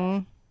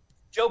Tibet.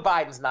 Joe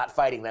Biden's not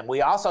fighting them.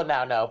 We also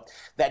now know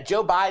that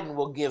Joe Biden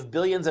will give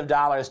billions of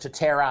dollars to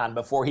Tehran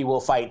before he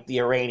will fight the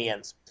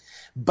Iranians.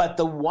 But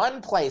the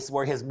one place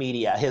where his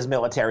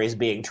military is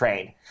being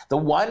trained, the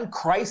one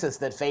crisis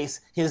that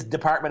his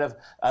Department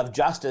of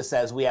Justice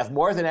says we have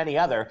more than any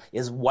other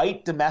is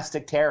white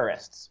domestic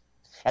terrorists.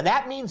 And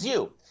that means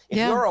you. If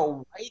you're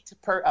a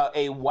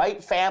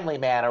white family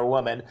man or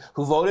woman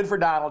who voted for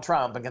Donald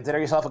Trump and consider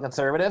yourself a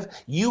conservative,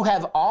 you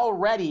have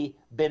already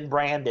been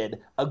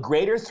branded a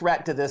greater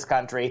threat to this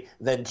country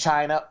than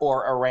China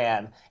or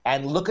Iran.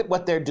 And look at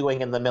what they're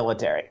doing in the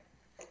military.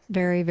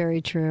 Very,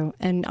 very true.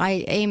 And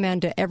I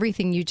amen to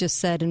everything you just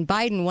said. And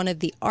Biden, one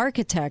of the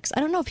architects, I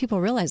don't know if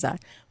people realize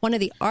that, one of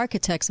the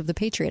architects of the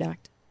Patriot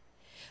Act.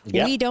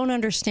 Yep. We don't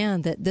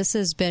understand that this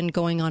has been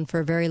going on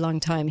for a very long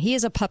time. He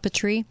is a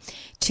puppetry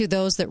to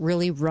those that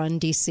really run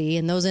D.C.,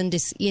 and those in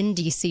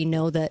D.C.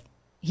 know that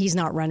he's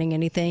not running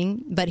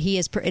anything, but he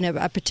is in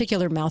a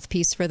particular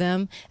mouthpiece for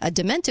them, a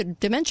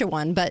dementia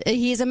one, but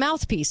he's a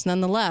mouthpiece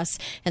nonetheless,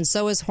 and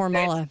so is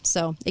Hormala.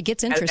 So it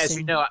gets interesting. As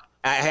you know,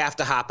 I have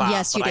to hop off,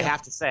 yes, but I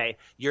have to say,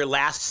 your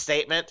last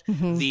statement,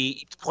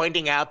 the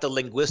pointing out the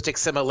linguistic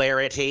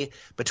similarity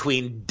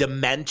between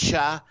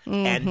dementia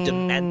and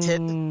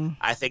demented,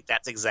 I think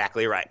that's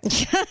exactly right.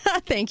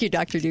 Thank you,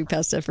 Dr. Duke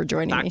Pesta, for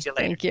joining me. Talk to you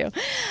later. Thank you.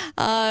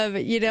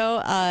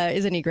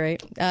 Isn't he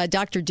great?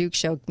 Dr. Duke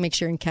Show, make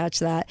sure and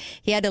catch that.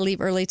 He had to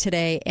leave early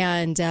today,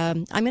 and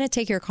I'm going to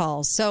take your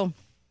calls. So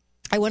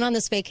I went on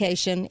this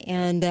vacation,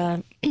 and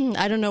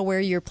I don't know where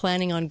you're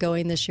planning on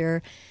going this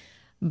year,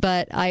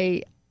 but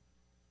I'm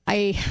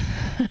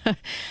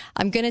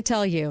going to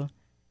tell you,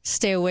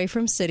 stay away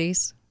from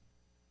cities,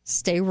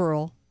 stay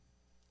rural,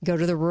 go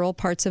to the rural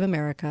parts of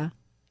America.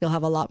 You'll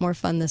have a lot more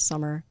fun this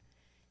summer.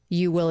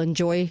 You will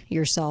enjoy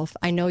yourself.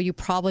 I know you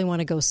probably want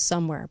to go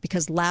somewhere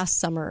because last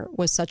summer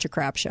was such a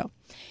crap show.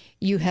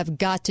 You have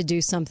got to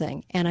do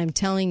something. And I'm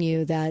telling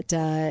you that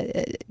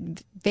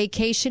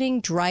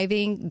vacationing,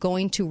 driving,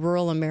 going to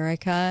rural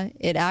America,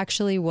 it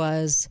actually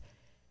was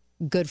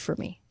good for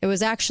me. It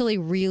was actually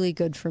really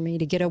good for me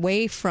to get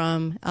away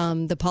from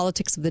the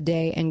politics of the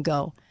day and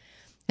go.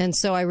 And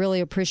so I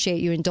really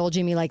appreciate you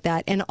indulging me like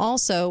that. And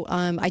also,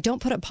 I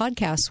don't put up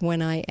podcasts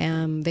when I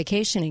am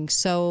vacationing.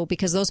 So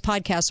because those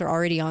podcasts are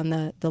already on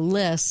the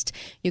list,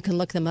 you can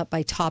look them up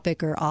by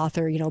topic or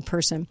author,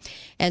 person.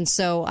 And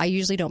so I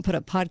usually don't put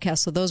up podcasts.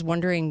 So those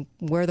wondering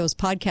where those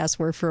podcasts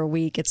were for a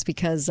week, it's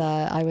because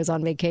I was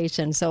on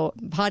vacation. So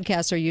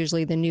podcasts are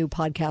usually the new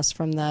podcasts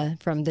from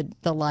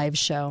the live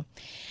show.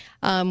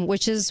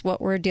 Which is what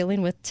we're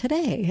dealing with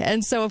today.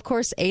 And so, of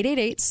course,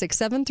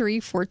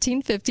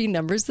 888-673-1450,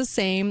 number's the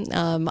same.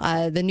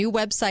 The new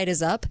website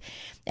is up.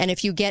 And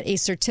if you get a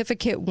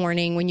certificate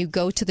warning when you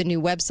go to the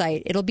new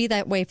website, it'll be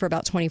that way for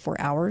about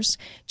 24 hours.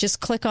 Just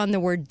click on the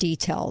word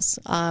details,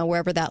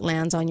 wherever that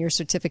lands on your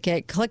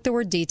certificate. Click the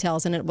word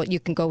details, and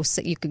you can go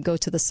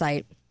to the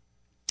site.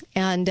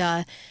 And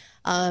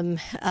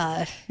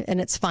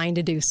it's fine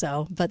to do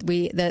so. But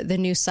the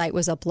new site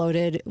was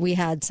uploaded. We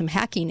had some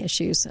hacking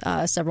issues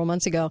several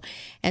months ago,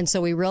 and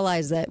so we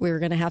realized that we were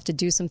going to have to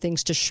do some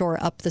things to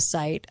shore up the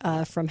site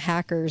from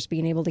hackers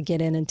being able to get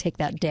in and take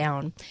that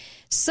down.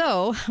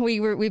 So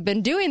we've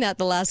been doing that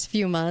the last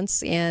few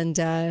months, and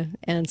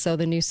so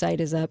the new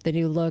site is up, the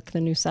new look, the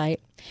new site,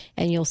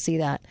 and you'll see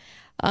that.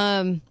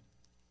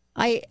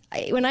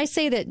 When I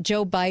say that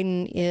Joe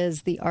Biden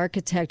is the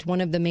architect,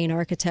 one of the main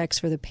architects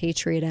for the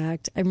Patriot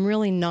Act, I'm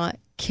really not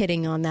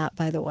kidding on that,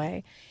 by the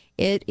way.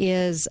 It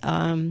is,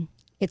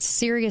 it's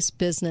serious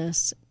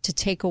business to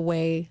take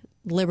away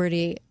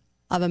liberty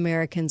of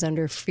Americans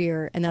under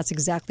fear, and that's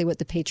exactly what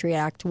the Patriot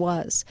Act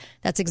was.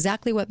 That's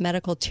exactly what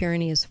medical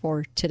tyranny is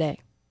for today.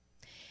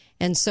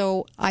 And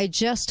so I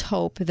just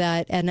hope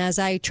that, and as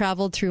I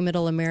traveled through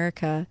Middle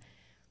America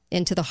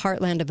into the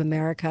heartland of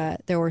America,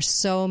 there were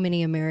so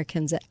many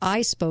Americans that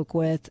I spoke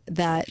with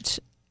that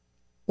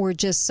were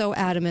just so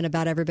adamant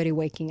about everybody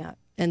waking up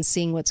and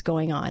seeing what's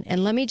going on.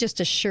 And let me just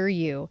assure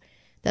you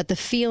that the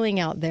feeling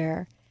out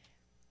there,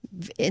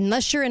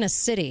 unless you're in a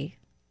city,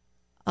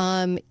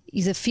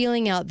 the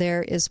feeling out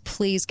there is,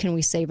 please, can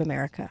we save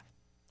America?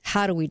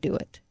 How do we do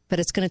it? But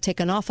it's going to take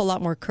an awful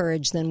lot more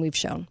courage than we've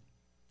shown.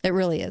 It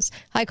really is.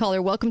 Hi,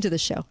 caller. Welcome to the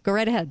show. Go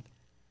right ahead.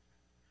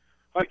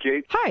 Hi,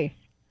 Kate. Hi.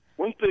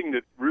 One thing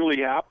that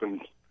really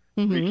happened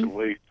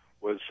recently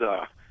was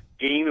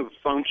gain of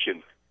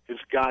function has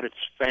got its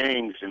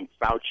fangs in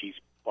Fauci's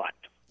butt.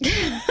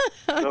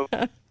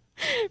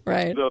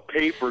 Right. The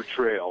paper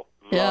trail,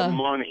 the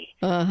money,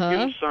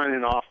 him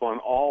signing off on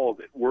all of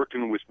it,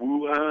 working with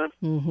Wuhan.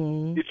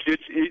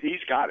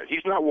 He's got it.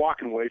 He's not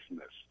walking away from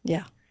this.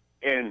 Yeah.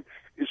 And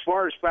as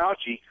far as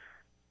Fauci,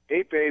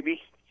 hey,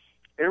 baby,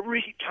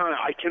 every time,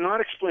 I cannot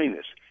explain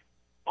this,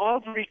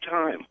 every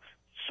time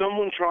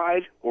someone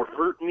tried or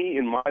hurt me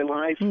in my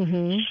life,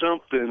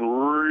 something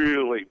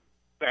really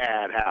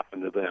bad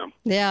happened to them.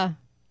 Yeah,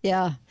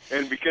 yeah.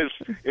 And because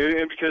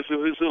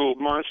of his little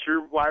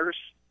monster virus,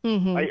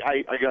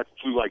 I got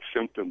flu-like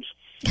symptoms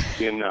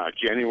in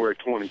January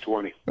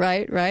 2020.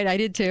 Right. I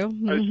did too.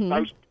 I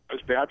was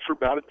bad for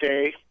about a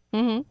day.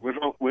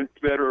 Went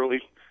to bed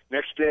early.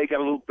 Next day, got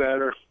a little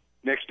better.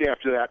 Next day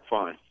after that,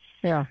 fine.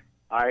 Yeah.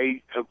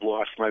 I have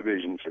lost my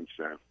vision since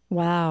then.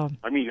 Wow.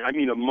 I mean,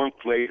 a month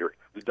later,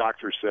 the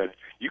doctor said,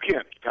 you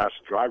can't pass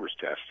the driver's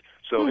test.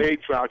 So, hey,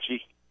 Fauci,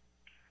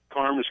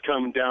 karma's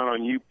coming down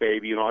on you,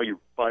 baby, and all your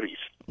buddies.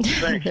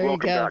 Thanks. There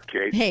Welcome you go. back,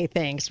 Kate. Hey,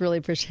 thanks. Really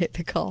appreciate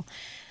the call.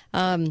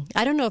 I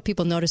don't know if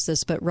people noticed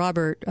this, but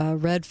Robert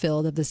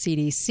Redfield of the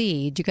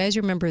CDC, do you guys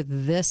remember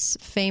this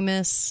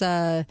famous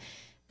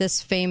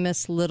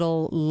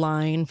little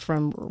line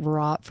from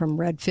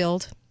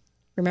Redfield?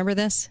 Remember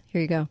this?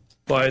 Here you go.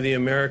 By the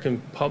American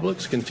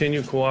public's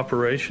continued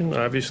cooperation,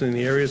 obviously in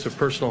the areas of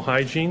personal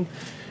hygiene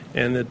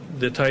and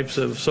the types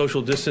of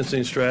social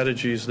distancing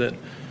strategies that...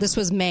 This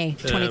was May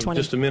 2020.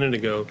 Just a minute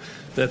ago,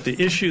 that the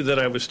issue that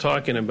I was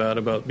talking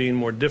about being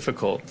more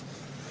difficult,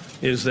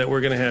 is that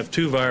we're going to have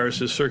two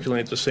viruses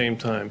circulating at the same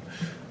time.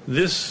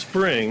 This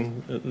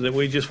spring that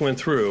we just went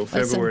through,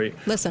 February,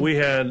 we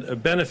had a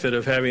benefit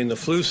of having the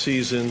flu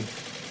season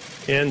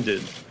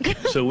ended.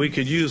 So we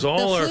could use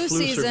all our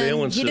flu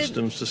surveillance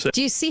systems to say...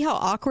 Do you see how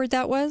awkward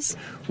that was?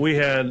 We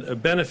had a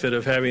benefit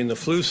of having the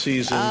flu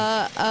season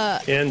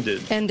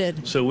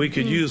ended. So we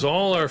could use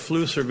all our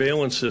flu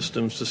surveillance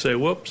systems to say,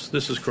 whoops,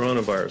 this is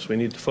coronavirus. We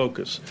need to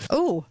focus.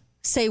 Oh,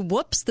 say,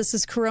 whoops, this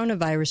is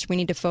coronavirus. We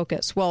need to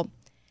focus. Well,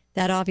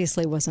 that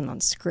obviously wasn't on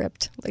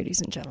script,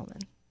 ladies and gentlemen.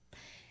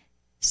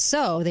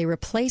 So they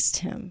replaced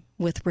him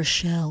with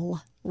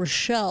Rochelle,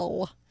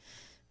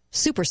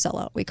 super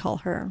sellout, we call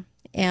her.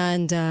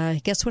 And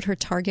guess what her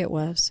target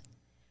was?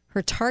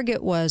 Her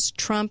target was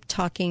Trump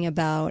talking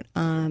about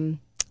herd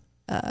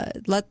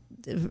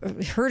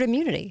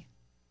immunity.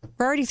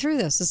 We're already through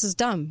this. This is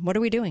dumb. What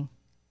are we doing?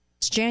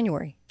 It's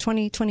January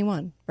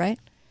 2021, right?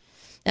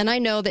 And I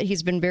know that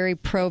he's been very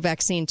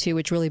pro-vaccine, too,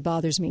 which really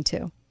bothers me,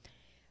 too.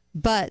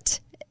 But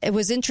it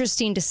was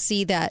interesting to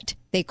see that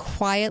they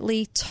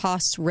quietly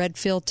toss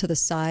Redfield to the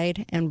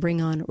side and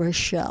bring on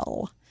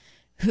Rochelle,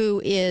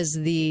 who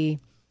is the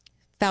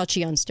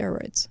Fauci on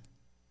steroids.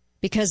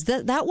 Because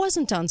that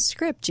wasn't on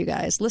script, you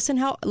guys. Listen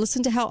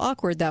to how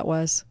awkward that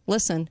was.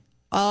 Listen.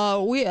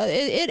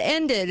 It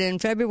ended in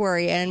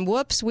February, and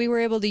whoops, we were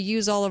able to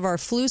use all of our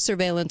flu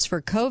surveillance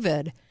for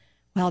COVID.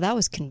 Well, that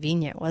was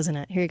convenient, wasn't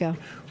it? Here you go.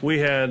 We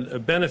had a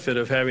benefit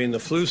of having the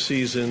flu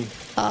season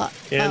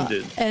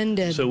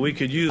ended. So we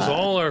could use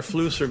all our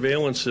flu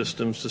surveillance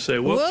systems to say,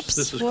 whoops,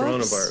 this is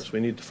coronavirus. We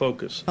need to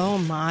focus. Oh,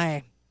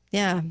 my.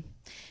 Yeah.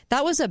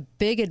 That was a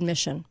big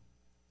admission.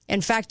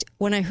 In fact,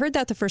 when I heard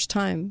that the first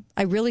time,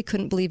 I really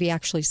couldn't believe he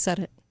actually said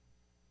it.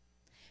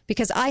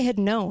 Because I had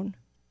known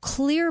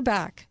clear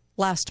back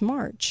last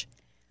March,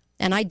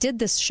 and I did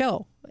this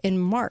show in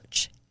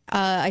March.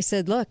 I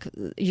said, look,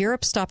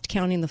 Europe stopped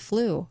counting the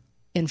flu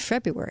in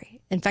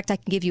February. In fact, I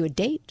can give you a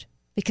date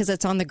because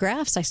it's on the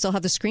graphs. I still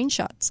have the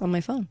screenshots on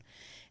my phone.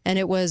 And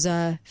it was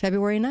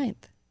February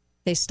 9th.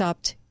 They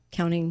stopped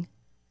counting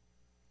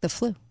the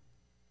flu.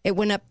 It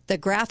went up. The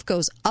graph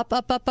goes up,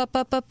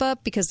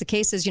 because the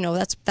cases,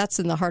 that's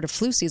in the heart of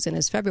flu season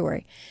is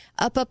February.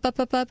 Up,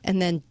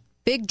 and then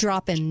big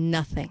drop in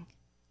nothing.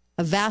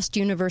 A vast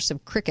universe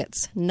of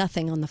crickets,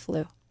 nothing on the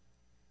flu.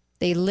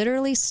 They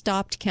literally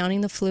stopped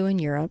counting the flu in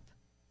Europe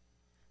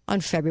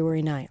on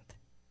February 9th.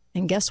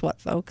 And guess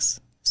what,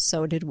 folks?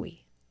 So did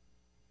we.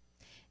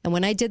 And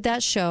when I did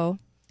that show,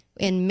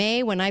 in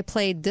May, when I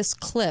played this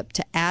clip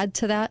to add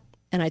to that,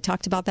 and I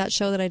talked about that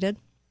show that I did,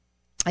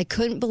 I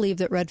couldn't believe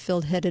that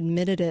Redfield had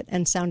admitted it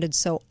and sounded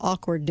so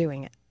awkward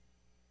doing it.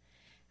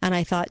 And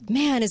I thought,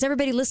 man, is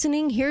everybody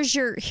listening? Here's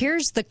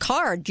the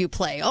card you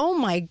play. Oh,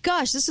 my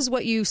gosh, this is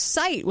what you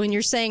cite when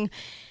you're saying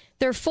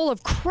they're full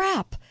of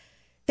crap.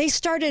 They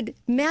started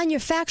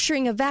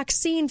manufacturing a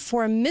vaccine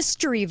for a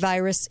mystery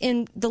virus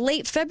in the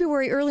late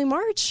February, early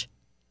March.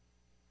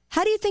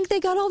 How do you think they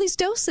got all these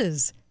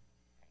doses?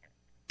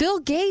 Bill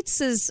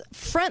Gates'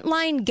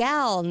 frontline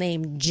gal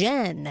named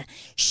Jen,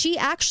 she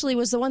actually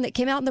was the one that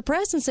came out in the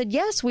press and said,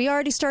 yes, we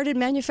already started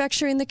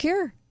manufacturing the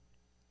cure.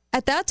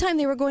 At that time,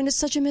 they were going, it's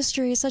such a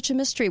mystery, it's such a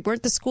mystery.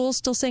 Weren't the schools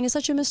still saying, it's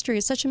such a mystery,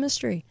 it's such a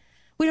mystery?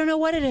 We don't know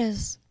what it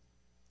is.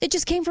 It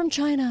just came from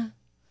China.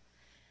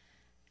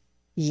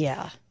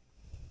 Yeah.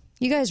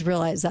 You guys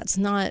realize that's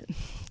not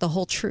the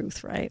whole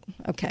truth, right?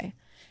 Okay.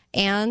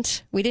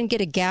 And we didn't get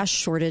a gas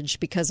shortage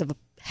because of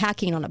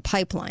hacking on a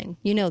pipeline.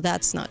 You know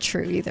that's not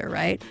true either,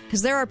 right?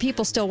 Because there are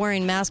people still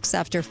wearing masks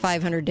after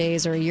 500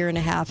 days or a year and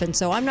a half. And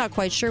so I'm not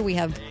quite sure we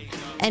have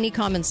any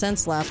common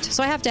sense left.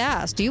 So I have to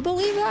ask, do you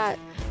believe that?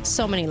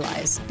 So many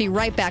lies. Be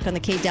right back on the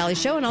Kate Daly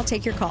Show, and I'll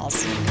take your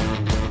calls.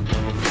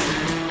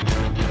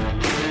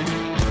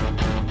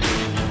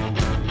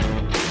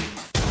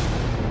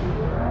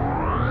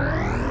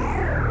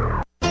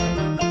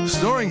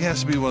 Snoring has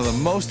to be one of the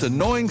most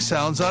annoying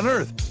sounds on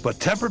earth, but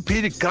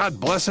Tempur-Pedic, God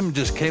bless him,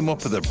 just came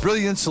up with a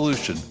brilliant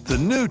solution. The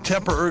new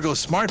Tempur-Ergo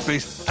Smart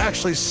Base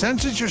actually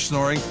senses your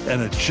snoring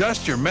and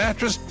adjusts your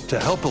mattress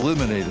to help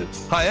eliminate it.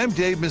 Hi, I'm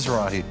Dave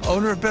Mizrahi,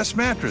 owner of Best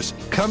Mattress.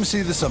 Come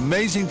see this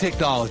amazing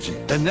technology.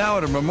 And now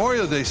at a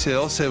Memorial Day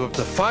sale, save up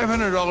to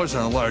 $500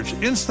 on a large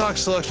in-stock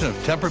selection of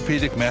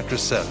Tempur-Pedic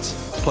mattress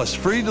sets, plus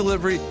free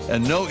delivery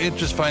and no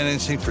interest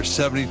financing for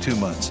 72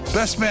 months.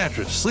 Best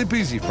Mattress. Sleep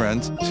easy,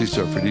 friends. See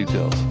store for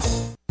details.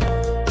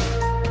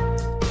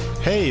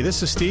 Hey,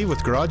 this is Steve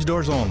with Garage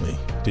Doors Only.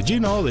 Did you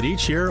know that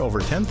each year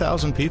over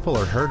 10,000 people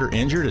are hurt or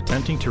injured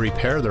attempting to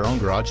repair their own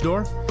garage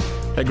door?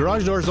 At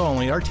Garage Doors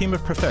Only, our team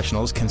of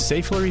professionals can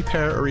safely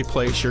repair or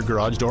replace your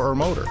garage door or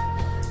motor.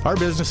 Our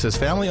business is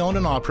family owned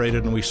and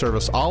operated, and we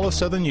service all of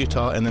southern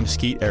Utah and the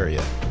Mesquite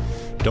area.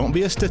 Don't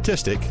be a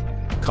statistic.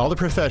 Call the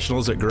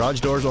professionals at Garage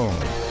Doors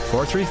Only,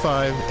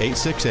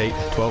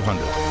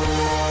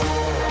 435-868-1200.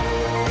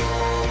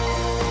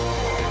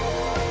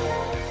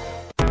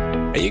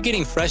 Are you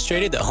getting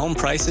frustrated that home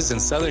prices in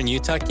southern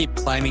Utah keep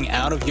climbing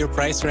out of your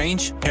price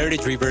range?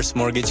 Heritage Reverse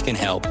Mortgage can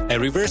help. A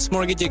reverse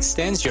mortgage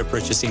extends your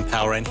purchasing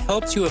power and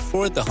helps you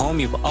afford the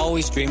home you've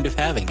always dreamed of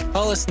having.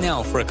 Call us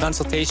now for a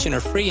consultation or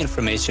free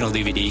informational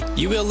DVD.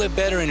 You will live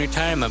better in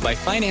retirement by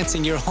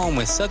financing your home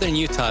with southern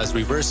Utah's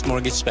reverse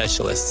mortgage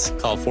specialists.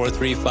 Call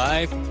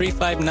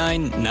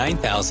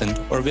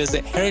 435-359-9000 or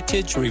visit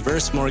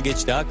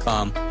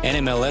heritagereversemortgage.com.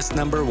 NMLS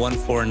number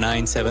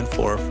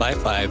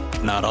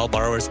 1497455. Not all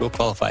borrowers will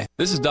qualify.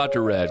 This is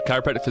Dr. Red,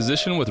 chiropractic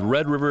physician with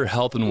Red River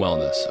Health and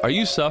Wellness. Are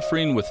you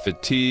suffering with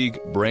fatigue,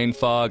 brain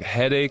fog,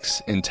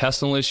 headaches,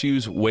 intestinal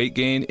issues, weight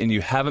gain, and you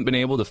haven't been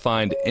able to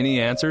find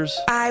any answers?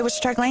 I was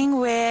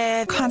struggling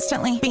with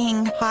constantly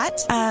being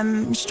hot,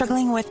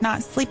 struggling with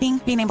not sleeping,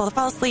 being able to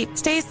fall asleep,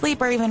 stay asleep,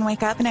 or even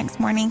wake up the next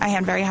morning. I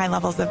had very high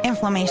levels of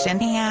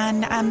inflammation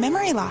and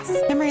memory loss.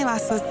 Memory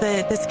loss was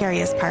the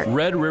scariest part.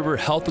 Red River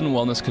Health and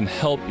Wellness can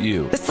help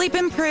you. The sleep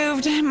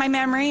improved, my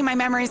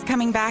memory's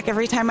coming back.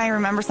 Every time I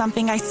remember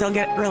something, I still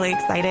get really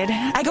excited.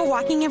 I go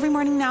walking every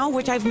morning now,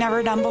 which I've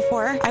never done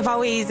before. I've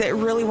always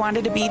really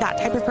wanted to be that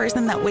type of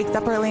person that wakes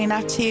up early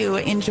enough to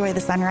enjoy the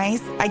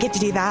sunrise. I get to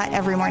do that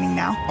every morning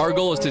now. Our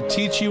goal is to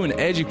teach you and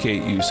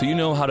educate you so you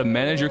know how to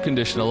manage your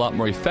condition a lot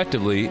more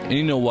effectively, and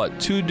you know what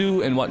to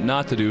do and what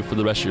not to do for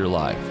the rest of your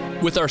life.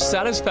 With our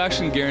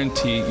satisfaction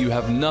guarantee, you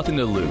have nothing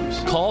to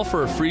lose. Call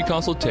for a free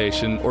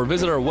consultation or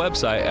visit our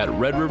website at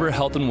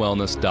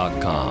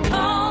redriverhealthandwellness.com.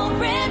 Call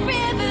Red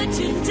River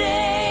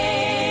today.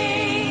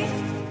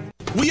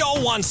 We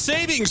all want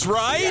savings,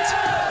 right?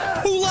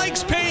 Yeah! Who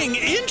likes paying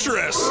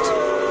interest?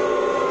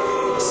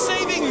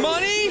 Saving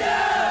money?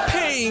 Yeah!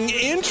 Paying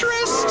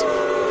interest?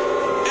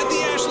 At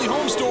the Ashley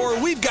Home Store,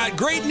 we've got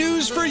great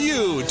news for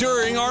you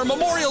during our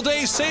Memorial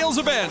Day sales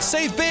event.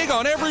 Save big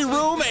on every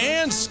room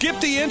and skip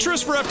the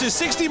interest for up to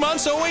 60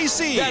 months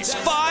OAC. That's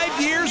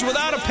 5 years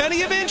without a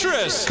penny of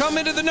interest. Come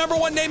into the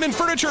 #1 name in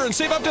furniture and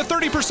save up to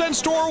 30%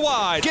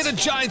 store-wide. Get a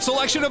giant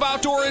selection of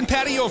outdoor and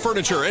patio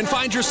furniture and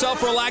find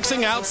yourself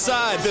relaxing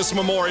outside this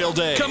Memorial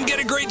Day. Come get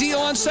a great deal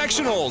on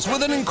sectionals.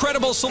 With an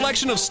incredible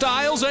selection of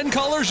styles and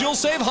colors, you'll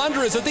save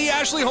hundreds at the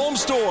Ashley Home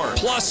Store.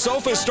 Plus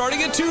sofas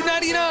starting at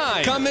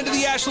 $299. Come into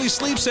the Ashley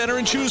Sleep Center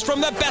and choose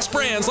from the best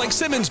brands like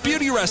Simmons,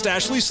 Beauty Rest,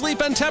 Ashley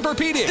Sleep, and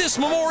Tempur-Pedic. This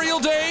Memorial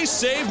Day,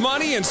 save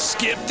money and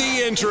skip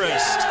the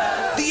interest.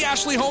 The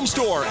Ashley Home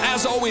Store,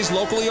 as always,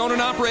 locally owned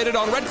and operated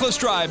on Red Cliffs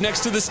Drive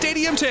next to the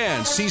Stadium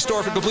 10. See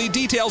store for complete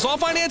details. All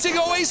financing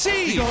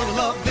OAC. You're gonna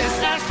love this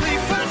Ashley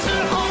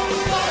Furniture Home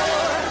Store.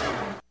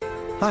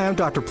 Hi, I'm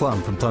Dr.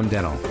 Plum from Plum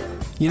Dental.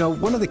 You know,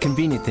 one of the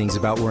convenient things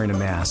about wearing a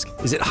mask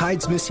is it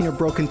hides missing or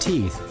broken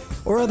teeth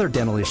or other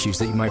dental issues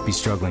that you might be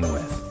struggling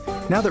with.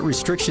 Now that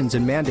restrictions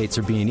and mandates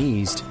are being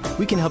eased,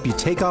 we can help you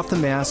take off the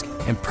mask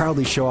and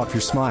proudly show off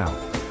your smile.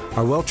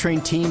 Our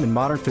well-trained team and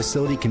modern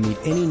facility can meet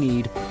any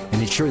need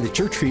and ensure that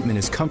your treatment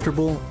is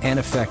comfortable and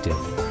effective.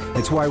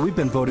 It's why we've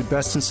been voted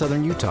best in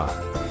Southern Utah.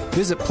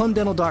 Visit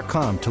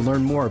plumdental.com to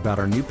learn more about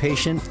our new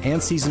patient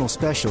and seasonal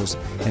specials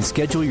and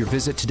schedule your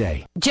visit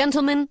today.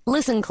 Gentlemen,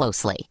 listen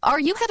closely. Are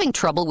you having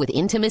trouble with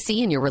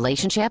intimacy in your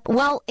relationship?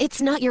 Well,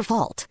 it's not your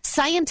fault.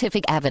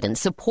 Scientific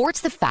evidence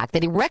supports the fact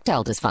that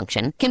erectile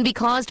dysfunction can be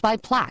caused by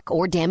plaque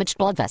or damaged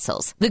blood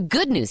vessels. The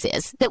good news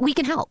is that we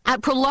can help.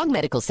 At Prolong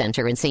Medical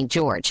Center in St.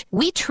 George,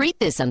 we treat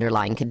this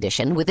underlying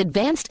condition with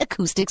advanced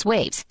acoustics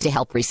waves to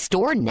help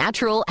restore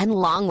natural and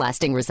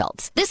long-lasting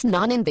results. This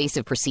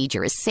non-invasive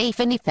procedure is safe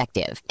and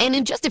effective, and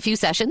in just a few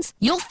sessions,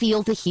 you'll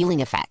feel the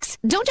healing effects.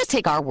 Don't just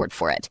take our word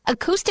for it.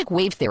 Acoustic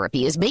wave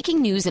therapy is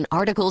making news in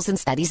articles and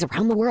studies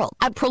around the world.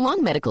 At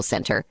Prolong Medical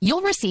Center,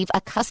 you'll receive a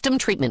custom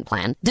treatment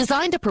plan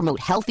designed to promote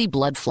healthy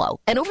blood flow,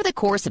 and over the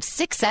course of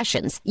 6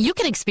 sessions, you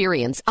can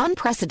experience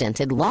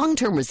unprecedented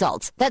long-term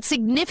results that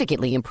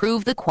significantly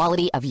improve the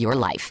quality of your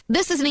life.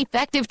 This is an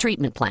effective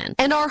treatment plan,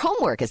 and our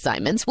homework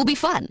assignments will be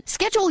fun.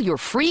 Schedule your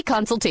free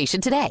consultation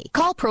today.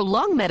 Call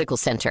Prolong Medical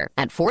Center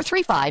at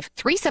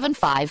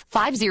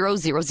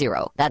 435-375-5000.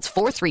 That's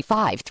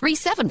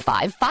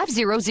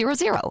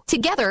 435-375-5000.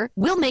 Together,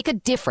 we'll make a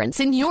difference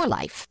in your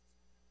life.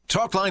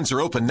 Talk lines are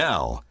open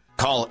now.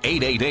 Call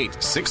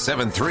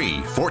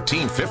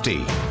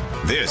 888-673-1450.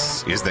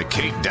 This is the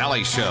Kate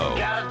Daly Show.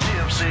 Got a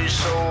gypsy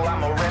soul,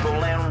 I'm a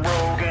rebel and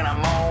rogue, and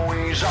I'm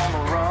always on the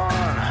run.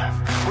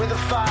 With a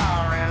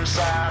fire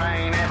inside, I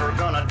ain't ever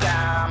gonna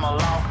die. I'm a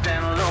locked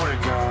and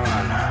loaded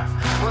gun.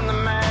 When the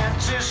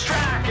matches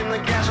strike and the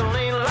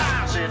gasoline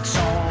lights, it's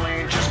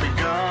only just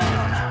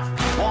begun.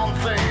 One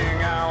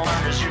thing I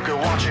learned is you could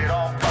watch it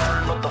all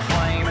burn, but the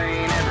flame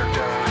ain't ever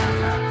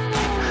done.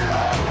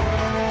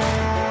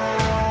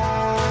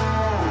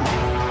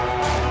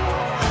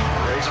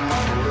 Raise them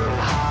up a little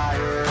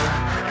higher,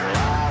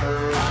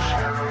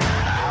 riders,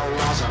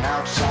 outlaws and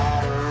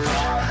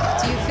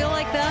outsiders. Do you feel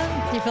like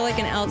that? Do you feel like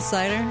an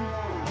outsider?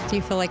 Do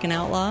you feel like an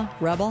outlaw?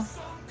 Rebel?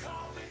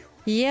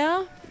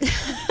 Yeah.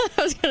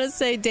 I was going to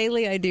say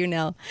daily I do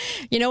now.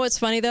 You know what's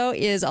funny, though,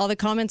 is all the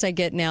comments I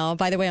get now.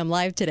 By the way, I'm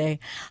live today.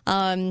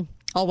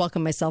 I'll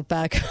welcome myself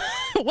back.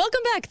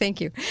 Welcome back. Thank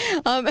you.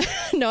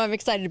 No, I'm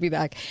excited to be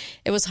back.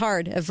 It was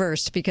hard at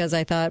first because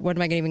I thought, what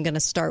am I even going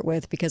to start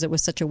with? Because it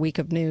was such a week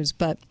of news.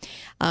 But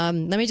let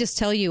me just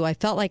tell you, I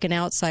felt like an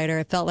outsider.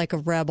 I felt like a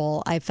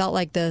rebel. I felt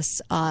like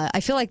this.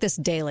 I feel like this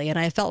daily. And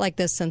I felt like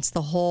this since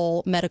the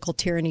whole medical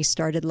tyranny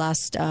started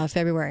last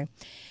February.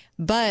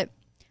 But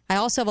I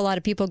also have a lot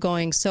of people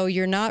going, so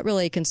you're not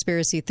really a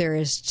conspiracy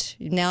theorist.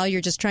 Now you're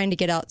just trying to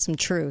get out some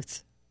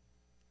truth.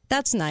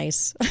 That's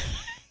nice.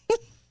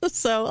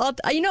 So,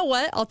 you know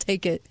what? I'll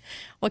take it.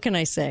 What can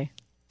I say?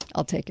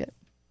 I'll take it.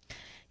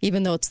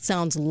 Even though it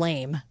sounds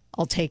lame,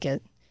 I'll take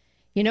it.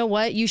 You know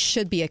what? You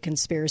should be a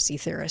conspiracy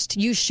theorist.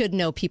 You should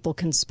know people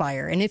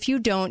conspire. And if you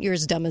don't, you're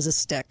as dumb as a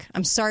stick.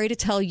 I'm sorry to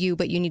tell you,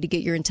 but you need to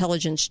get your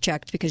intelligence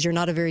checked because you're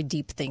not a very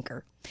deep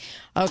thinker.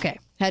 Okay.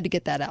 Had to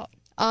get that out.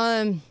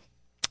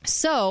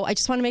 So I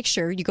just want to make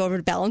sure you go over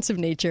to Balance of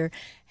Nature.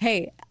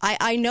 Hey,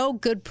 I know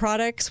good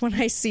products when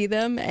I see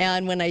them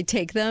and when I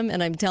take them.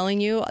 And I'm telling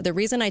you, the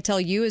reason I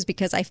tell you is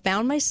because I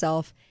found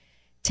myself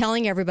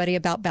telling everybody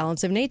about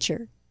Balance of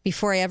Nature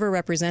before I ever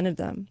represented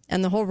them.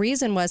 And the whole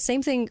reason was,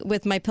 same thing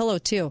with my pillow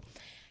too.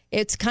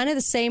 It's kind of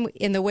the same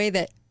in the way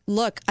that,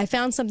 look, I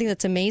found something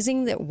that's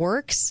amazing that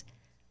works.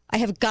 I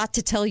have got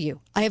to tell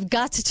you. I have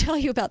got to tell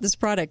you about this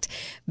product.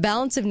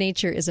 Balance of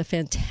Nature is a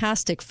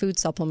fantastic food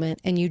supplement,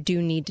 and you do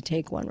need to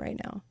take one right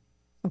now.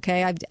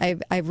 Okay,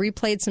 I've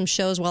replayed some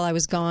shows while I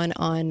was gone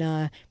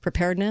on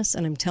preparedness,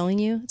 and I'm telling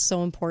you, it's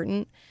so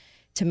important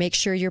to make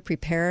sure you're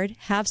prepared.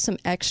 Have some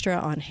extra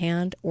on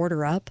hand.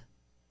 Order up.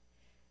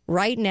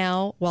 Right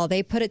now, while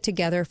they put it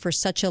together for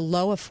such a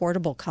low,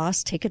 affordable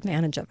cost, take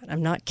advantage of it.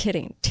 I'm not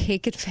kidding.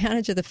 Take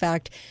advantage of the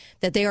fact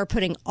that they are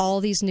putting all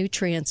these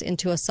nutrients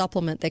into a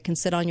supplement that can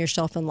sit on your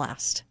shelf and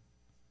last.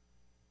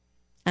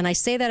 And I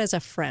say that as a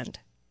friend.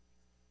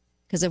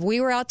 Because if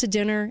we were out to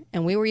dinner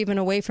and we were even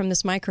away from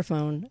this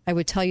microphone, I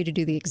would tell you to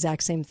do the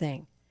exact same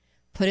thing.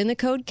 Put in the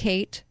code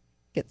KATE,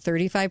 get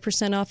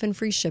 35% off and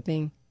free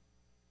shipping.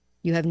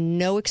 You have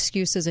no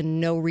excuses and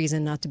no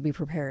reason not to be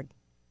prepared.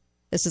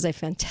 This is a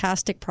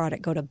fantastic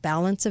product. Go to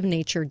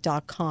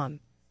balanceofnature.com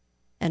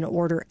and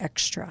order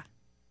extra.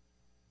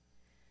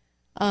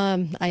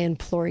 I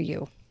implore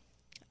you.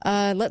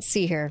 Let's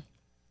see here.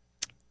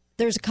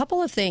 There's a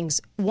couple of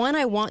things. One,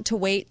 I want to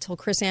wait till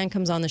Chris Ann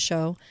comes on the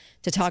show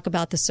to talk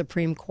about the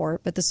Supreme Court.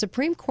 But the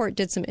Supreme Court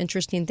did some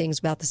interesting things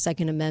about the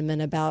Second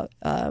Amendment, about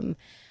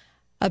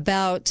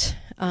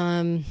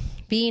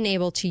being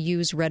able to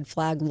use red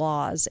flag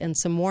laws. And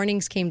some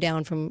warnings came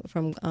down from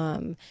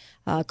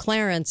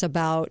Clarence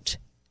about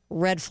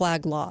red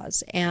flag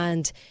laws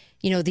and,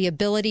 you know, the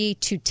ability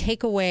to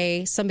take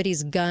away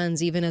somebody's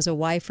guns, even as a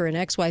wife or an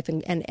ex-wife,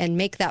 and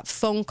make that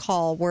phone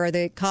call where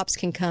the cops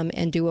can come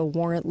and do a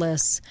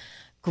warrantless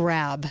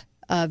grab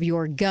of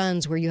your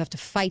guns where you have to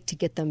fight to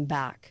get them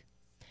back.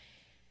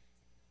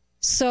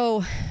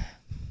 So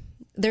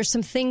there's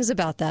some things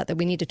about that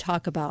we need to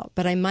talk about,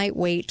 but I might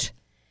wait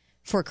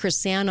for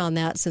Chris Ann on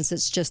that since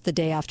it's just the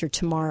day after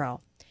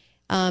tomorrow.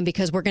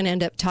 because we're going to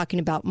end up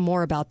talking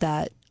more about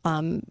that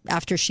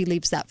after she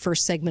leaves that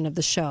first segment of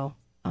the show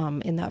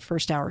in that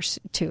first hour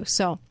too.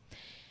 So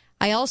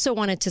I also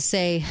wanted to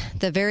say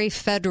the very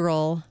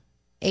federal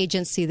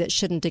agency that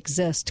shouldn't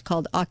exist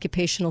called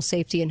Occupational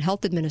Safety and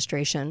Health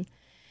Administration,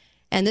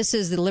 and this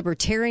is the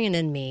libertarian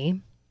in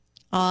me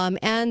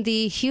and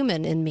the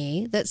human in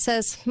me that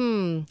says,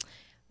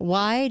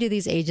 why do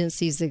these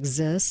agencies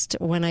exist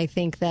when I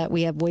think that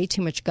we have way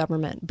too much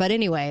government? But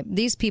anyway,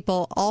 these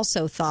people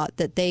also thought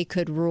that they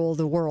could rule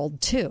the world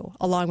too,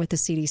 along with the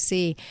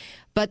CDC.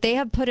 But they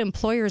have put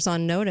employers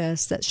on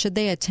notice that should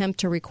they attempt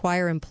to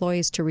require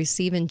employees to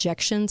receive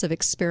injections of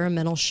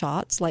experimental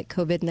shots like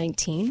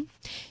COVID-19,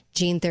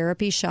 gene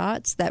therapy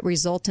shots that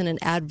result in an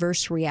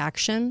adverse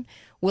reaction,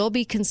 will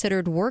be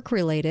considered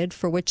work-related,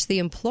 for which the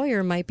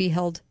employer might be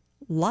held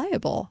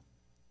liable.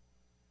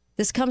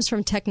 This comes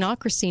from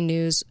Technocracy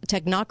News,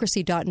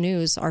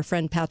 technocracy.news, our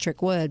friend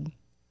Patrick Wood.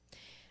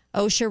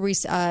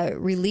 OSHA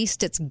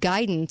released its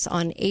guidance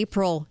on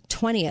April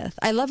 20th.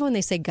 I love when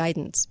they say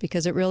guidance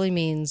because it really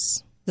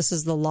means this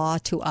is the law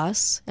to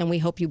us, and we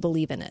hope you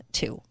believe in it,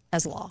 too,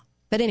 as law.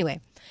 But anyway,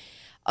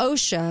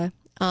 OSHA,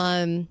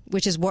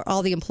 which is what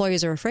all the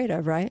employees are afraid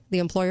of, right? The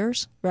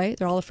employers, right?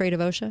 They're all afraid of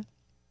OSHA.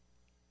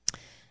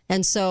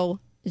 And so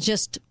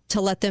just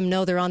to let them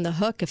know they're on the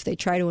hook if they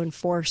try to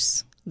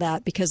enforce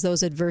that because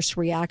those adverse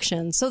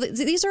reactions. So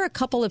these are a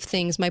couple of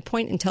things. My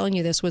point in telling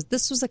you this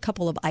was a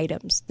couple of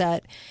items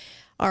that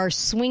are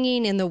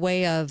swinging in the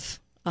way of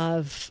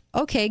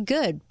okay,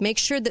 good. Make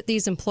sure that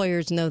these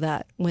employers know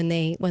that when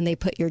they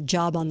put your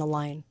job on the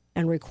line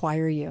and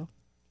require you.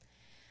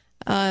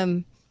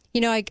 I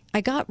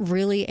got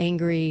really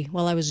angry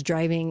while I was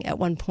driving at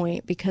one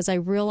point because I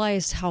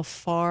realized how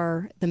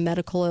far the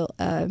medical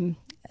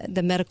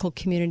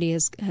community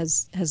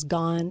has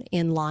gone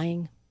in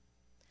lying.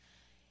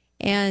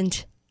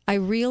 And I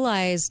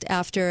realized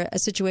after a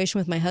situation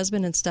with my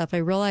husband and stuff, I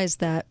realized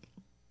that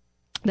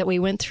we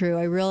went through,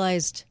 I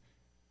realized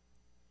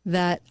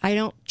that I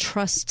don't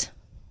trust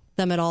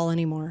them at all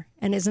anymore.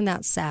 And isn't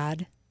that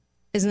sad?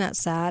 Isn't that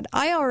sad?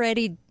 I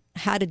already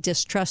had a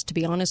distrust, to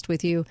be honest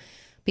with you,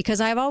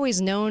 because I've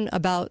always known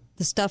about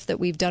the stuff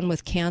that we've done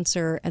with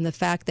cancer and the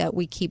fact that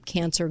we keep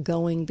cancer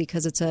going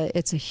because it's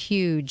a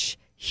huge,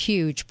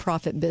 huge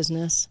profit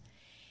business.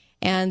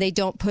 And they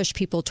don't push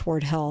people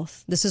toward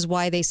health. This is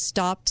why they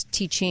stopped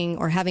teaching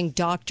or having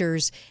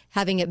doctors,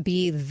 having it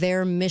be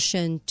their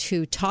mission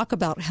to talk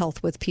about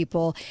health with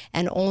people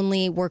and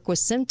only work with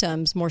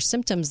symptoms, more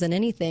symptoms than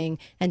anything,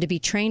 and to be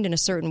trained in a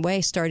certain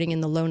way starting in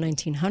the low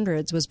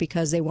 1900s was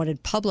because they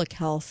wanted public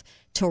health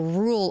to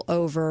rule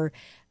over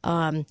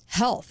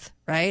health,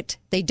 right?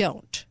 They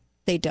don't.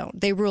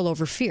 They rule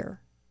over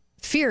fear.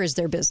 Fear is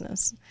their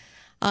business.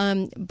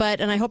 And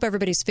I hope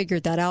everybody's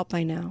figured that out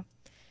by now.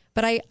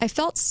 But I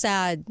felt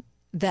sad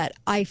that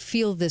I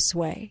feel this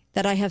way,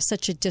 that I have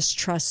such a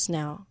distrust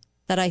now,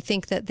 that I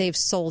think that they've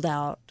sold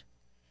out,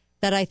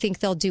 that I think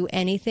they'll do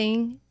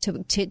anything to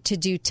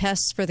do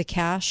tests for the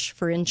cash,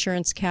 for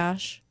insurance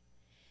cash,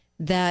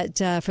 that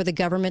for the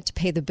government to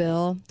pay the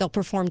bill. They'll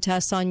perform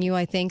tests on you,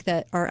 I think,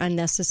 that are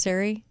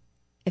unnecessary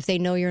if they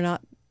know you're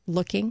not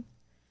looking.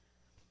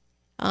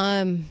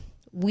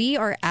 We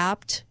are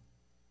apt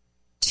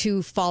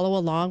to follow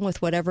along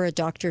with whatever a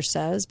doctor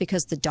says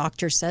because the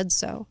doctor said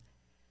so.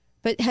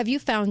 But have you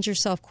found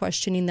yourself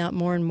questioning that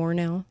more and more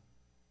now?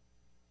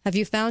 Have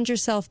you found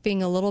yourself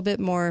being a little bit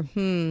more,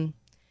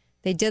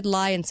 they did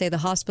lie and say the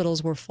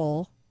hospitals were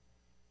full.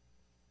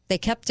 They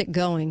kept it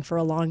going for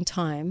a long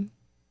time.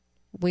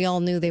 We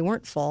all knew they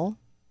weren't full.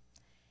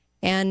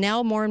 And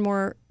now more and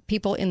more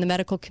people in the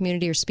medical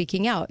community are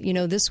speaking out.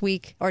 This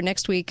week or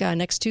next week,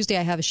 next Tuesday,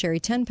 I have a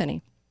Sherry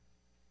Tenpenny.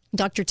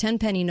 Dr.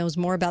 Tenpenny knows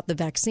more about the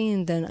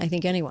vaccine than I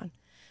think anyone,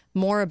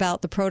 more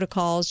about the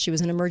protocols. She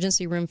was an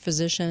emergency room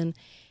physician,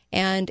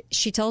 and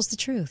she tells the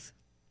truth.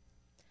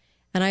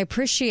 And I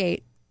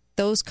appreciate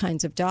those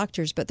kinds of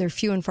doctors, but they're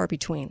few and far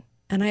between.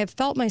 And I have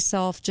felt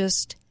myself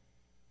just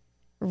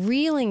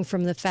reeling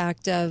from the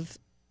fact of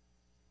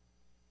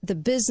the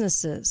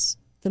businesses,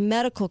 the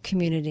medical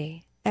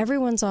community,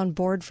 everyone's on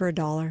board for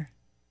 $1.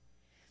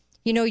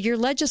 Your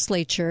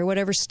legislature,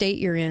 whatever state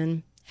you're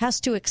in, has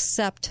to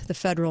accept the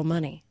federal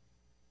money.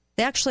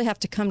 They actually have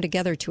to come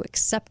together to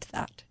accept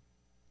that.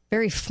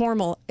 Very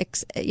formal,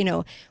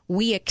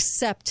 we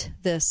accept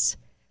this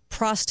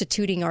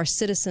prostituting our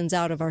citizens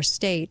out of our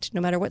state,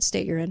 no matter what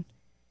state you're in,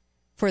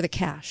 for the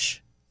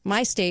cash.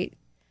 My state,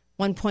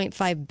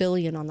 $1.5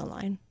 billion on the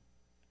line.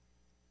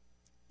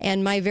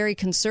 And my very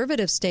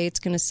conservative state's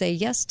going to say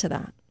yes to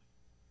that.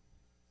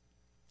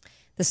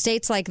 The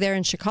states like there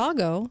in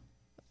Chicago,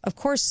 of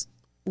course,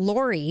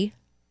 Lori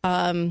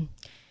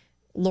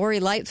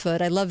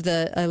Lightfoot. I love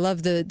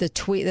the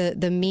tweet,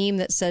 the meme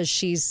that says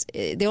she's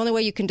the only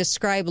way you can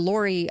describe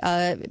Lori,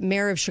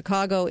 mayor of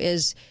Chicago,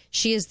 is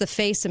she is the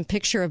face and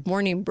picture of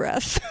Morning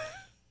Breath.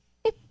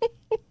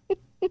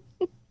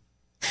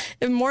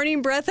 If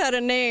Morning Breath had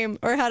a name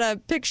or had a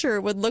picture,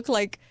 it would look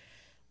like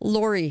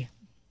Lori,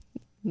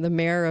 the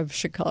mayor of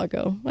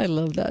Chicago. I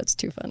love that. It's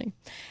too funny.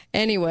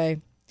 Anyway,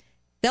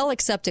 They'll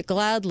accept it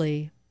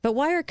gladly. But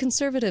why are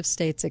conservative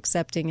states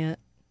accepting it?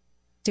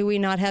 Do we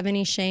not have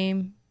any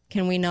shame?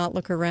 Can we not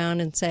look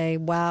around and say,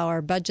 wow,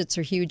 our budgets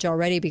are huge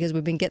already because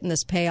we've been getting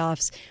these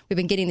payoffs. We've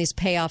been getting these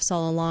payoffs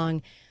all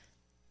along,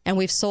 and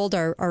we've sold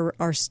our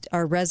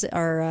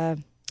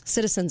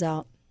citizens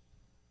out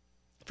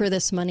for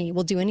this money.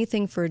 We'll do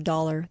anything for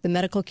 $1. The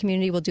medical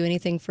community will do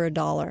anything for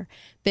 $1.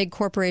 Big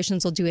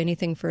corporations will do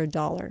anything for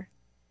 $1.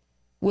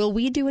 Will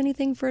we do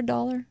anything for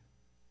 $1?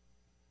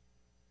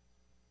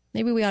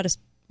 Maybe we ought to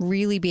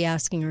really be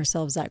asking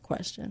ourselves that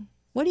question.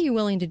 What are you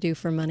willing to do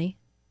for money?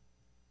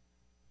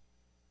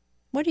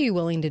 What are you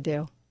willing to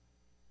do?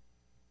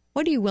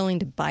 What are you willing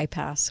to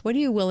bypass? What are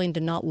you willing to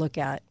not look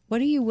at?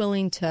 What are you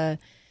willing to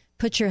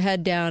put your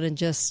head down and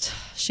just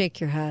shake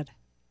your head?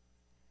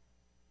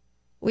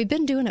 We've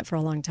been doing it for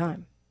a long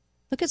time.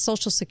 Look at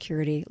Social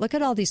Security. Look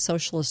at all these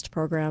socialist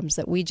programs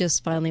that we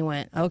just finally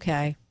went,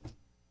 okay,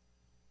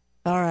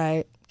 all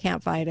right,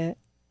 can't fight it.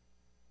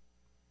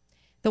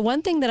 The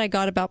one thing that I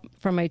got about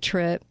from my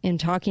trip in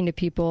talking to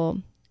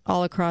people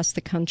all across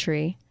the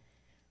country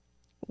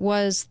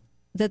was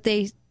that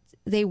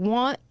they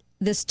want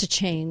this to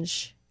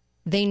change.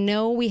 They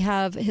know we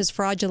have his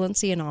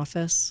fraudulency in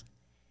office.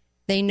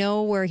 They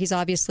know where he's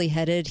obviously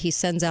headed. He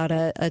sends out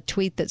a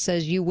tweet that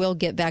says you will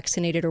get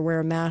vaccinated or wear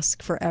a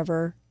mask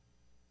forever.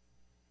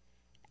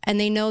 And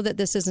they know that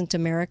this isn't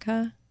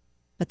America,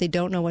 but they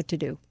don't know what to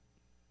do.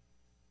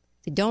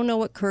 They don't know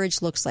what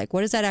courage looks like.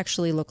 What does that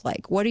actually look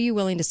like? What are you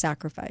willing to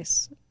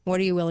sacrifice? What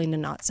are you willing to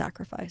not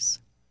sacrifice?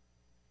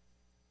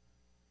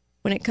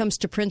 When it comes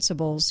to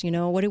principles,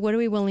 what are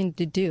we willing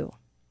to do?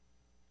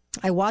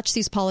 I watch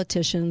these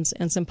politicians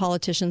and some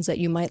politicians that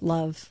you might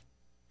love,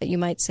 that you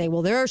might say,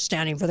 well, they're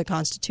standing for the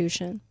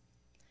Constitution.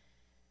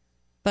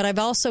 But I've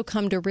also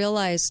come to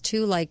realize,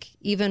 too, like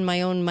even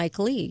my own Mike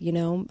Lee,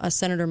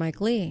 Senator Mike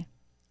Lee,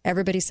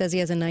 everybody says he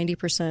has a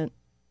 90%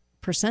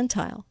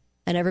 percentile,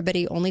 and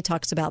everybody only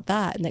talks about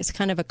that, and it's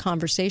kind of a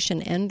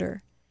conversation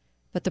ender.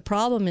 But the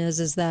problem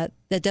is that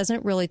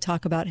doesn't really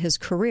talk about his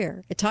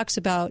career. It talks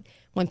about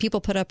when people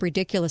put up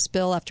ridiculous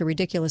bill after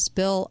ridiculous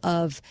bill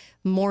of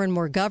more and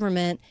more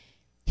government,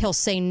 he'll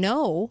say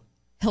no,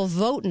 he'll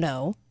vote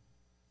no.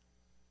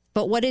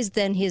 But what is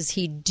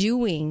he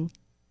doing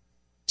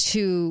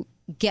to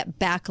get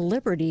back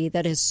liberty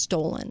that is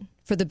stolen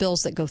for the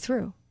bills that go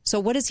through? So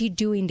what is he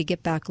doing to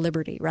get back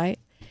liberty, right?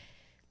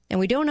 And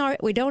we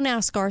don't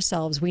ask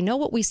ourselves, we know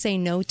what we say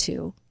no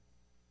to,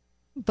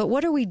 but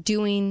what are we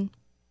doing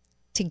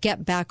to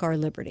get back our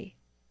liberty?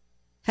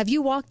 Have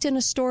you walked in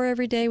a store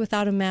every day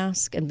without a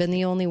mask and been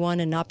the only one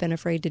and not been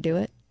afraid to do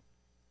it?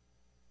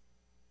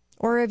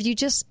 Or have you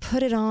just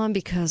put it on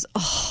because,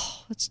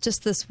 it's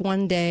just this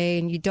one day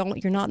and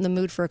you're not in the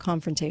mood for a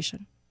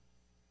confrontation?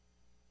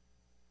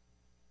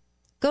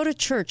 Go to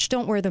church,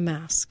 don't wear the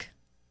mask.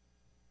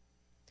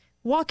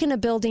 Walk in a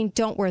building,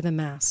 don't wear the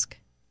mask.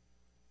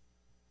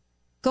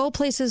 Go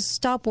places,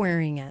 stop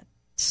wearing it.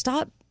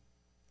 Stop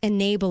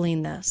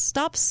enabling this.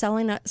 Stop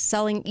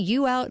selling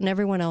you out and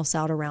everyone else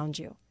out around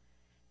you.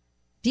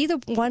 Be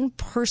the one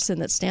person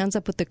that stands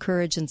up with the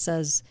courage and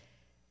says,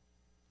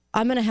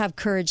 I'm going to have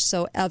courage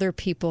so other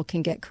people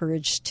can get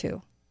courage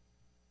too.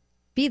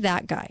 Be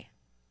that guy.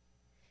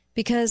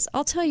 Because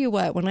I'll tell you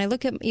what, when I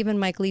look at even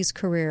Mike Lee's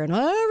career, and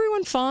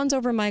everyone fawns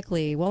over Mike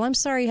Lee, well, I'm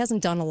sorry, he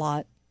hasn't done a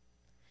lot.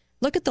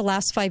 Look at the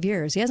last 5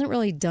 years. He hasn't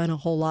really done a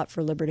whole lot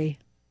for liberty.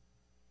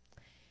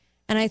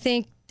 And I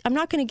think I'm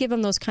not going to give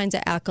him those kinds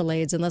of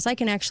accolades unless I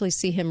can actually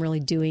see him really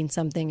doing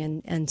something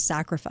and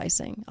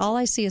sacrificing. All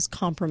I see is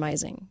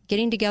compromising,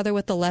 getting together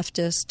with the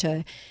leftists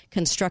to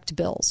construct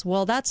bills.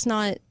 Well,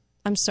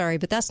 I'm sorry,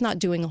 but that's not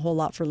doing a whole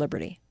lot for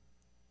liberty.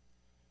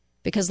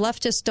 Because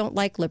leftists don't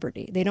like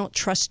liberty. They don't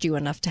trust you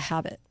enough to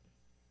have it.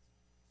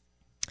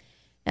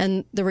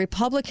 And the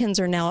Republicans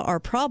are now our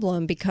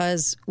problem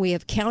because we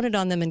have counted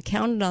on them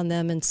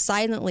and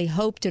silently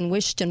hoped and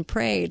wished and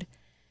prayed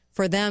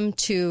for them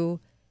to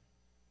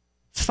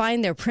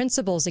find their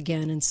principles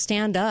again and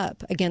stand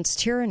up against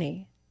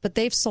tyranny. But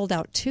they've sold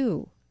out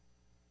too.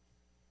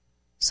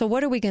 So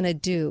what are we going to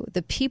do?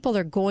 The people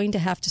are going to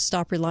have to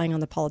stop relying on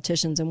the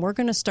politicians, and we're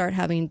going to start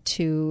having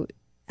to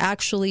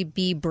actually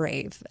be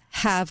brave,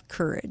 have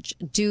courage,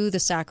 do the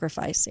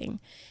sacrificing.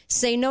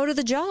 Say no to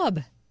the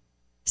job.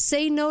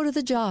 Say no to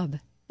the job.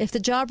 If the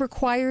job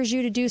requires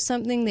you to do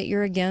something that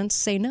you're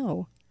against, say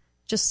no.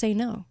 Just say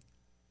no.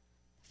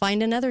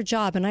 Find another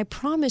job, and I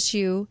promise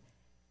you,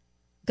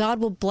 God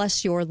will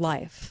bless your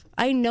life.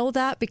 I know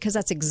that because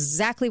that's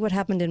exactly what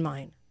happened in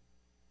mine.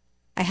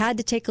 I had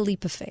to take a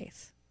leap of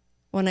faith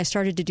when I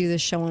started to do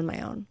this show on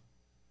my own.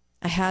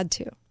 I had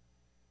to.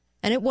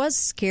 And it was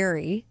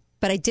scary,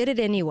 but I did it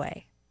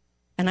anyway.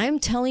 And I'm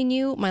telling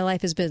you, my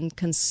life has been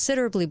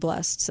considerably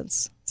blessed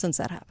since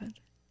that happened.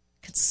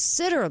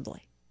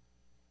 Considerably.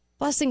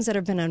 Blessings that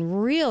have been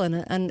unreal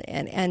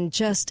and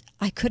just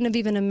I couldn't have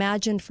even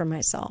imagined for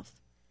myself.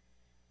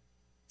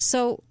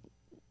 So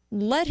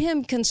let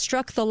him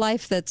construct the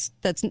life that's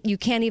you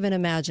can't even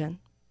imagine.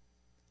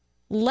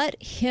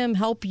 let him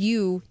help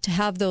you to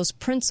have those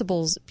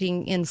principles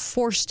being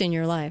enforced in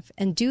your life,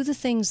 and do the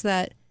things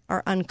that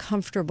are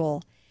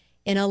uncomfortable.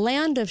 In a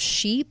land of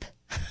sheep,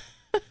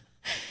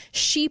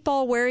 sheep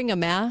all wearing a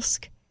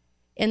mask,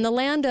 in the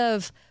land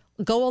of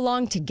go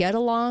along to get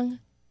along,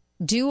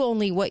 do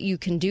only what you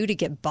can do to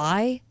get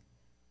by,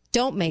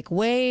 don't make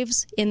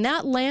waves, in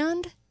that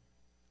land,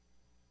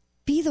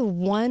 be the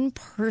one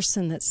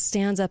person that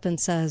stands up and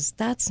says,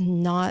 that's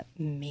not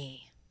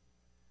me.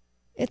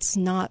 It's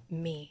not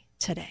me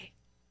today.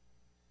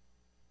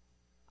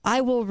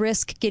 I will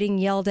risk getting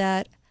yelled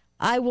at.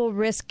 I will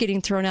risk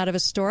getting thrown out of a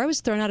store. I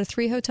was thrown out of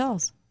 3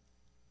 hotels.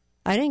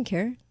 I didn't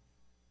care.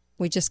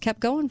 We just kept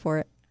going for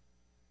it.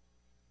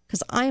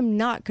 Because I am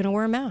not going to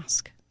wear a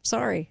mask.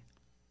 Sorry.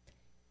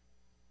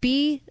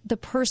 Be the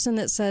person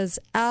that says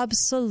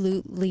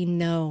absolutely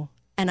no.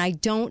 And I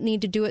don't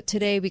need to do it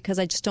today because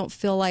I just don't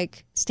feel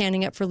like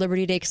standing up for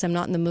Liberty Day because I'm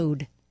not in the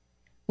mood.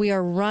 We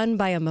are run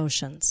by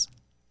emotions.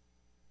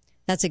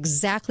 That's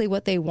exactly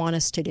what they want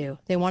us to do.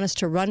 They want us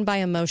to run by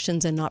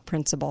emotions and not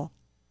principle.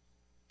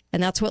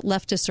 And that's what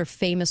leftists are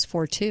famous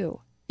for,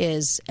 too,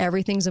 is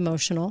everything's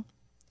emotional.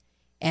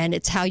 And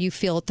it's how you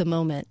feel at the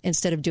moment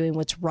instead of doing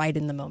what's right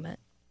in the moment.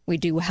 We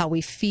do how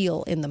we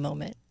feel in the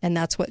moment. And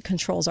that's what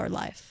controls our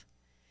life.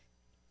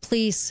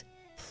 Please,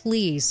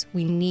 please,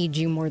 we need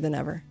you more than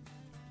ever.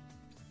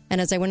 And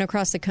as I went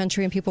across the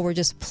country and people were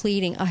just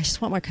pleading, I just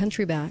want my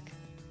country back.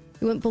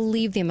 You wouldn't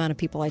believe the amount of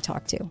people I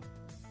talk to.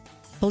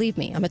 Believe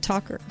me, I'm a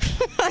talker.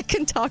 I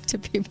can talk to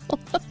people.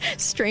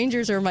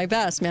 Strangers are my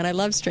best, man. I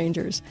love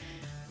strangers.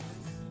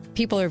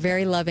 People are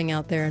very loving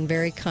out there and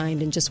very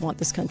kind and just want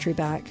this country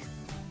back.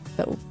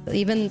 But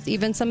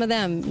even some of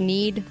them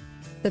need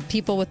the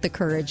people with the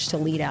courage to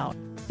lead out.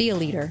 Be a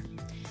leader.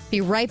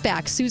 Be right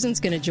back. Susan's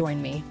going to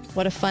join me.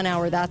 What a fun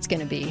hour that's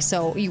going to be.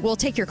 So we'll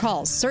take your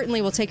calls.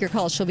 Certainly we'll take your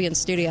calls. She'll be in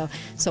studio.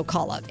 So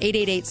call up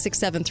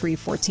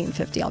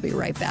 888-673-1450. I'll be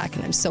right back.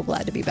 And I'm so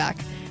glad to be back.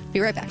 Be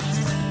right back.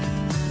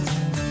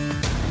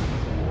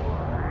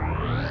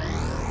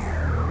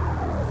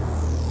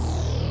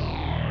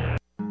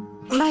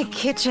 My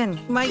kitchen.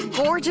 My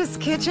gorgeous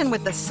kitchen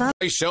with the sun.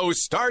 The show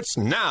starts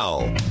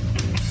now.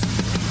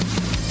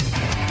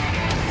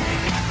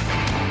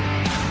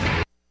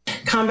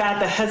 Combat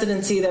the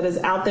hesitancy that is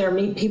out there,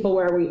 meet people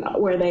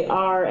where they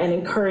are, and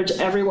encourage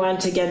everyone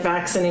to get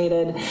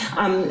vaccinated.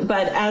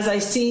 But as I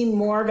see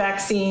more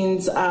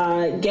vaccines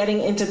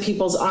getting into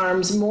people's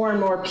arms, more and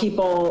more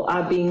people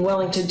being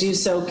willing to do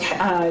so,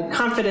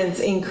 confidence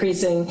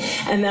increasing,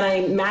 and then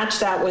I match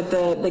that with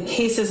the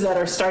cases that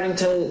are starting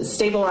to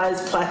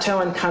stabilize, plateau,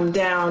 and come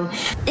down.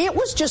 It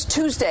was just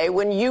Tuesday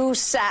when you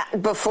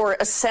sat before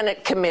a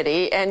Senate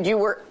committee and you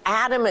were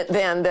adamant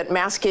then that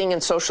masking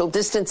and social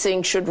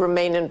distancing should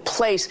remain in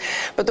place.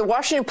 But the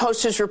Washington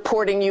Post is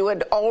reporting you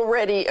had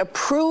already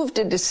approved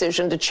a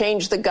decision to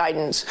change the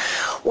guidance.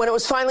 When it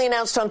was finally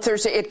announced on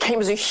Thursday, it came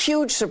as a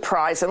huge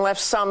surprise and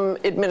left some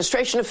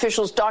administration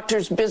officials,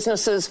 doctors,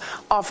 businesses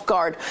off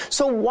guard.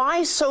 So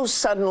why so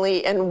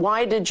suddenly, and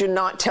why did you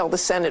not tell the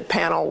Senate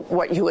panel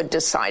what you had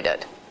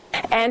decided?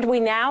 And we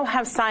now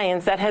have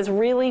science that has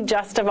really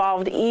just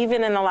evolved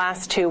even in the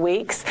last 2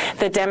 weeks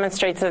that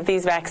demonstrates that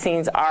these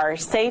vaccines are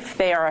safe,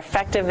 they are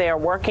effective, they are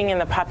working in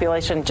the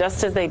population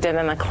just as they did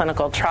in the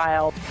clinical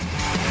trial.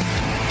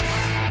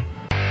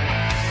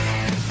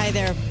 Hi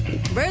there.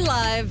 We're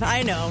live.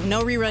 I know.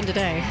 No rerun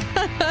today.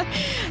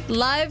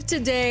 Live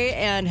today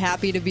and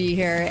happy to be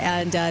here.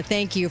 And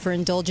thank you for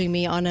indulging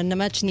me on a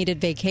much needed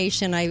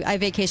vacation. I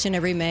vacation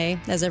every May,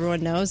 as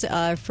everyone knows,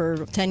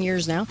 for 10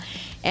 years now.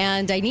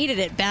 And I needed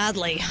it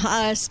badly,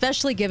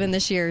 especially given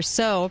this year.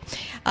 So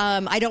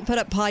I don't put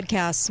up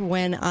podcasts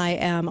when I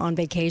am on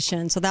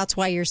vacation. So that's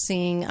why you're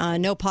seeing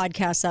no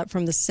podcasts up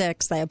from the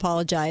 6th. I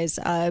apologize.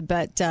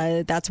 But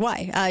that's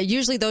why.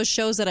 Usually those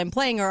shows that I'm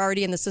playing are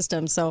already in the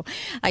system. So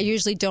I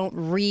usually don't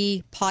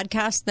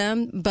re-podcast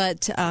them.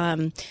 But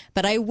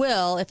I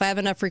will, if I have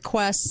enough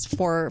requests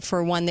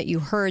for one that you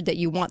heard that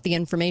you want the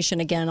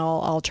information again,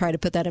 I'll try to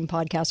put that in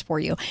podcast for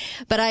you.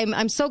 But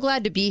I'm so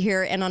glad to be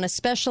here. And on a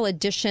special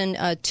edition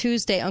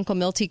Tuesday, Uncle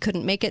Milty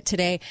couldn't make it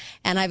today,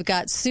 and I've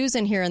got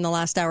Susan here in the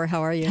last hour.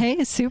 How are you?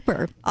 Hey,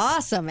 super.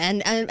 Awesome.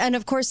 And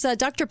of course,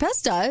 Dr.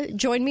 Pesta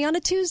joined me on a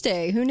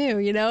Tuesday. Who knew?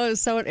 You know,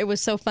 it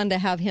was so fun to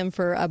have him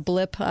for a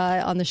blip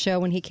on the show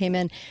when he came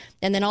in.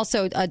 And then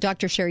also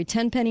Dr. Sherry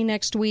Tenpenny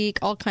next week,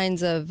 all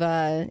kinds of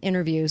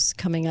interviews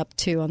coming up,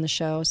 too, on the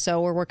show.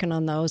 So we're working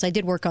on those. I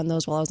did work on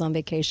those while I was on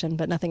vacation,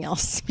 but nothing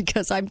else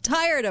because I'm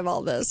tired of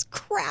all this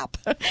crap.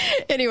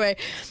 Anyway,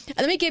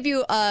 let me give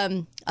you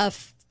a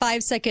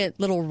 5-second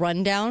little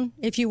rundown,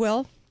 if you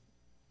will.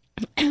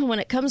 When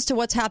it comes to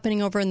what's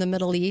happening over in the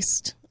Middle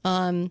East,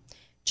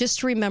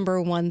 just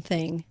remember one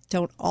thing.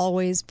 Don't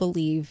always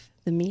believe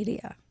the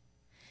media.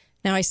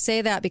 Now, I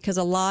say that because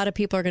a lot of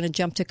people are going to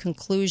jump to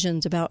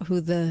conclusions about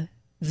who the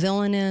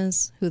villain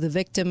is, who the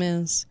victim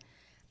is.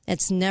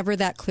 It's never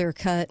that clear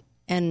cut,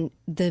 and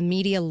the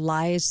media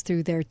lies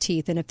through their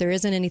teeth. And if there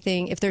isn't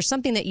anything, if there's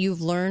something that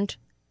you've learned,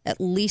 at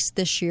least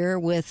this year,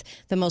 with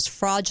the most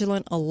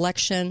fraudulent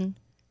election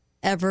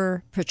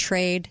ever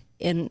portrayed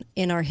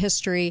in our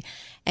history.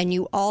 And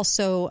you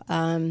also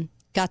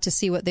got to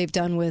see what they've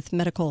done with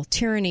medical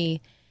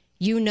tyranny.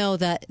 You know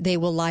that they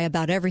will lie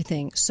about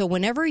everything. So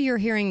whenever you're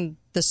hearing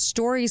the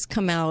stories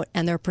come out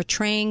and they're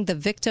portraying the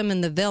victim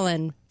and the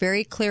villain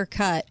very clear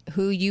cut,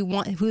 who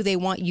they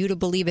want you to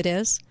believe it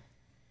is,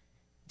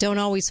 don't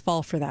always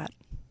fall for that,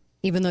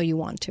 even though you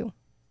want to.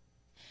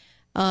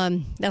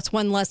 That's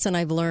one lesson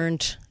I've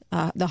learned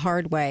the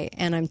hard way.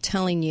 And I'm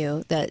telling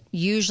you that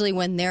usually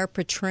when they're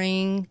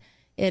portraying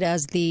it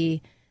as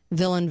the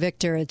villain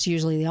victor, it's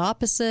usually the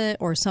opposite,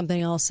 or something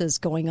else is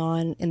going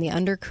on in the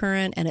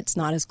undercurrent and it's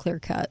not as clear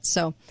cut.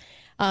 So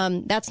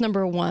that's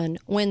number one.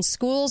 When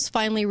schools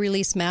finally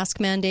release mask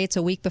mandates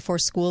a week before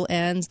school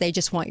ends, they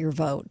just want your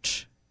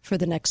vote for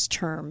the next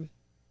term.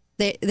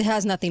 It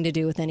has nothing to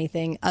do with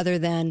anything other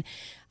than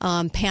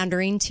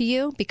pandering to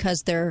you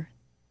because they're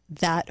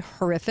that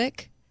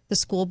horrific. The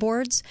school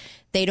boards,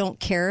 they don't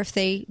care if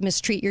they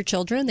mistreat your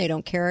children. They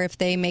don't care if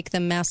they make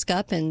them mask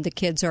up and the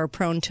kids are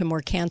prone to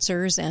more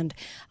cancers and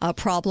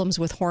problems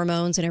with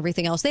hormones and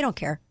everything else. They don't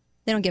care.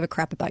 They don't give a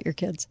crap about your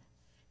kids.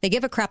 They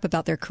give a crap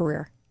about their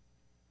career.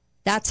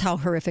 That's how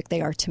horrific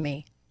they are to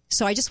me.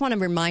 So I just want to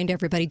remind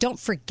everybody, don't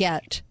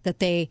forget that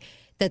they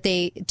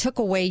took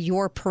away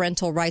your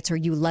parental rights, or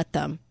you let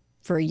them,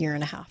 for a year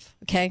and a half.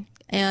 Okay.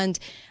 And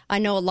I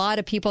know a lot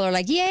of people are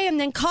like, yay, and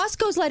then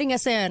Costco's letting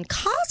us in.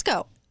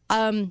 Costco.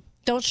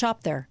 Don't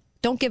shop there.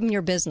 Don't give them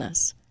your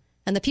business.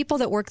 And the people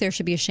that work there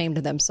should be ashamed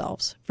of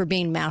themselves for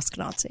being mask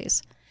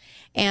Nazis.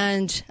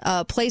 And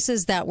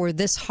places that were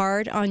this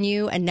hard on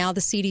you, and now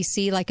the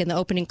CDC, like in the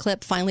opening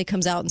clip, finally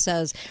comes out and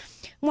says,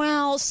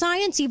 well,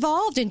 science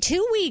evolved in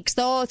 2 weeks,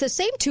 though the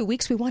same 2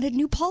 weeks we wanted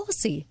new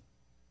policy.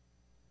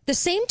 The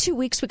same 2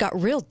 weeks we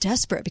got real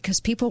desperate because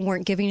people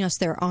weren't giving us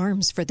their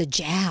arms for the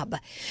jab.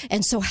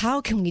 And so how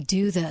can we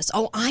do this?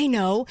 Oh, I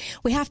know.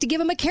 We have to give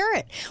them a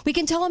carrot. We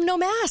can tell them no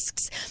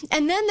masks.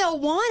 And then they'll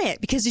want it.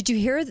 Because did you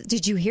hear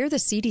the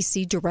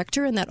CDC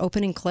director in that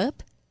opening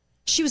clip?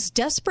 She was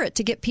desperate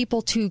to get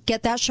people to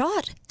get that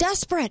shot.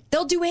 Desperate.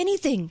 They'll do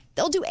anything.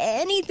 They'll do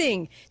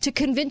anything to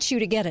convince you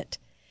to get it.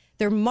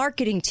 They're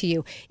marketing to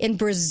you. In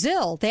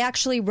Brazil, they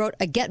actually wrote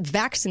a get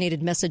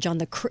vaccinated message on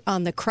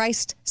the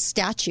Christ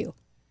statue.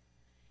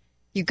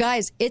 You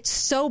guys, it's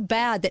so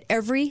bad that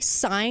every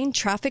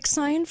traffic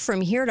sign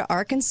from here to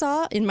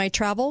Arkansas in my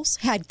travels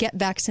had get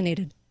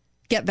vaccinated,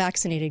 get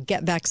vaccinated,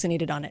 get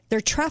vaccinated on it.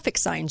 They're traffic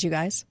signs, you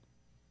guys.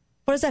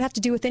 What does that have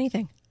to do with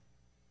anything?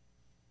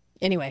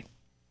 Anyway,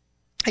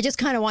 I just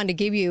kind of wanted to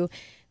give you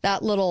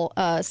that little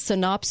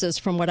synopsis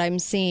from what I'm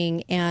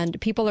seeing.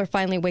 And people are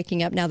finally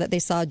waking up now that they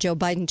saw Joe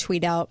Biden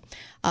tweet out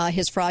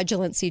his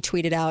fraudulency,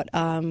 tweeted out,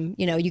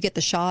 you get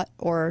the shot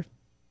or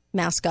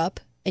mask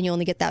up, and you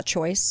only get that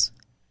choice.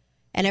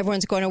 And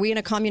everyone's going, are we in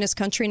a communist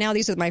country now?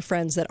 These are my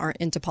friends that aren't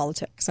into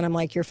politics. And I'm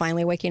like, you're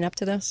finally waking up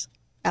to this?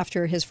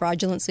 After his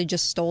fraudulency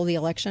just stole the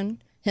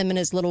election? Him and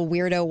his little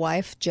weirdo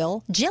wife,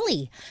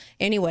 Jilly.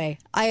 Anyway,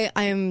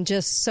 I'm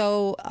just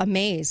so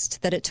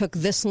amazed that it took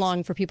this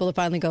long for people to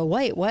finally go,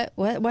 wait, what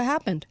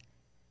happened?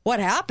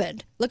 What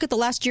happened? Look at the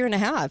last year and a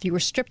half. You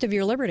were stripped of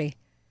your liberty.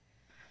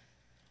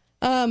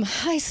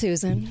 Hi,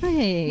 Susan.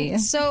 Hey.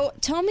 So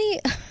tell me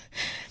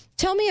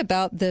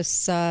about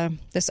this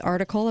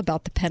article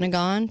about the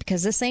Pentagon,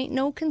 because this ain't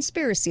no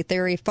conspiracy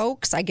theory,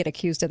 folks. I get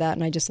accused of that,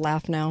 and I just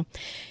laugh now.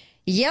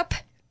 Yep,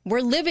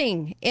 we're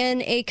living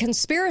in a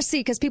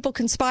conspiracy because people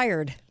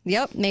conspired.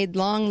 Yep, made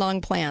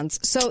long plans.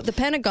 So the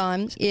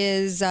Pentagon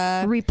is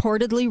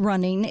reportedly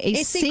running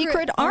a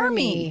secret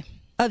army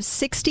of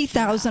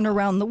 60,000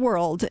 around the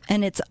world,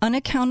 and it's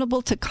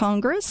unaccountable to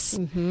Congress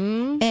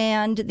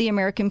and the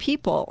American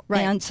people.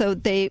 Right. And so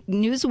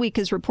Newsweek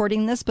is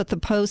reporting this, but the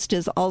Post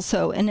is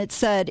also, and it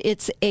said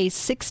it's a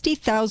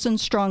 60,000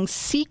 strong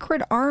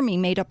secret army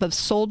made up of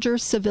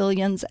soldiers,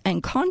 civilians,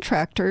 and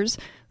contractors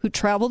who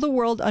travel the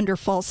world under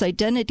false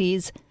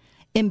identities,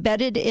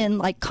 embedded in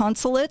like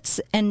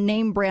consulates and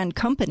name brand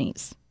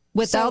companies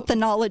without the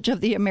knowledge of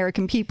the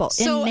American people.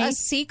 So a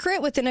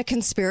secret within a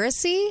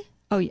conspiracy?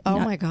 Oh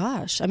my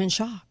gosh, I'm in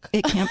shock.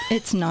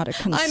 It's not a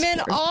conspiracy. I'm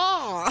in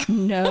awe.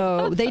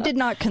 No, they did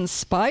not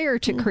conspire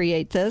to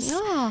create this.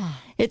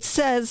 It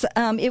says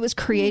it was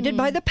created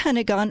by the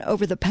Pentagon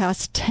over the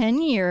past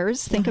 10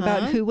 years. Think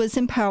about who was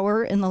in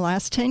power in the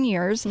last 10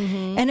 years.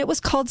 And it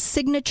was called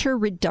Signature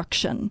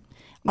Reduction.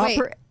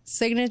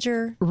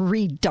 Signature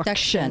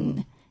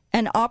Reduction.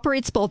 And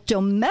operates both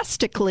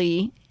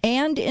domestically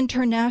and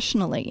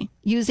internationally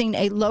using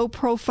a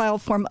low-profile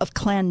form of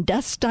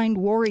clandestine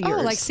warriors.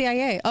 Oh, like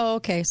CIA. Oh,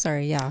 okay.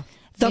 Sorry. Yeah.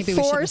 Maybe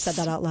we should have said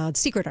that out loud.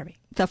 Secret army.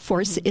 The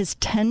force is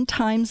 10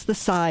 times the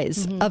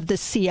size of the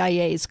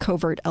CIA's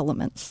covert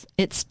elements.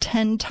 It's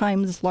 10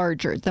 times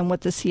larger than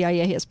what the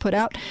CIA has put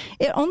out.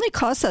 It only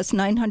costs us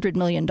 $900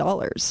 million.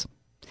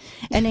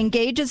 And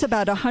engages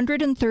about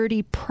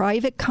 130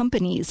 private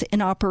companies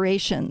in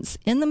operations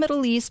in the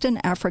Middle East and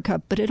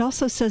Africa, but it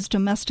also says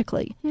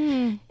domestically.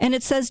 And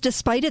it says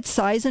despite its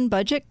size and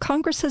budget,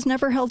 Congress has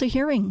never held a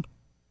hearing.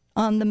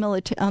 on the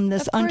military, on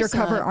this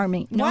undercover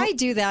army. No. Why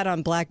do that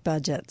on black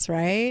budgets,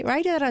 right?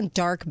 Why do that on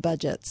dark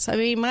budgets? I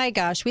mean, my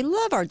gosh, we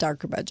love our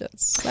darker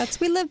budgets.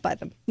 We live by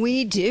them.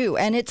 We do.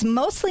 And it's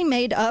mostly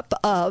made up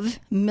of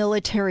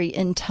military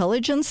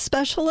intelligence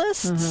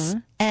specialists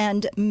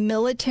and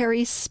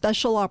military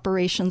special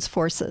operations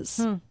forces.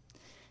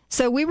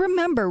 So we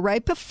remember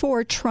right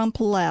before Trump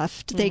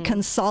left, they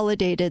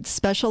consolidated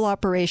special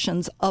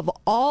operations of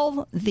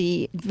all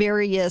the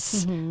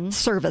various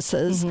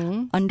services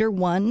under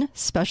one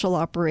special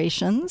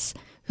operations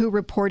who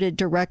reported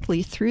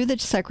directly through the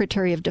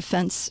Secretary of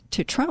Defense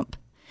to Trump.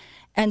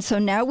 And so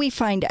now we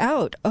find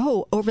out,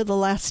 over the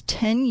last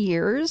 10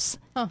 years,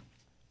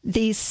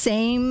 these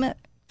same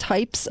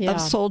types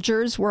of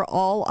soldiers were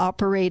all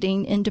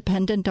operating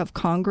independent of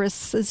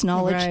Congress's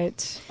knowledge.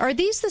 Right. Are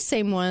these the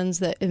same ones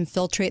that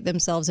infiltrate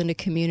themselves into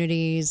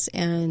communities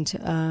and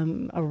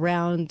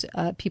around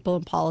people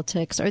in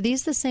politics? Are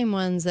these the same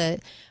ones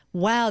that,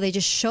 wow, they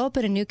just show up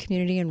in a new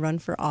community and run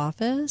for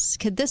office?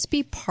 Could this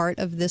be part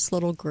of this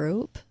little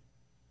group?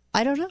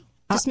 I don't know.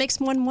 Just makes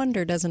one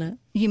wonder, doesn't it?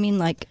 You mean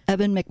like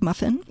Evan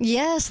McMuffin?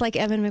 Yes, like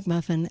Evan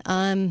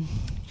McMuffin.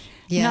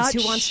 Yes,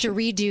 who wants to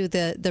redo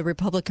the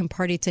Republican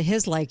Party to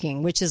his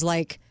liking, which is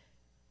like,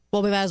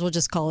 well, we might as well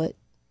just call it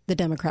the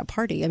Democrat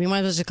Party. I mean, we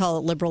might as well just call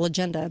it liberal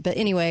agenda. But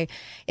anyway,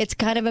 it's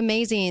kind of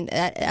amazing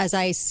as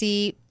I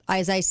see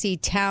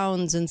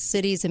towns and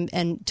cities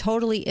and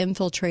totally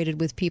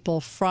infiltrated with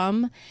people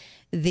from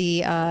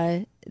the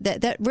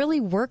that really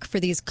work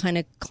for these kind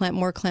of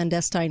more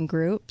clandestine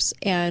groups,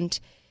 and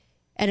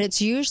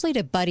it's usually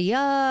to buddy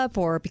up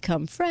or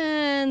become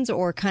friends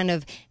or kind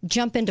of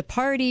jump into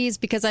parties,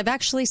 because I've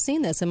actually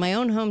seen this in my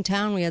own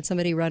hometown. We had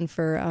somebody run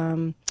for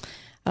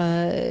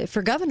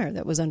governor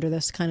that was under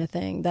this kind of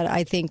thing that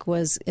I think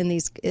was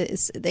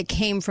that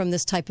came from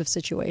this type of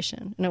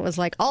situation. And it was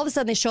like all of a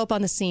sudden they show up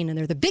on the scene and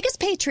they're the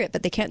biggest patriot,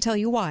 but they can't tell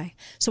you why.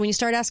 So when you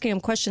start asking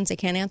them questions, they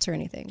can't answer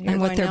anything. You're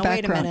and what their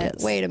background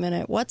is. Wait a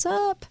minute. What's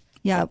up?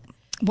 Yeah.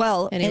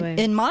 Well, anyway.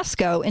 in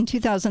Moscow in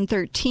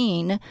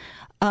 2013,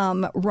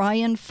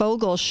 Ryan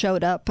Fogel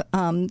showed up.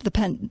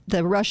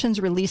 The Russians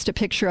released a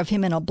picture of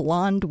him in a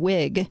blonde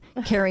wig,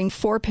 carrying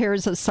 4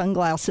 pairs of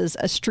sunglasses,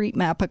 a street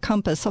map, a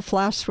compass, a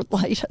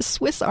flashlight, a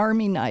Swiss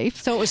Army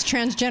knife. So it was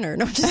transgender.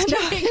 No, just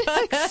kidding.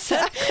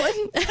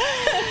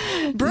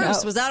 Exactly.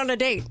 Bruce was out on a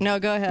date. No,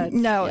 go ahead.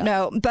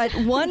 No. But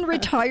one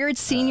retired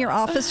senior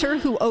officer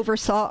who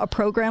oversaw a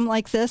program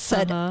like this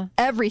said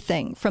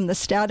everything from the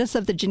status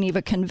of the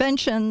Geneva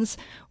Conventions,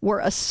 where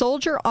a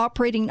soldier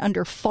operating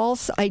under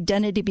false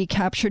identity be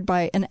captured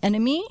by an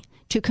enemy,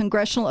 to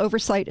congressional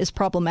oversight is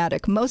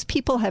problematic. Most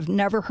people have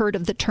never heard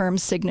of the term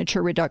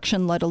signature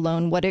reduction, let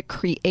alone what it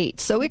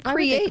creates. So it creates. Why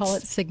would they call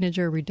it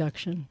signature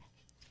reduction?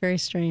 It's very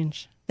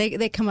strange.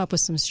 They come up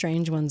with some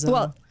strange ones.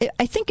 Well,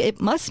 I think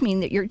it must mean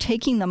that you're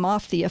taking them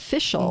off the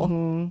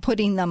official,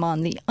 putting them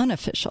on the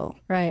unofficial.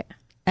 Right.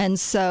 And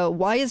so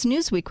why is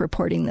Newsweek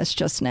reporting this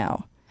just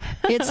now?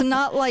 It's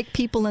not like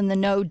people in the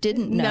know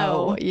didn't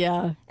know. No,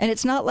 yeah. And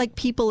it's not like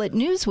people at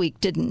Newsweek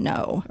didn't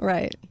know.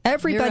 Right.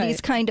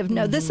 Everybody's kind of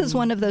know. This is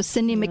one of those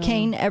Cindy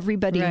McCain,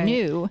 everybody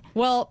knew.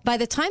 Well, by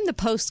the time the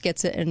Post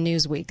gets it in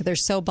Newsweek, they're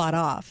so bought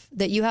off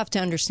that you have to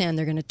understand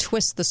they're going to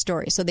twist the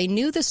story. So they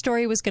knew the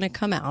story was going to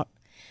come out,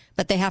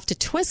 but they have to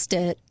twist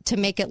it to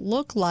make it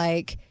look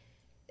like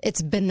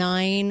it's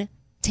benign,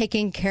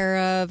 taken care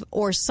of,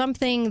 or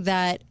something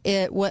that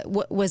it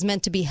was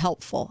meant to be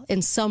helpful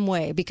in some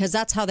way, because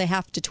that's how they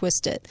have to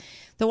twist it.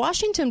 The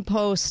Washington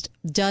Post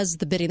does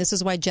the bidding. This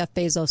is why Jeff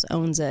Bezos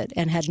owns it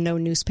and had no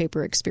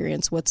newspaper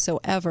experience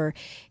whatsoever.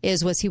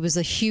 He was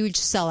a huge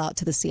sellout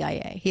to the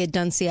CIA. He had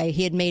done CIA.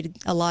 He had made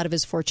a lot of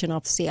his fortune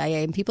off the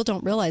CIA, and people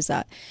don't realize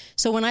that.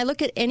 So when I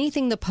look at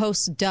anything the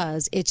Post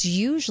does, it's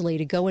usually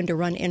to go in to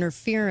run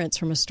interference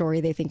from a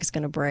story they think is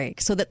going to break,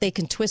 so that they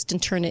can twist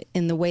and turn it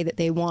in the way that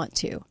they want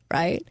to,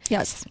 right?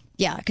 Yes.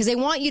 Yeah, because they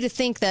want you to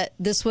think that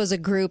this was a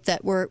group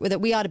that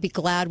we ought to be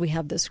glad we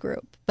have this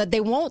group. But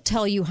they won't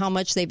tell you how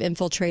much they've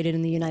infiltrated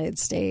in the United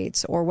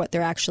States or what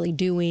they're actually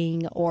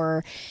doing,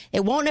 or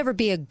it won't ever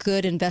be a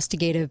good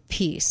investigative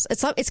piece.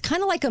 It's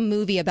kind of like a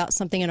movie about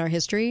something in our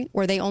history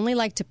where they only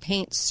like to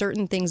paint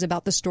certain things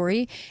about the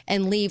story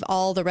and leave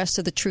all the rest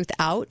of the truth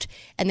out,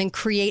 and then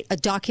create a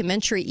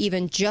documentary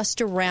even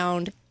just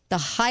around the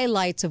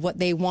highlights of what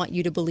they want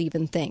you to believe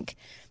and think.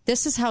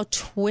 This is how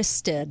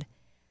twisted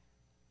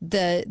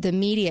the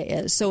media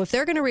is. So if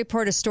they're going to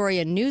report a story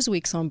and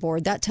Newsweek's on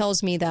board, that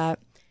tells me that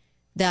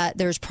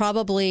there's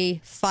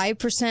probably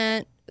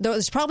 5%,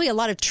 there's probably a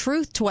lot of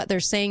truth to what they're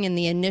saying in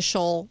the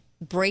initial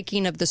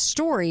breaking of the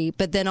story,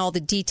 but then all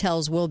the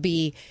details will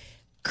be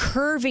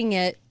curving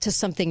it to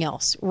something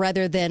else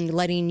rather than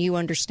letting you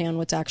understand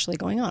what's actually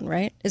going on,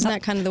 right? Isn't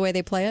that kind of the way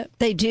they play it?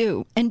 They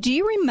do. And do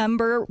you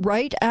remember,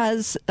 right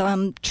as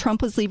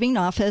Trump was leaving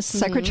office,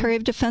 Secretary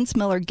of Defense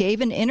Miller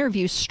gave an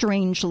interview,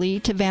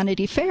 strangely, to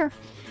Vanity Fair.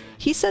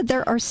 He said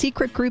there are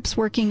secret groups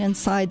working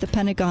inside the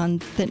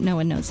Pentagon that no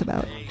one knows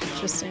about.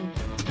 Interesting.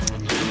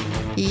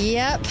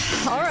 Yep.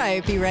 All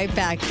right. Be right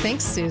back.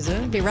 Thanks,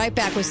 Susan. Be right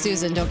back with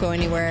Susan. Don't go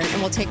anywhere.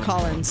 And we'll take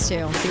call-ins, too.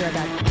 Be right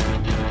back.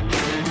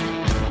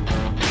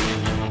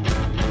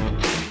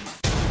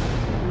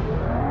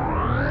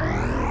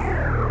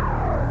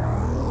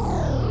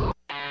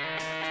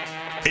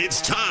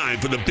 It's time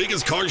for the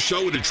biggest car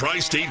show in the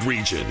tri-state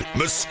region,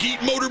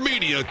 Mesquite Motor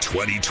Mania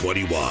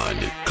 2021.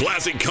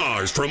 Classic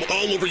cars from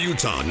all over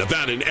Utah,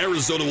 Nevada, and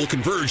Arizona will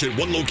converge at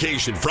one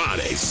location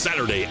Friday,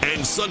 Saturday,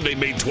 and Sunday,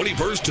 May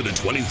 21st to the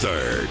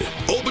 23rd.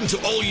 Open to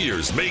all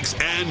years, makes,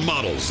 and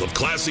models of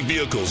classic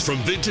vehicles from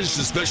vintage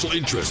to special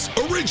interests,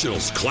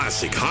 originals,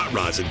 classic, hot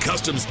rods, and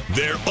customs.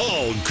 They're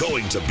all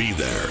going to be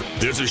there.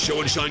 There's a show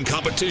and shine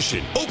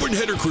competition, open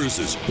header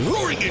cruises,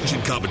 roaring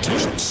engine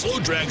competition, slow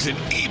drags, and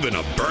even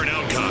a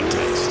burnout contest.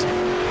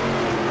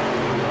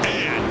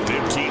 And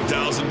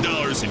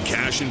 $15,000 in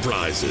cash and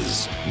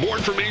prizes. More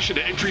information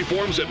and entry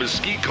forms at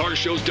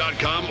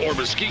MesquiteCarshows.com or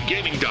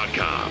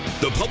MesquiteGaming.com.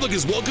 The public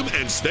is welcome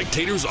and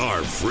spectators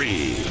are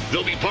free.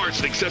 There'll be parts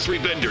and accessory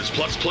vendors,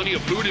 plus plenty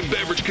of food and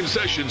beverage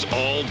concessions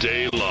all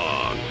day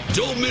long.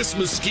 Don't miss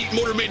Mesquite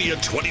Motor Mania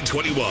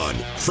 2021.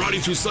 Friday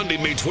through Sunday,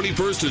 May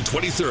 21st to the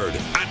 23rd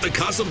at the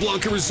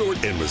Casablanca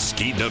Resort in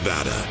Mesquite,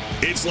 Nevada.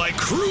 It's like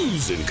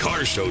cruising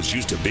car shows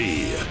used to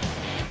be.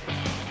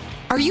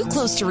 Are you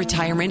close to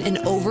retirement and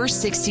over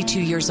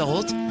 62 years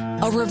old?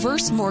 A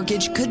reverse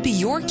mortgage could be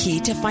your key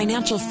to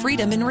financial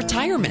freedom in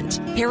retirement.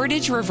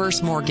 Heritage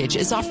Reverse Mortgage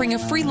is offering a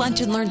free Lunch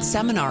and Learn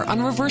seminar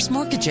on reverse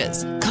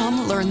mortgages.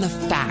 Come learn the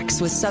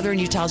facts with Southern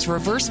Utah's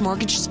reverse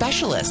mortgage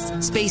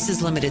specialists. Space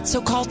is limited,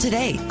 so call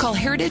today. Call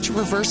Heritage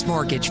Reverse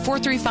Mortgage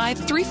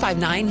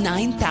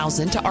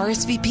 435-359-9000 to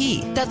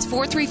RSVP. That's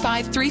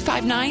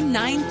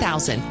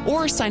 435-359-9000.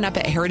 Or sign up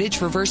at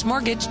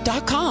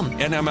heritagereversemortgage.com.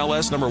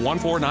 NMLS number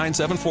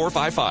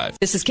 1497455.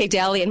 This is Kate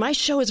Daly, and my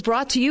show is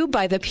brought to you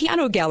by the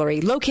Piano Gallery,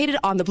 located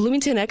on the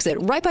Bloomington exit,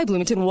 right by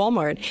Bloomington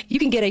Walmart. You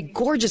can get a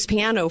gorgeous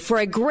piano for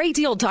a great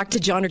deal. Talk to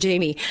John or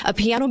Jamie. A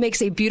piano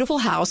makes a beautiful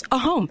house a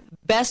home.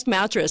 Best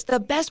mattress, the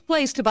best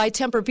place to buy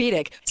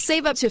Tempur-Pedic.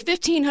 Save up to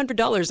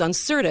 $1,500 on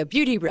Serta,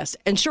 Beautyrest,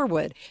 and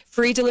Sherwood.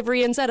 Free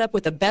delivery and setup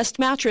with the best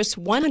mattress,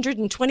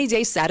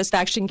 120-day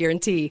satisfaction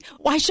guarantee.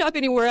 Why shop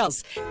anywhere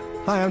else?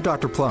 Hi, I'm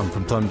Dr. Plum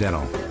from Plum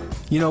Dental.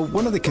 You know,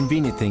 one of the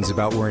convenient things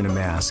about wearing a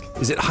mask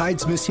is it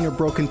hides missing or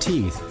broken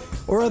teeth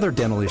or other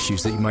dental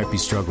issues that you might be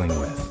struggling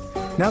with.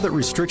 Now that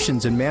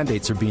restrictions and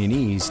mandates are being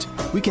eased,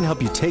 we can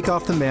help you take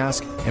off the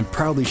mask and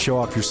proudly show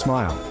off your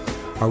smile.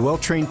 Our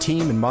well-trained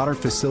team and modern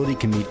facility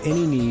can meet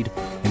any need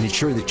and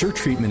ensure that your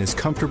treatment is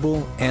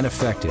comfortable and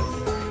effective.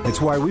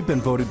 It's why we've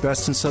been voted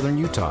best in Southern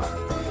Utah.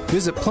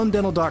 Visit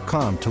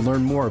plumdental.com to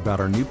learn more about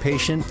our new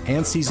patient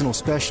and seasonal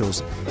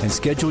specials and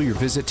schedule your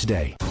visit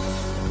today.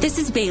 This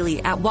is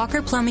Bailey at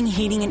Walker Plumbing,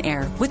 Heating, and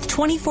Air. With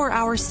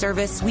 24-hour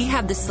service, we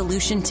have the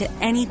solution to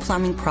any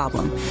plumbing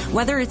problem.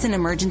 Whether it's an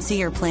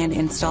emergency or planned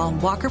install,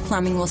 Walker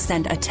Plumbing will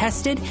send a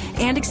tested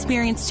and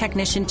experienced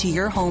technician to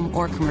your home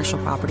or commercial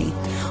property.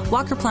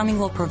 Walker Plumbing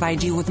will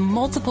provide you with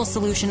multiple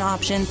solution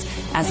options,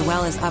 as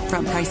well as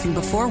upfront pricing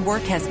before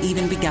work has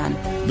even begun.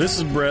 This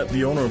is Brett,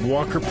 the owner of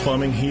Walker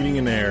Plumbing, Heating,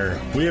 and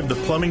Air. We have the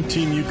plumbing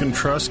team you can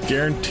trust,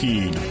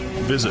 guaranteed.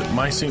 Visit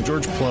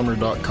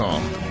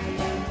mystgeorgeplumber.com.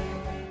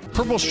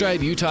 Purple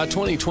Stripe Utah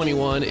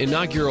 2021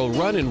 inaugural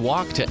run and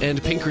walk to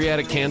end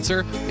pancreatic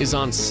cancer is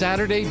on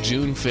Saturday,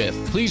 June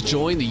 5th. Please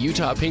join the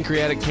Utah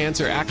Pancreatic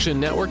Cancer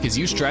Action Network as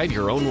you stride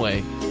your own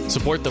way.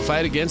 Support the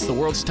fight against the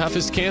world's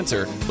toughest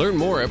cancer. Learn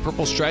more at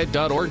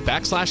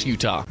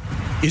purplestripe.org/Utah.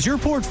 Is your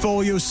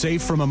portfolio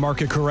safe from a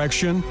market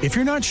correction? If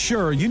you're not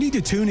sure, you need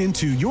to tune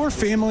into Your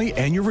Family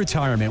and Your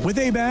Retirement with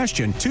Abe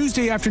Ashton,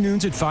 Tuesday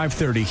afternoons at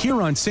 5:30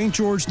 here on St.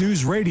 George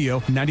News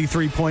Radio,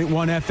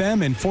 93.1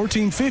 FM and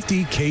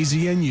 1450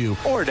 KZNU,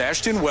 or at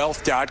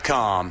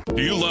AshtonWealth.com.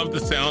 Do you love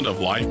the sound of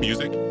live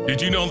music? Did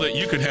you know that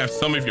you could have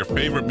some of your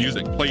favorite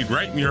music played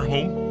right in your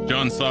home?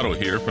 John Sato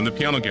here from the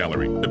Piano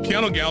Gallery. The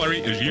Piano Gallery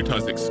is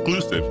Utah's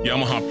exclusive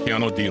Yamaha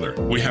piano dealer.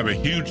 We have a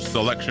huge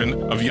selection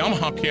of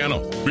Yamaha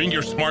pianos. Bring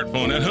your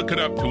smartphone and hook it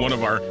up to one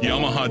of our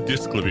Yamaha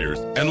disc claviers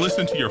and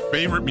listen to your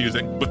favorite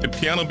music with the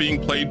piano being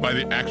played by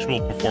the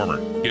actual performer.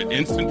 Get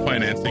instant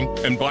financing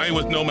and buy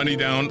with no money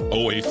down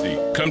OAC.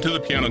 Come to the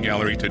Piano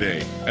Gallery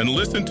today and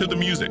listen to the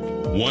music.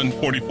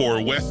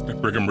 144 West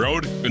Brigham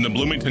Road in the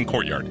Bloomington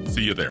Courtyard.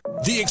 See you there.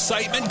 The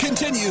excitement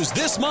continues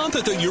this month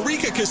at the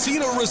Eureka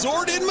Casino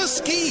Resort in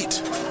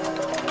Mesquite.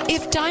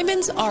 If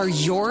diamonds are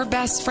your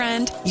best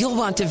friend, you'll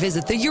want to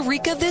visit the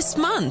Eureka this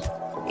month.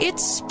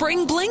 It's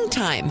spring bling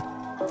time.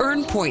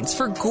 Earn points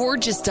for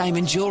gorgeous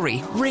diamond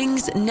jewelry,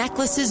 rings,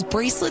 necklaces,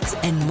 bracelets,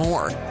 and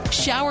more.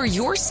 Shower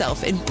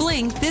yourself in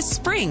bling this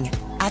spring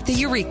at the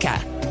Eureka.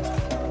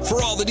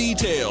 For all the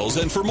details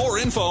and for more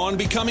info on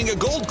becoming a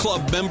Gold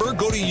Club member,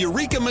 go to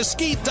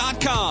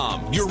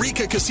EurekaMesquite.com.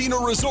 Eureka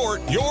Casino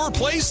Resort, your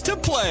place to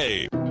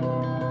play.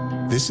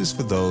 This is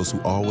for those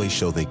who always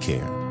show they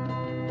care,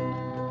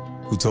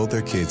 who told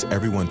their kids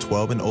everyone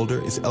 12 and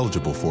older is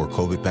eligible for a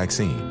COVID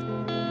vaccine.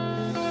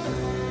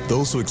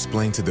 Those who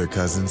explain to their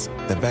cousins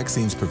that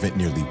vaccines prevent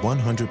nearly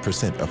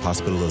 100% of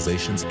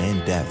hospitalizations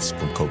and deaths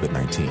from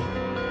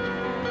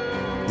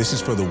COVID-19. This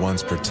is for the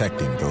ones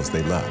protecting those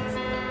they love.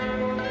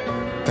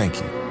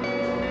 Thank you.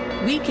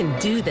 We can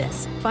do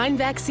this. Find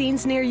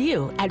vaccines near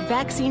you at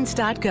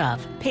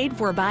vaccines.gov, paid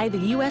for by the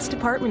U.S.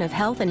 Department of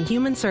Health and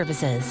Human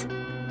Services.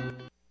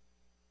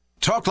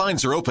 Talk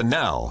lines are open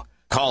now.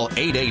 Call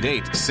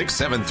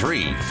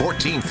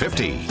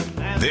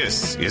 888-673-1450.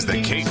 This is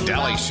the Kate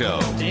Daly Show.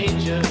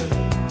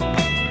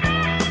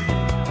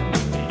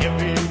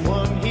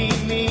 Everyone he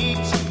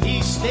meets, he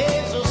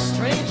stays a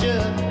stranger.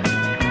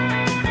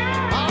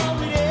 All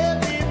with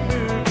every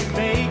move he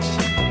makes,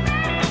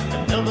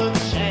 another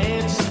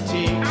chance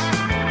he takes.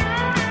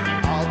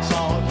 Odds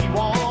are he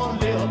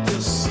won't live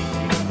to see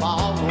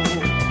tomorrow.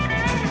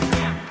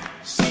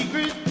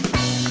 Secret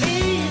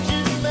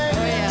Asian man.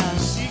 Oh,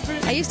 yeah.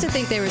 I used to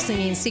think they were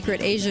singing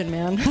Secret Asian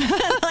Man.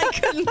 I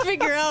couldn't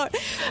figure out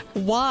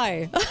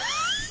why.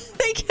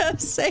 They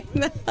kept saying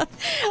that.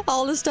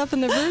 All the stuff in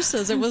the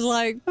verses. It was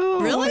like,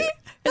 really?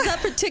 Is that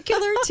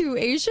particular to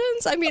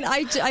Asians? I mean,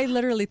 I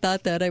literally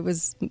thought that it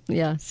was,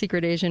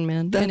 Secret Asian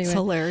Man. That's anyway,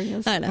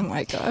 hilarious. I know. Oh,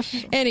 my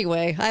gosh.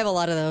 Anyway, I have a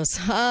lot of those.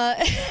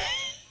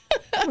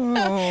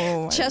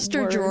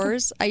 Chester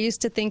drawers. I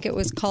used to think it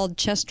was called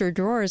Chester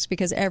drawers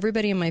because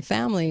everybody in my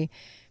family,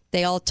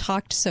 they all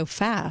talked so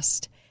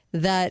fast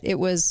that it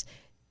was...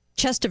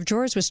 Chest of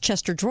drawers was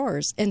Chester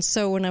drawers. And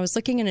so when I was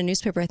looking in a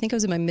newspaper, I think I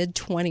was in my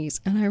mid-20s,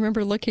 and I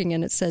remember looking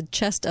and it said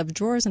chest of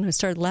drawers, and I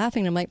started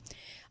laughing. And I'm like,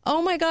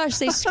 oh my gosh,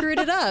 they screwed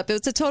it up. It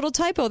was a total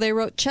typo. They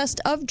wrote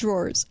chest of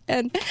drawers.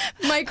 And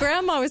my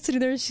grandma was sitting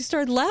there and she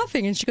started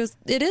laughing and she goes,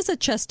 it is a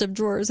chest of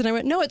drawers. And I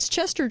went, no, it's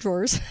Chester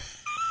drawers.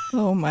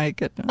 Oh my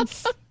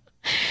goodness.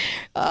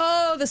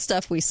 Oh, the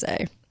stuff we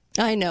say.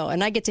 I know,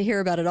 and I get to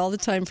hear about it all the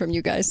time from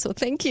you guys, so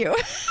thank you.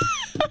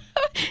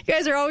 You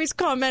guys are always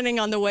commenting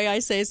on the way I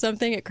say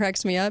something. It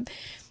cracks me up.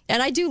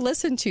 And I do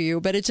listen to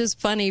you, but it's just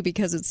funny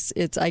because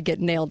it's I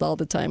get nailed all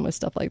the time with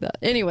stuff like that.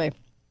 Anyway,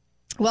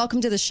 welcome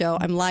to the show.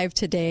 I'm live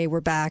today.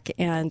 We're back.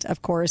 And,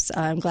 of course,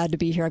 I'm glad to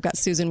be here. I've got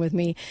Susan with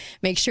me.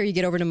 Make sure you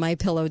get over to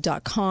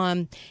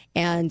mypillow.com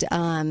and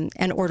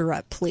order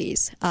up,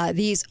 please.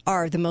 These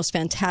are the most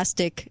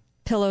fantastic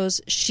pillows,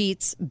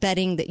 sheets,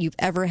 bedding that you've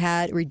ever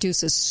had. It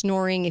reduces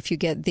snoring if you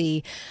get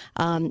the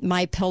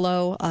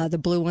MyPillow, the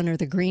blue one or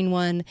the green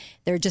one.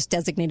 They're just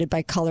designated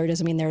by color. It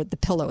doesn't mean the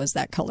pillow is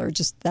that color.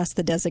 Just that's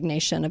the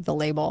designation of the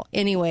label.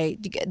 Anyway,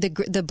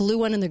 the blue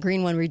one and the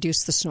green one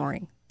reduce the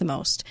snoring the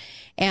most.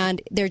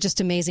 And they're just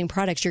amazing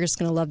products. You're just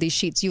going to love these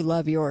sheets. You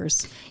love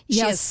yours. She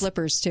has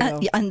slippers, too.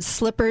 And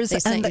slippers. They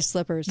sent and you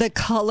slippers. The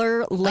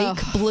color lake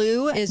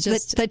blue is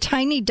just... The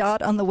tiny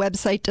dot on the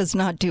website does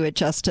not do it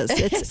justice.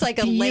 It's like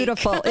a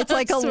beautiful. Lake. It's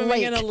like a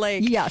lake. In a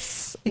lake.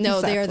 Yes. No,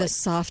 exactly. they are the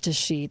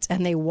softest sheets,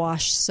 and they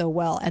wash so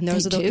well. And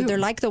those they're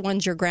like the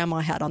ones your grandma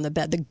had on the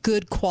bed. The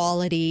good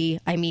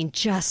quality. I mean,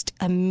 just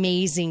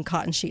amazing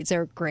cotton sheets.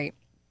 They're great.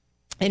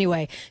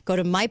 Anyway, go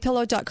to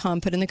mypillow.com,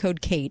 put in the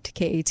code KATE,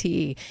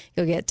 K-A-T-E.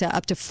 You'll get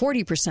up to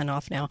 40%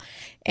 off now.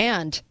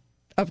 And,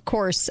 of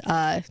course,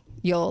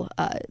 you'll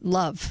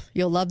love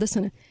this.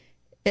 And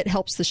it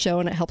helps the show,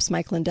 and it helps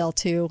Mike Lindell,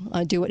 too,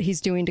 do what he's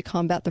doing to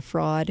combat the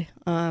fraud.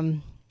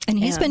 And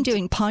he's been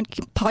doing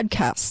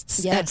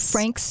podcasts at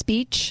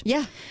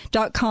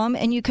frankspeech.com.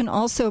 And you can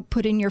also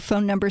put in your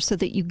phone number so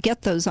that you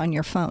get those on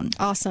your phone.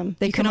 Awesome.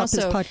 They you come can up as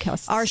also,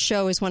 podcasts. Our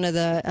show is one of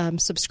the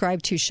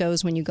subscribed to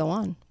shows when you go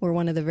on. We're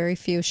one of the very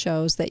few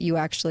shows that you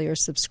actually are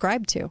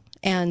subscribed to.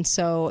 And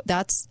so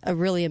that's a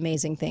really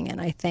amazing thing.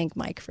 And I thank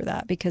Mike for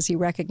that because he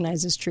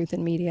recognizes truth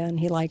in media and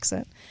he likes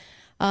it.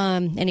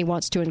 And he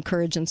wants to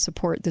encourage and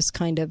support this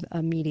kind of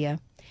media.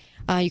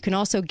 You can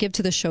also give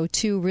to the show,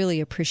 too.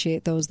 Really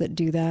appreciate those that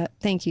do that.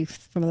 Thank you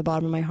from the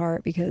bottom of my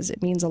heart because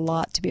it means a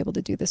lot to be able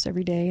to do this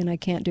every day, and I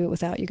can't do it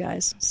without you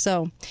guys.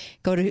 So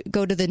go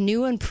to the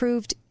new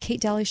improved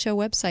Kate Daly Show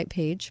website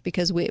page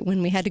because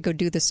when we had to go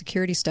do the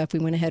security stuff, we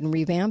went ahead and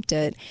revamped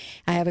it.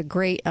 I have a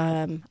great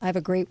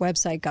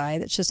website guy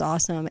that's just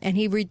awesome, and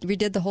he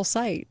redid the whole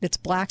site. It's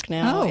black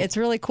now. Oh. It's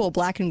really cool,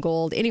 black and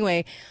gold.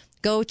 Anyway,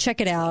 go check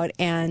it out,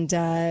 and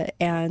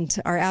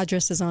our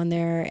address is on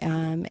there.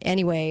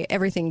 Anyway,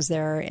 everything's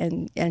there,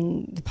 and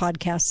the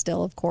podcast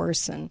still, of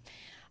course. And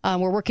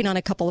we're working on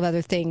a couple of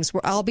other things.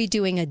 I'll be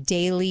doing a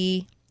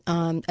daily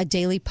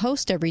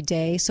post every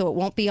day, so it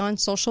won't be on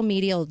social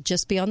media. It'll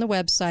just be on the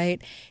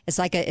website. It's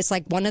like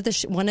one of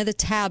the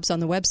tabs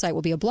on the website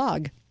will be a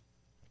blog.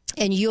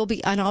 And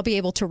I'll be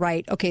able to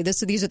write, okay,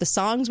 these are the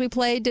songs we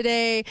played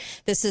today.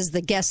 This is the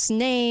guest's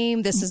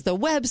name. This is the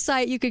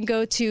website you can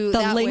go to.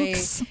 The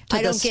links.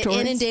 I don't get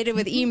inundated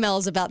with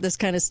emails about this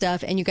kind of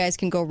stuff. And you guys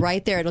can go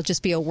right there. It'll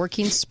just be a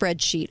working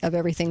spreadsheet of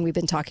everything we've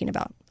been talking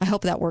about. I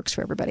hope that works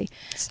for everybody.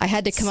 I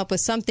had to come up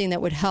with something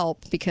that would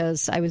help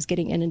because I was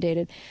getting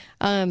inundated.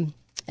 And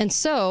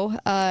so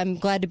I'm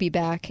glad to be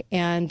back.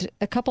 And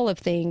a couple of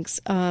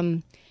things.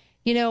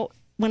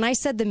 when I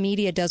said the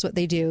media does what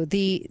they do,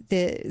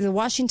 the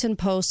Washington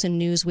Post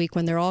and Newsweek,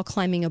 when they're all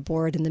climbing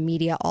aboard and the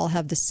media all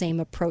have the same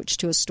approach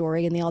to a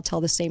story and they all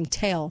tell the same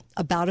tale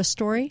about a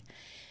story,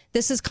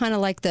 this is kind of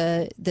like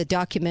the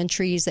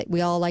documentaries that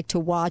we all like to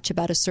watch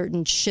about a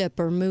certain ship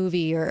or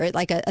movie or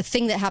like a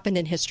thing that happened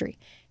in history.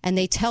 And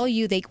they tell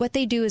you, what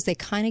they do is they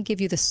kind of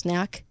give you the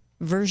snack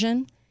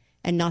version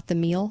and not the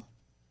meal.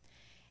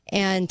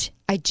 And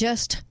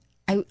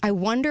I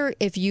wonder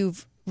if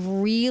you've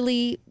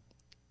really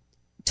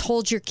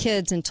told your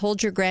kids and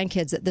told your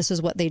grandkids that this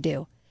is what they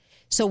do.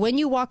 So when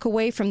you walk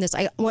away from this,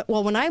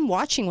 when I'm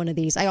watching one of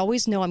these, I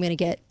always know I'm going to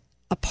get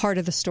a part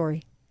of the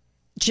story.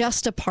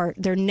 Just a part.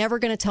 They're never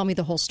going to tell me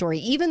the whole story.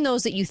 Even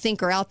those that you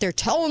think are out there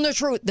telling the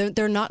truth,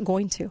 they're not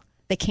going to.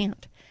 They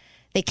can't.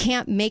 They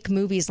can't make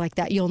movies like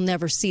that. You'll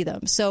never see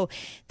them. So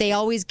they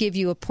always give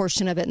you a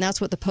portion of it, and that's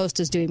what the Post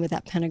is doing with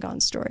that Pentagon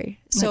story.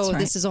 So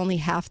this is only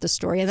half the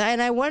story.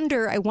 And I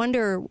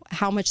wonder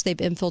how much they've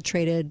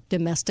infiltrated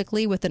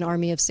domestically with an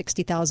army of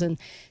 60,000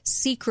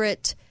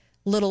 secret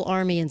little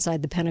army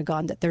inside the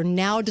Pentagon that they're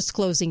now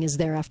disclosing is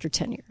there after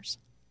 10 years,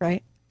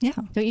 right? Yeah.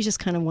 Don't you just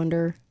kind of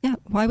wonder? Yeah.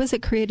 Why was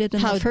it created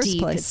in the first how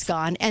deep place? It's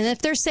gone. And if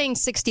they're saying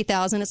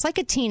 60,000, it's like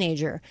a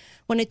teenager.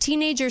 When a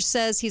teenager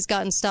says he's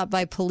gotten stopped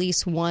by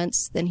police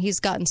once, then he's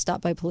gotten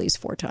stopped by police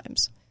 4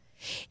 times.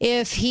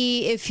 If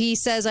he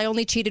says I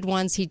only cheated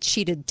once, he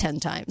cheated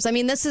 10 times. I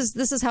mean, this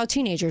is how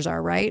teenagers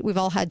are, right? We've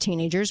all had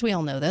teenagers. We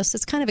all know this.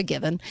 It's kind of a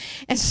given.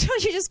 And so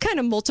you just kind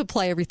of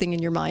multiply everything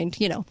in your mind,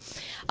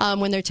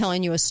 when they're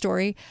telling you a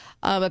story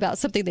about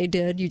something they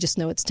did, you just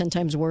know it's 10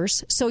 times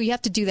worse. So you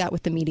have to do that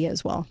with the media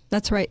as well.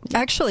 That's right.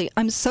 Actually,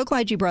 I'm so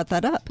glad you brought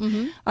that up.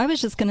 Mm-hmm. I was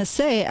just going to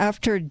say,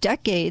 after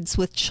decades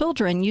with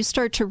children, you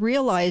start to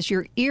realize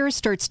your ear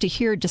starts to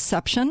hear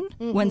deception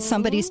when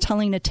somebody's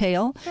telling a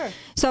tale. Sure.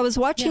 So I was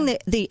watching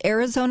the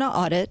Arizona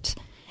audit,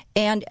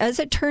 and as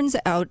it turns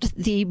out,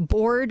 the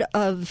board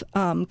of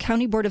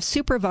County Board of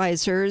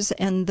Supervisors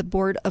and the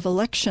Board of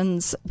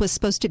Elections was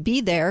supposed to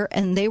be there,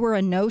 and they were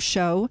a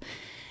no-show.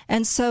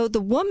 And so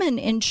the woman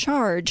in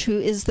charge, who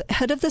is the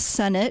head of the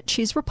Senate,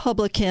 she's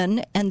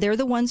Republican, and they're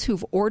the ones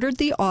who've ordered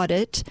the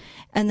audit.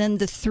 And then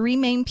the 3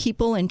 main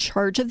people in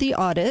charge of the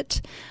audit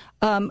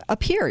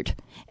appeared,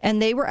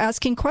 and they were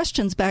asking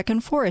questions back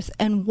and forth.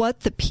 And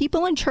what the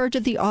people in charge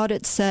of the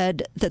audit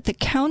said that the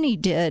county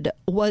did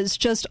was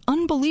just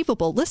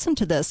unbelievable. Listen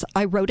to this.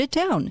 I wrote it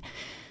down.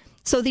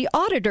 So the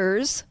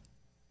auditors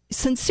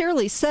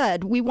sincerely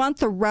said, we want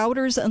the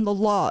routers and the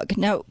log.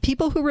 Now,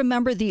 people who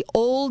remember the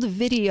old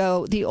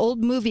video, the old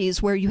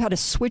movies where you had a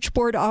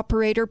switchboard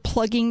operator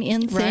plugging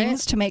in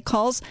things to make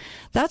calls,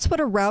 that's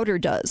what a router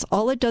does.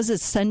 All it does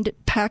is send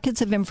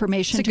packets of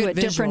information to a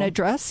different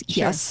address.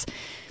 Sure. Yes.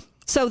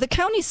 So the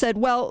county said,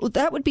 well,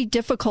 that would be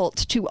difficult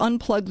to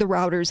unplug the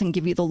routers and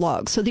give you the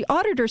logs. So the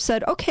auditor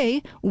said,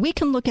 okay, we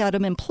can look at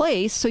them in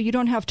place so you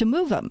don't have to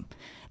move them.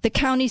 The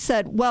county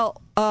said,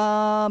 well,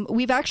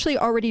 we've actually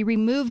already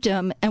removed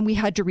them and we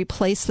had to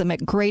replace them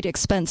at great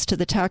expense to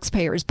the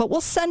taxpayers, but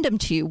we'll send them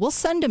to you. We'll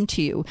send them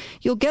to you.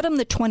 You'll get them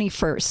the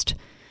 21st.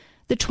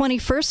 The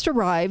 21st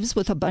arrives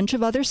with a bunch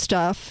of other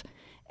stuff.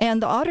 And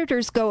the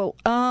auditors go,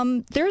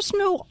 there's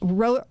no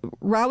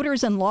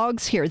routers and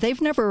logs here.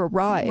 They've never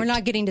arrived. We're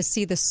not getting to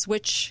see the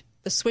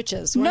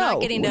switches. We're not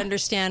getting to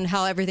understand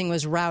how everything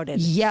was routed.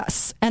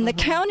 Yes. And the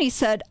county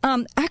said,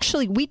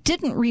 actually, we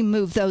didn't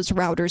remove those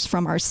routers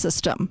from our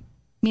system,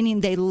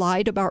 meaning they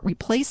lied about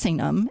replacing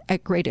them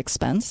at great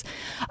expense.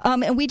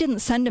 And we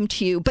didn't send them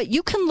to you, but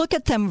you can look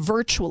at them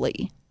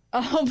virtually.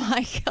 Oh,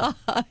 my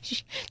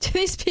gosh. Do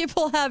these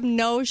people have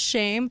no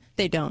shame?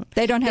 They don't.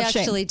 They don't have shame. They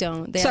actually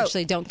don't. They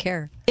actually don't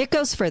care. It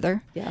goes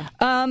further. Yeah.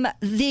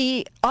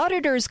 The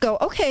auditors go,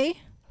 okay,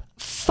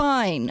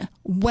 fine.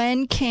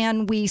 When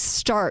can we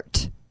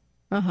start?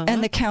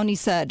 And the county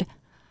said,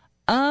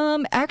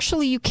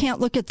 actually, you can't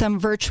look at them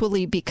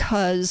virtually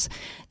because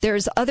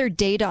there's other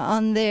data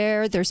on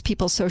there. There's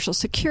people's social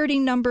security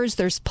numbers.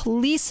 There's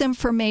police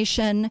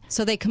information.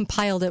 So they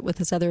compiled it with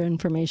this other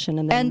information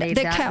and then made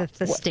that with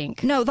the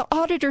stink. No, the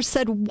auditor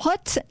said,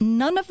 what?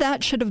 None of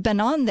that should have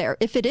been on there.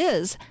 If it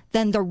is,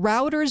 then the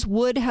routers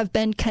would have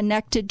been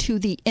connected to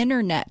the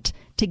internet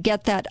to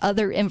get that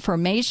other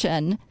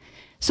information.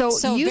 So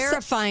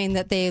verifying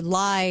that they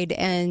lied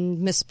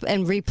and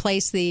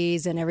replaced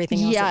these and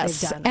everything else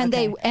that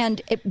they've done.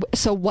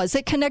 So was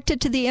it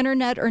connected to the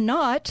internet or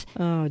not?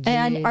 Oh, geez.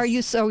 And are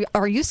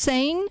you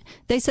saying,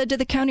 they said to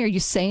the county, are you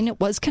saying it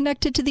was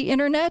connected to the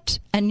internet?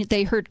 And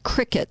they heard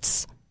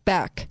crickets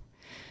back.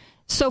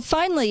 So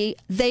finally,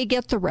 they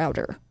get the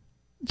router.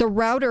 The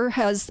router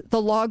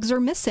the logs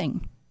are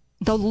missing.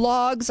 The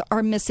logs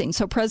are missing.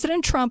 So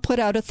President Trump put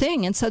out a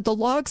thing and said the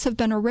logs have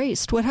been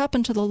erased. What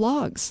happened to the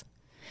logs?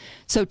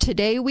 So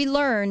today we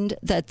learned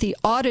that the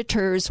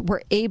auditors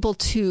were able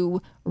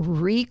to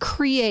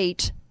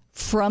recreate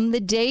from the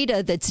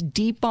data that's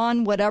deep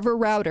on whatever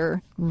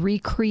router,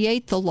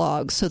 recreate the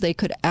logs so they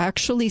could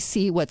actually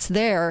see what's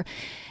there.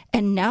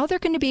 And now they're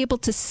going to be able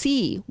to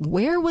see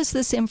where was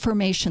this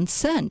information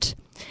sent.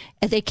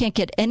 And they can't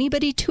get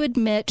anybody to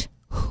admit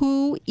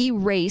who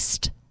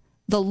erased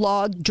the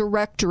log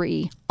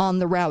directory on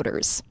the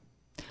routers.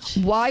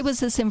 Why was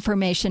this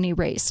information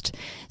erased?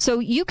 So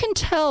you can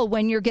tell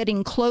when you're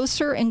getting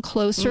closer and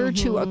closer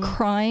to a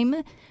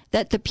crime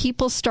that the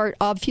people start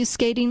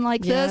obfuscating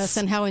like this.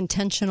 And how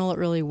intentional it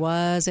really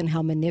was and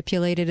how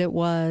manipulated it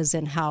was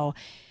and how,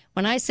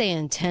 when I say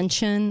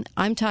intention,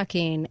 I'm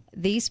talking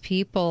these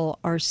people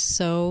are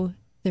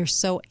they're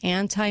so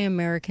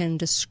anti-American,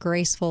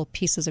 disgraceful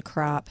pieces of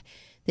crap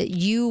that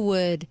you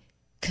would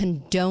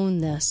condone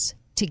this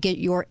to get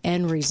your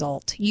end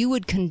result. You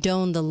would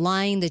condone the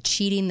lying, the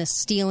cheating, the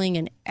stealing,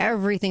 and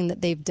everything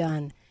that they've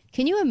done.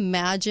 Can you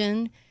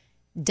imagine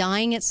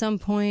dying at some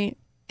point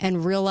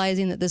and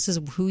realizing that this is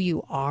who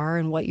you are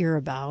and what you're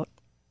about?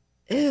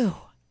 Ew.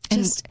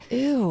 Just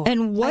ew.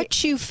 And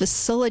what you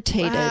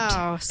facilitated.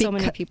 Wow, so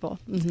many people.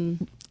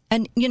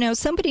 And,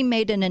 somebody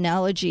made an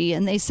analogy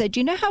and they said,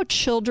 how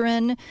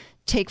children,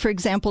 take, for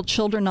example,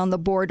 children on the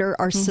border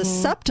are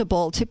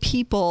susceptible to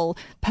people,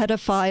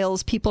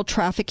 pedophiles, people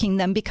trafficking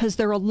them because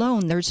they're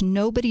alone. There's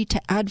nobody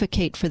to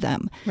advocate for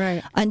them.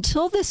 Right.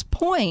 Until this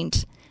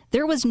point,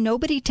 there was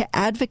nobody to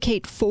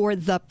advocate for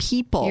the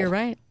people. You're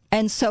right.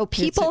 And so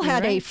people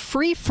had a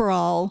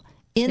free-for-all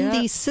in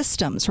these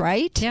systems,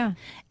 right? Yeah.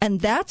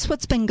 And that's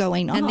what's been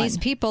going on. And these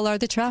people are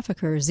the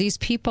traffickers. These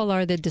people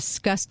are the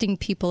disgusting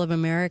people of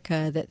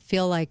America that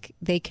feel like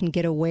they can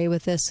get away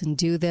with this and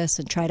do this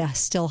and try to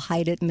still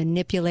hide it,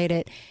 manipulate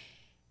it.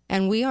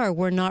 And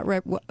we're not,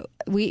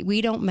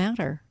 we don't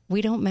matter.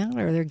 We don't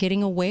matter. They're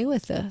getting away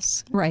with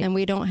this. Right. And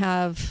we don't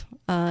have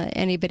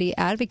anybody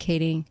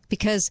advocating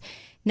because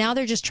now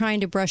they're just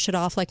trying to brush it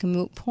off like a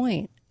moot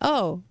point.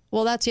 Oh,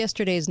 well, that's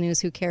yesterday's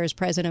news. Who cares?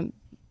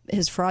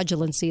 His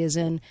fraudulency is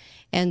in.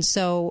 And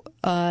so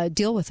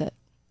deal with it.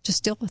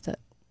 Just deal with it.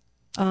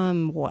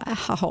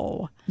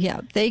 Wow.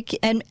 Yeah.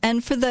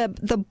 And for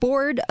the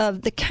board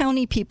of the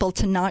county people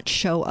to not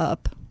show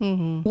up,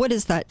 what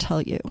does that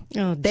tell you?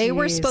 Oh, they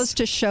were supposed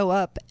to show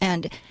up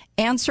and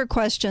answer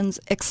questions,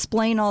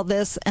 explain all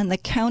this, and the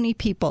county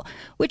people,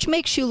 which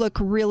makes you look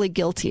really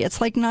guilty.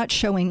 It's like not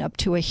showing up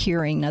to a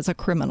hearing as a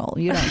criminal.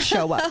 You don't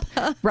show up,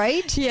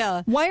 right?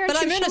 Yeah. Why aren't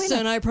but you I'm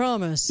innocent, up? I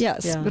promise.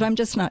 Yes, yeah. But I'm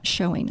just not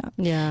showing up.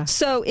 Yeah.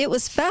 So it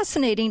was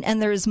fascinating,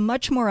 and there's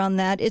much more on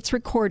that. It's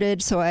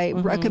recorded, so I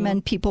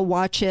recommend people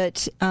watch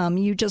it.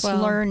 You just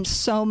learn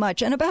so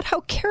much. And about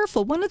how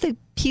careful. One of the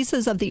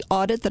pieces of the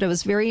audit that I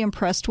was very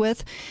impressed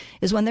with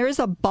is when there is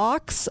a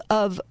box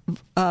of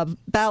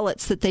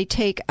ballots that they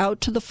take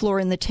out to the floor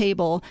in the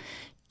table,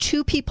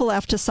 two people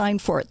have to sign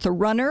for it, the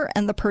runner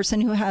and the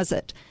person who has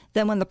it.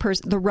 Then when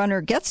the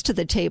runner gets to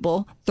the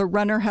table, the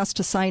runner has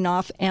to sign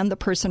off and the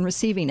person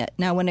receiving it.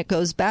 Now, when it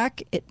goes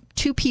back,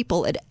 two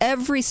people at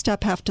every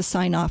step have to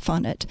sign off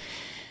on it.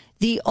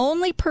 The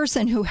only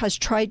person who has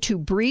tried to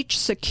breach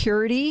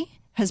security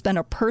has been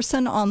a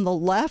person on the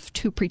left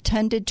who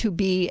pretended to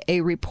be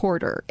a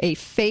reporter, a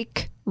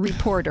fake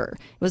reporter.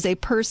 It was a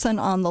person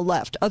on the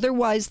left.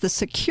 Otherwise, the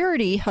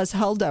security has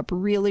held up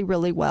really,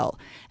 really well,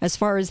 as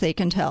far as they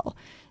can tell.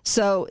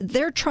 So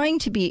they're trying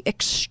to be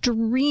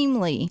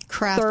extremely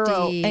crafty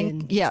thorough.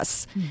 And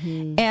yes.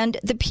 And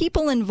the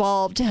people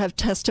involved have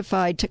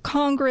testified to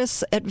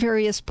Congress at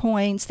various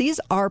points. These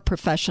are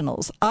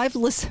professionals. I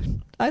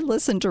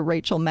listened to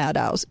Rachel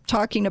Maddow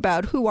talking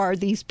about who are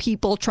these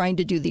people trying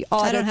to do the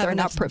audit. I don't have They're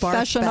enough not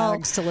professional. barf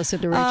bags to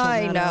listen to Rachel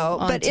I Maddow know,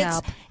 on but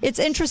tap. it's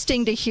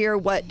interesting to hear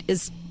what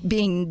is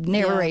being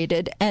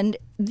narrated. And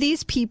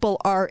these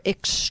people are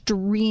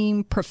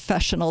extreme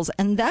professionals,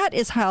 and that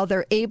is how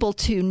they're able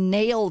to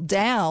nail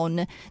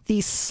down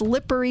these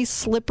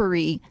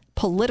slippery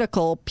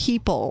political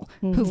people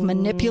who've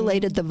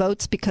manipulated the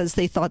votes because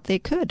they thought they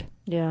could.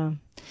 Yeah.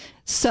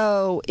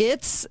 So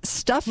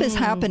stuff is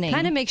happening.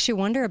 Kind of makes you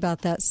wonder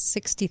about that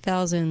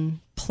 60,000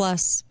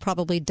 plus,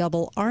 probably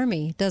double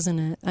army, doesn't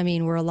it? I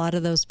mean, were a lot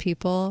of those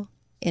people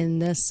in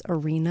this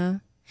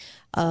arena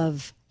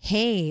of,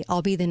 hey,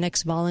 I'll be the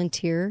next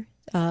volunteer,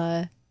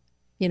 for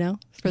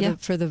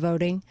the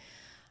voting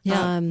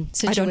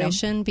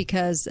situation,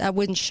 because that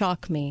wouldn't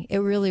shock me. It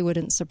really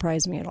wouldn't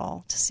surprise me at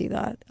all to see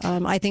that.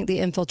 I think the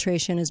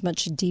infiltration is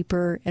much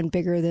deeper and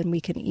bigger than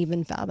we can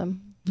even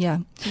fathom. Yeah.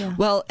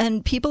 Well,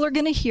 and people are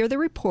going to hear the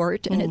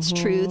report, and it's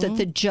true that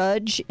the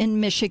judge in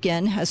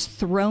Michigan has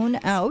thrown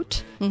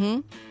out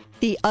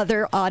the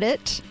other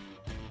audit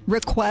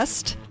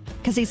request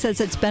because he says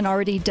it's been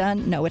already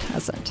done. No, it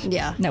hasn't.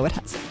 Yeah. No, it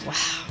hasn't. Wow.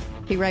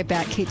 Be right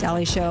back. Kate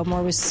Daly Show.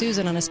 More with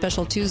Susan on a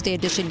special Tuesday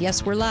edition.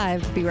 Yes, we're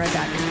live. Be right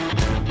back.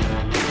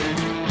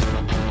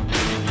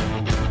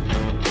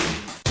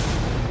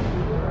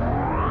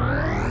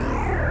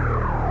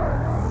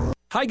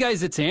 Hi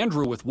guys, it's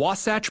Andrew with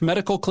Wasatch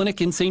Medical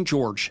Clinic in St.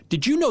 George.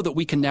 Did you know that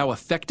we can now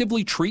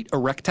effectively treat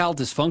erectile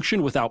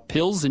dysfunction without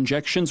pills,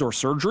 injections, or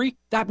surgery?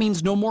 That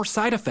means no more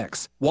side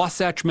effects.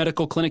 Wasatch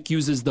Medical Clinic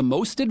uses the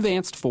most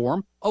advanced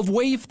form of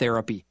wave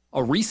therapy.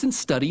 A recent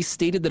study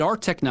stated that our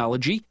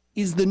technology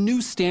is the new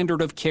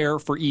standard of care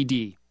for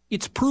ED.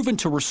 It's proven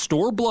to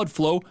restore blood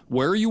flow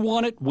where you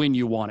want it, when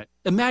you want it.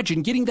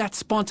 Imagine getting that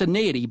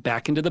spontaneity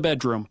back into the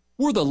bedroom.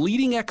 We're the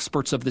leading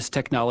experts of this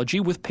technology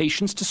with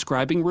patients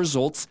describing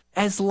results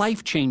as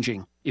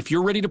life-changing. If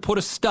you're ready to put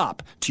a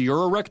stop to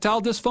your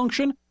erectile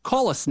dysfunction,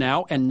 call us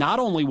now, and not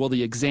only will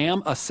the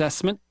exam,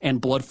 assessment,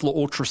 and blood flow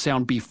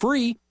ultrasound be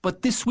free,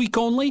 but this week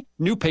only,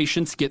 new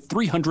patients get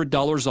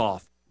 $300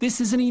 off. This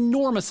is an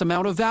enormous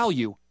amount of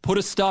value. Put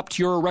a stop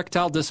to your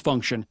erectile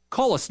dysfunction.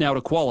 Call us now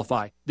to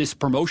qualify. This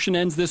promotion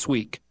ends this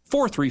week.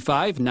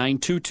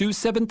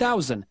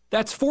 435-922-7000.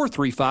 That's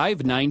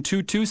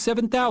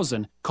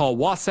 435-922-7000. Call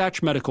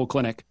Wasatch Medical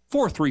Clinic.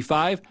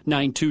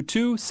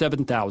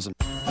 435-922-7000.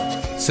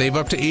 Save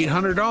up to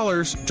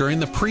 $800 during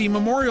the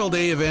pre-Memorial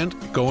Day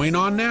event going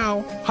on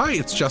now. Hi,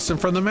 it's Justin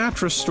from the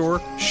Mattress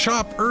Store.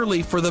 Shop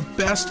early for the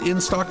best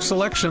in-stock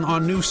selection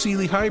on new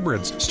Sealy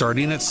hybrids,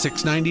 starting at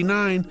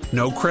 $699.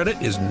 No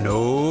credit is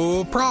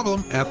no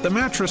problem at the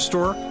Mattress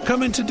Store.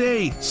 Come in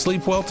today.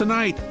 Sleep well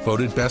tonight.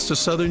 Voted best of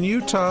Southern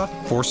Utah.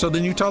 4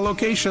 Southern Utah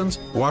locations.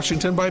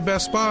 Washington by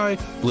Best Buy.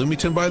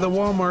 Bloomington by the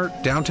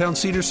Walmart. Downtown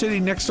Cedar City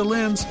next to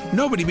Lynn's.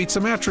 Nobody beats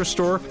the Mattress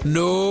Store.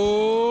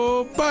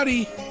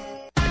 Nobody.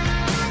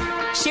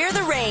 Share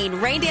the rain.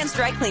 Rain Dance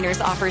Dry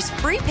Cleaners offers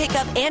free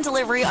pickup and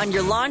delivery on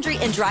your laundry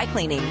and dry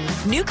cleaning.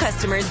 New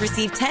customers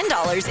receive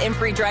 $10 in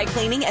free dry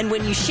cleaning, and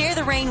when you share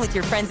the rain with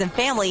your friends and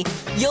family,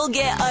 you'll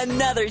get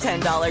another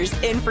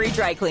 $10 in free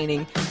dry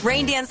cleaning.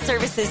 Rain Dance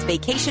services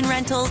vacation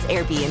rentals,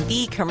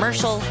 Airbnb,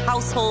 commercial,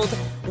 household,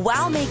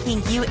 while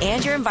making you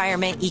and your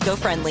environment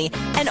eco-friendly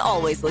and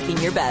always looking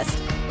your best.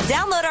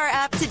 Download our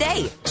app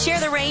today.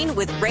 Share the rain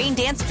with Rain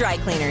Dance Dry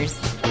Cleaners.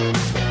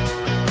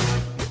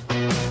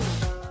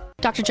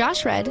 Dr.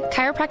 Josh Red,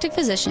 chiropractic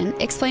physician,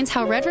 explains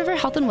how Red River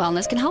Health and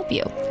Wellness can help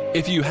you.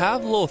 If you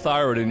have low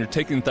thyroid and you're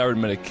taking thyroid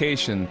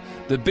medication,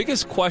 the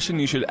biggest question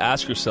you should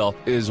ask yourself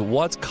is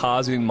what's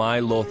causing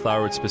my low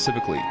thyroid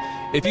specifically?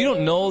 If you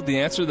don't know the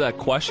answer to that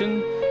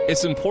question,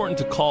 it's important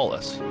to call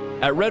us.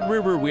 At Red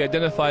River, we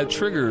identify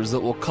triggers that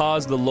will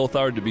cause the low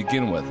thyroid to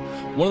begin with.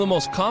 One of the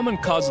most common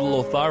causes of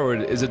low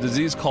thyroid is a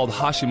disease called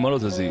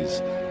Hashimoto's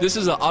disease. This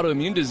is an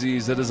autoimmune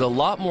disease that is a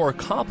lot more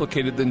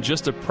complicated than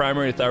just a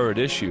primary thyroid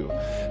issue.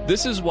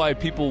 This is why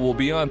people will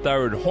be on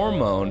thyroid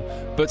hormone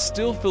but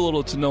still feel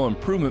little to no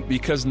improvement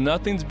because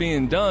nothing's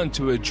being done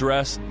to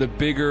address the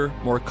bigger,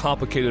 more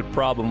complicated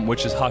problem,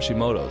 which is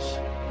Hashimoto's.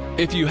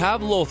 If you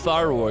have low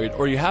thyroid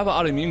or you have an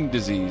autoimmune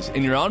disease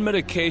and you're on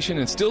medication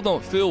and still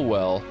don't feel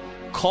well,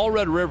 call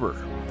Red River.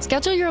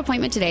 Schedule your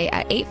appointment today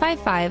at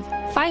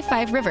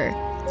 855-55-RIVER.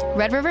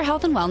 Red River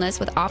Health and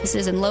Wellness with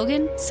offices in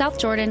Logan, South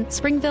Jordan,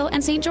 Springville,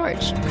 and St.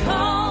 George.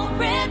 Call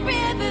Red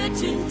River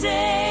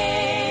today.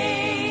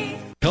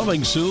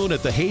 Coming soon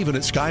at the Haven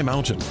at Sky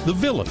Mountain, The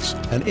Villas,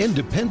 an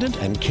independent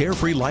and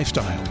carefree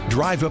lifestyle.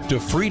 Drive up to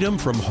freedom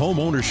from home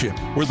ownership,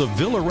 where the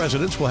villa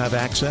residents will have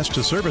access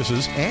to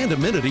services and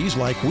amenities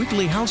like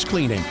weekly house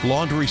cleaning,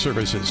 laundry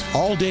services,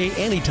 all-day,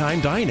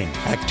 anytime dining,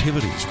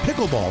 activities,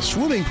 pickleball,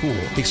 swimming pool,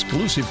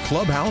 exclusive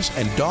clubhouse,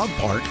 and dog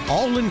park,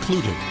 all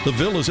included. The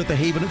Villas at the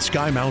Haven at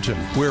Sky Mountain,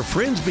 where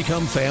friends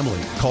become family.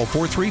 Call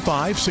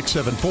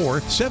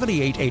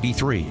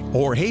 435-674-7883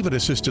 or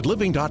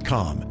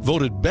havenassistedliving.com.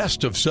 Voted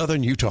best of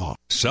Southern Utah.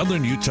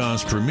 Southern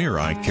Utah's premier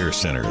eye care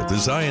center, the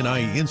Zion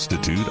Eye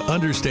Institute,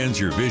 understands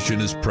your vision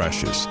is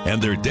precious,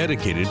 and they're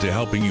dedicated to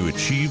helping you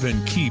achieve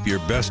and keep your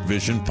best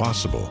vision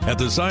possible. At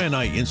the Zion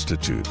Eye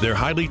Institute, their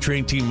highly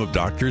trained team of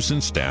doctors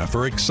and staff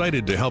are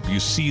excited to help you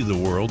see the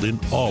world in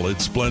all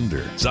its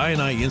splendor. Zion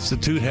Eye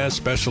Institute has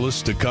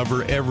specialists to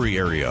cover every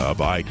area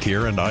of eye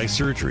care and eye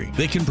surgery.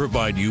 They can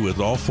provide you with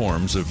all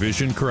forms of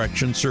vision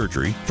correction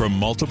surgery from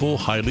multiple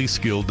highly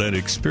skilled and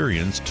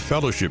experienced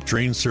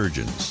fellowship-trained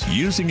surgeons.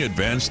 Using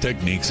advanced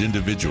techniques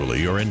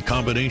individually or in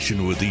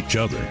combination with each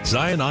other,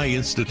 Zion Eye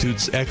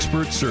Institute's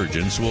expert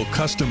surgeons will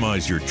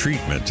customize your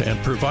treatment and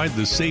provide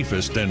the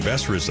safest and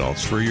best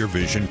results for your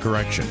vision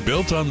correction.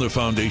 Built on the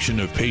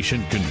foundation of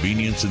patient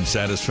convenience and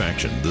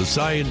satisfaction, the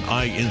Zion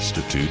Eye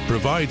Institute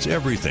provides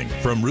everything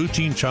from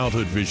routine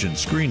childhood vision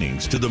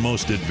screenings to the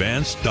most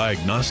advanced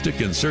diagnostic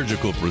and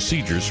surgical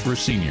procedures for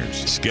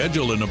seniors.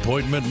 Schedule an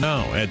appointment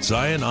now at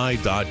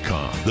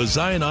ZionEye.com. The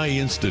Zion Eye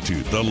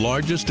Institute, the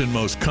largest and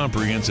most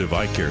comprehensive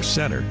eye care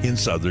center in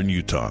Southern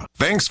Utah.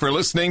 Thanks for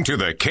listening to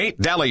The Kate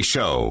Daly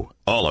Show.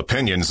 All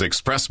opinions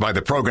expressed by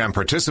the program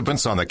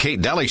participants on The Kate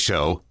Daly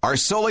Show are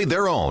solely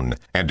their own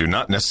and do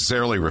not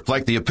necessarily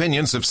reflect the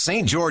opinions of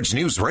St. George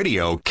News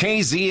Radio,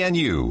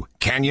 KZNU,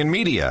 Canyon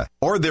Media,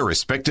 or their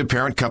respective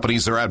parent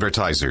companies or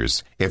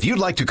advertisers. If you'd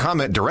like to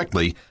comment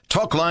directly,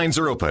 talk lines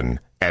are open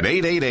at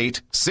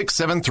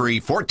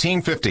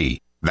 888-673-1450.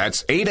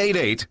 That's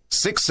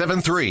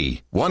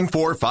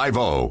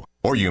 888-673-1450.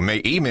 Or you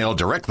may email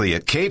directly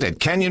at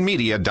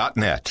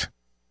kate@canyonmedia.net.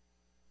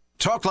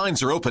 Talk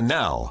lines are open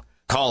now.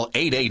 Call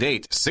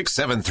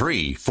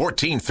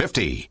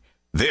 888-673-1450.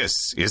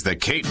 This is the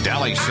Kate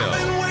Daly Show. I've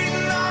been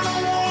waiting on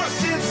a war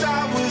since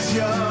I was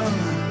young.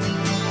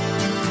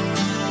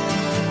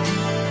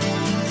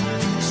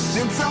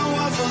 Since I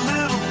was a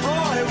little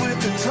boy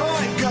with a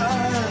toy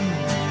gun.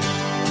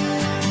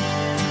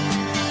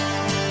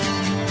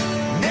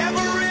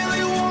 Never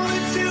really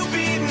wanted to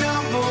be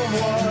number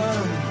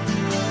one.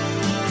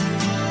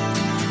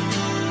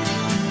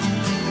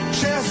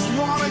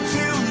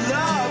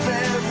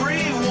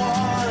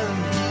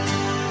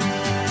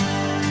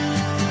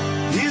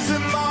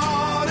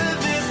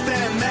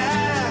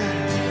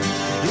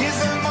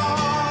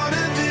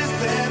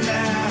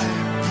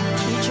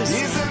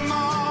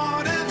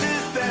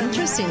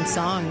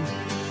 interesting song.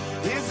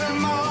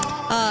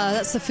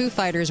 That's the Foo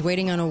Fighters,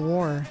 Waiting on a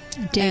War.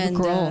 Dave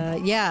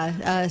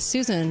Grohl.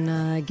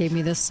 Susan gave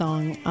me this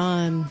song.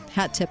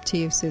 Hat tip to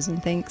you,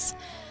 Susan. Thanks.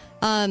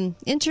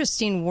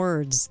 Interesting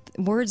words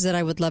that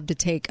I would love to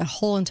take a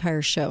whole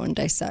entire show and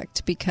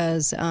dissect,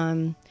 because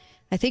I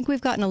think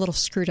we've gotten a little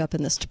screwed up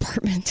in this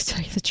department, to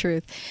tell you the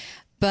truth.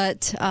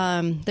 But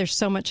there's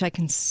so much I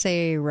can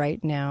say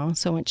right now,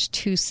 so much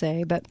to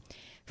say. But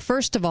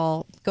first of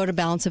all, go to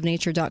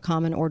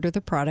balanceofnature.com and order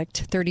the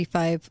product,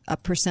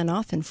 35%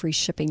 off and free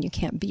shipping. You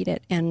can't beat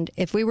it. And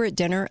if we were at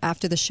dinner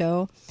after the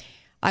show,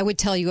 I would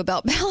tell you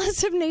about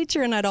Balance of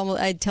Nature, and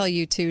I'd tell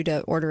you too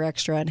to order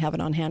extra and have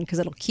it on hand, because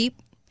it'll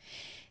keep.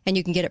 And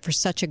you can get it for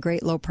such a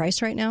great low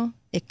price right now.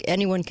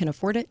 Anyone can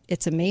afford it.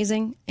 It's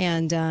amazing.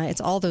 And it's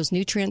all those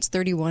nutrients,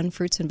 31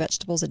 fruits and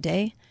vegetables a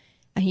day.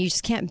 And you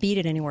just can't beat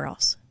it anywhere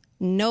else.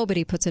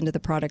 Nobody puts into the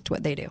product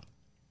what they do.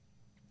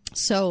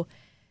 So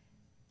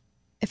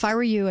if I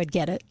were you, I'd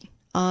get it.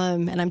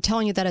 And I'm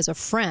telling you that as a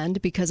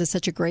friend, because it's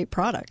such a great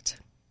product.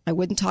 I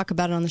wouldn't talk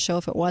about it on the show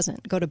if it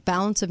wasn't. Go to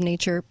Balance of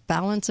Nature,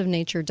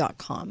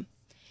 balanceofnature.com.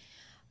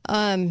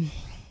 And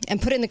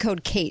put in the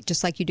code KATE,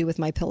 just like you do with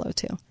MyPillow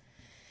too.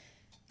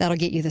 That'll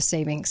get you the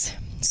savings.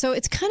 So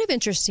it's kind of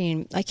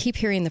interesting. I keep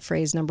hearing the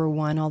phrase number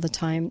one all the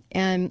time.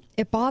 And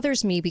it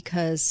bothers me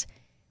because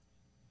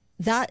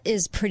that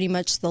is pretty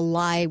much the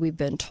lie we've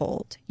been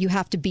told. You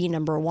have to be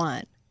number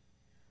one.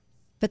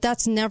 But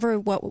that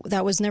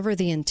was never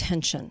the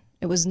intention.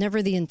 It was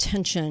never the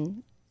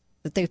intention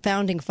that the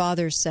founding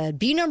fathers said,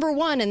 be number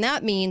one, and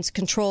that means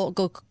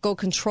go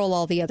control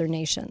all the other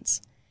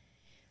nations.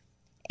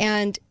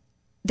 And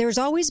there's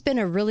always been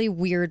a really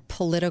weird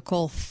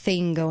political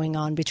thing going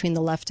on between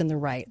the left and the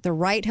right. The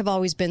right have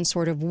always been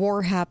sort of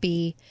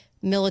war-happy,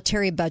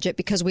 military budget,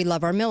 because we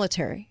love our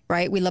military,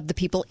 right? We love the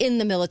people in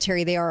the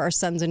military. They are our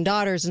sons and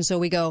daughters. And so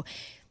we go,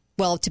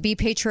 well, to be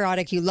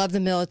patriotic, you love the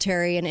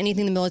military, and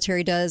anything the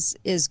military does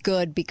is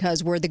good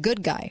because we're the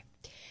good guy.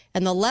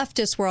 And the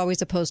leftists were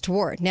always opposed to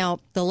war. Now,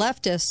 the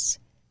leftists,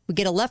 we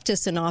get a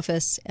leftist in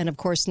office, and of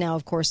course,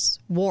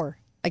 war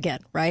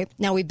again, right?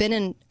 Now, we've been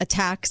in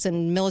attacks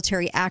and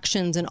military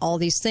actions and all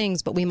these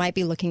things, but we might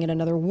be looking at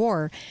another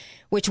war,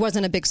 which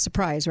wasn't a big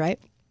surprise, right?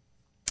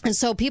 And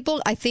so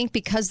people, I think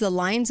because the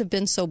lines have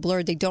been so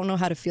blurred, they don't know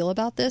how to feel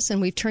about this,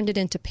 and we've turned it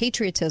into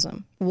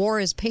patriotism. War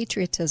is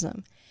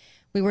patriotism.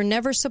 We were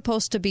never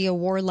supposed to be a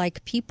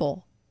warlike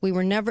people.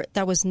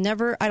 That was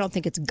never, I don't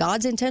think it's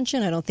God's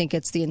intention. I don't think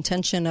it's the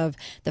intention of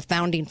the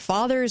founding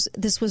fathers.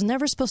 This was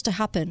never supposed to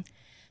happen.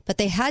 But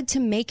they had to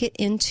make it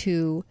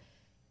into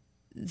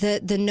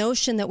the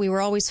notion that we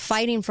were always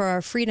fighting for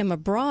our freedom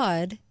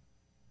abroad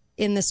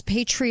in this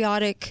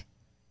patriotic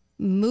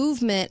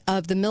movement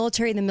of the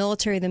military.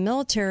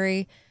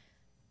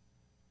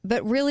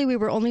 But really, we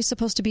were only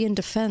supposed to be in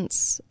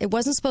defense. It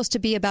wasn't supposed to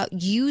be about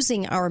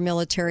using our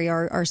military,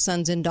 our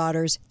sons and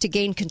daughters, to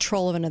gain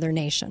control of another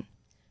nation.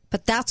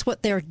 But that's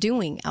what they're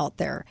doing out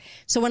there.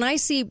 So when I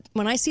see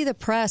the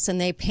press and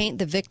they paint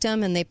the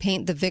victim and they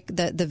paint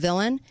the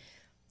villain,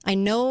 I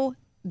know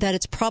that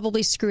it's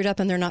probably screwed up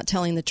and they're not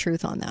telling the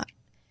truth on that.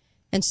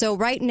 And so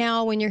right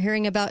now, when you're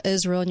hearing about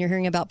Israel and you're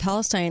hearing about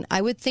Palestine,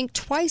 I would think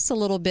twice a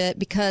little bit,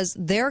 because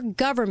their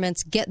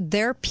governments get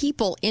their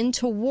people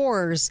into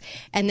wars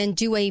and then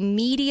do a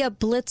media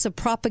blitz of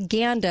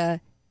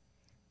propaganda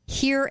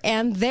here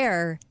and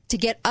there to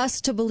get us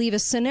to believe a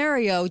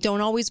scenario.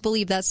 Don't always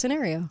believe that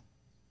scenario.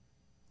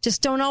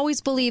 Just don't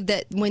always believe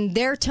that when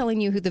they're telling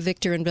you who the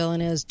victor and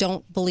villain is.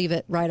 Don't believe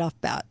it right off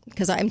bat,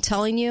 because I'm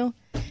telling you,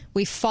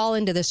 we fall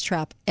into this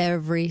trap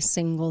every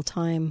single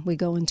time we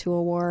go into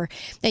a war.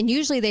 And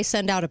usually they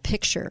send out a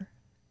picture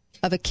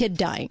of a kid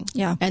dying.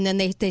 Yeah. And then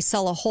they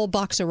sell a whole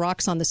box of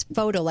rocks on this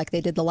photo, like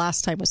they did the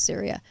last time with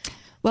Syria.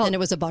 Well, and it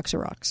was a box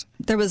of rocks.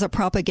 There was a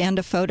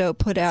propaganda photo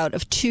put out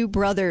of two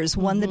brothers,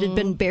 one that had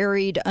been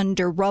buried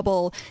under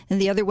rubble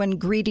and the other one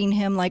greeting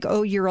him like,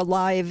 oh, you're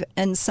alive.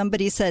 And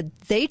somebody said,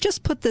 they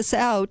just put this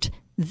out.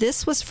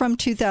 This was from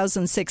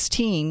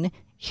 2016.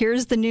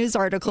 Here's the news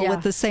article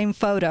with the same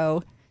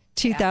photo.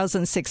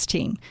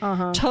 2016.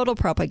 Total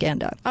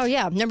propaganda. Oh,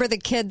 yeah. Remember the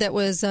kid that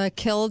was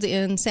killed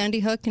in Sandy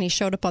Hook and he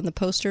showed up on the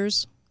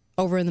posters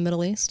over in the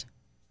Middle East?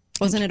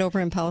 Wasn't it over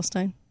in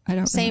Palestine? I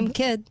don't Same remember.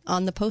 Kid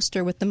on the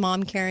poster with the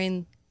mom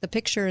carrying the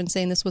picture and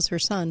saying this was her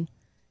son.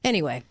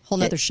 Anyway, whole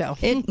nother show.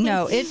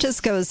 It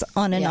just goes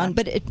on and on.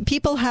 But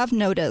people have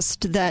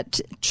noticed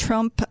that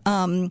Trump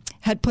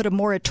had put a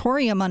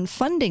moratorium on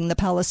funding the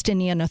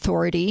Palestinian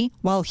Authority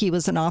while he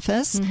was in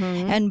office.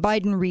 And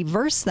Biden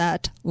reversed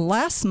that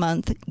last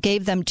month,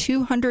 gave them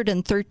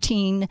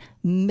 $213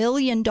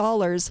 million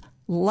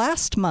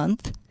last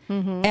month.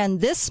 And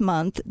this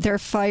month, they're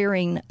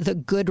firing the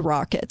good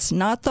rockets,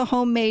 not the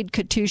homemade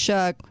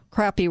Katyusha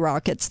crappy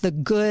rockets, the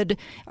good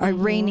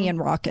Iranian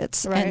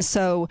rockets. Right. And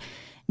so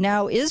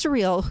now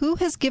Israel, who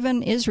has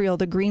given Israel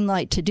the green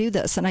light to do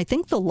this? And I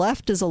think the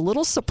left is a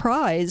little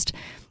surprised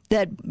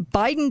that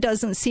Biden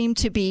doesn't seem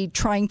to be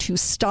trying to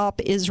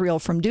stop Israel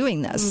from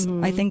doing this.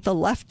 Mm-hmm. I think the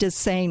left is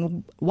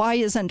saying, why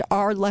isn't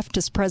our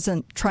leftist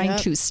president trying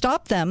to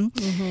stop them?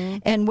 Mm-hmm.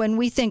 And when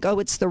we think, oh,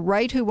 it's the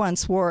right who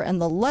wants war and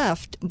the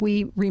left,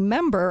 we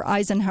remember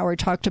Eisenhower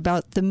talked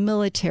about the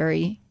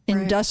military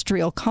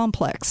industrial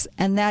complex,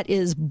 and that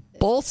is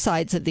both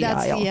sides of the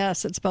aisle.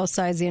 Yes, it's both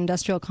sides of the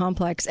industrial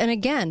complex. And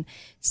again,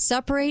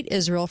 separate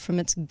Israel from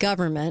its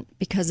government,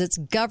 because its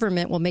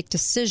government will make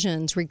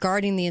decisions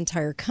regarding the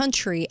entire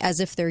country as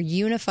if they're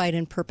unified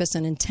in purpose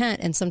and intent.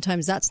 And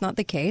sometimes that's not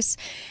the case.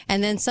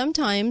 And then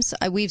sometimes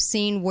we've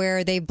seen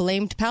where they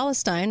blamed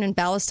Palestine and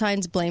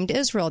Palestine's blamed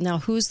Israel. Now,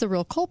 who's the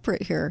real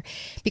culprit here?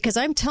 Because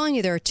I'm telling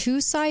you, there are two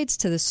sides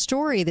to the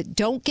story that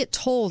don't get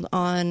told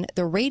on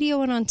the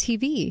radio and on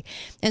TV.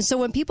 And so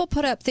when people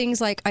put up things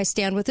like, I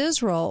stand with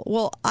Israel,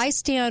 well, I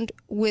stand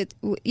with,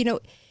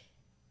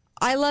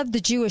 I love the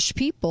Jewish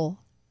people,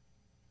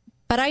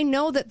 but I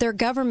know that their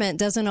government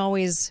doesn't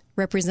always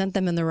represent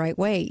them in the right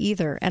way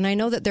either. And I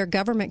know that their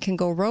government can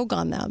go rogue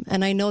on them.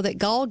 And I know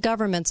that all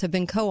governments have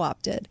been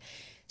co-opted.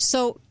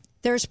 So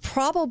there's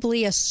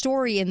probably a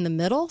story in the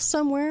middle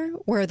somewhere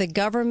where the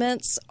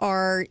governments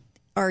are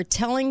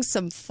telling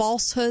some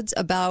falsehoods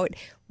about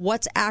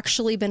what's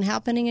actually been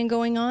happening and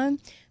going on.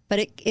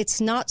 But it's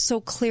not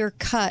so clear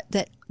cut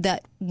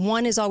that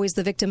one is always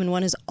the victim and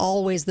one is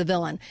always the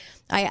villain.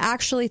 I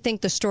actually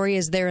think the story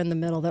is there in the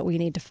middle that we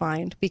need to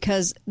find,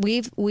 because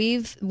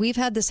we've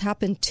had this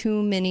happen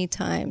too many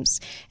times.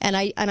 And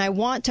I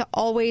want to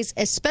always,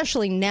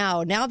 especially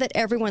now that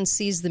everyone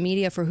sees the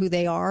media for who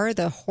they are,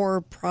 the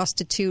whore,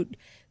 prostitute,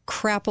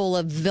 crapple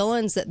of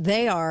villains that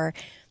they are,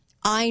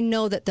 I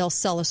know that they'll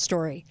sell a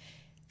story.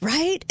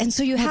 Right? And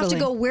so you have to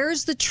go,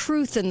 where's the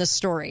truth in the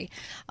story?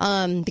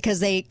 Because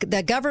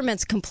the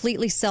governments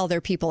completely sell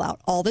their people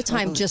out all the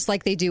time, just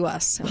like they do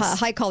us.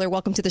 Hi, caller.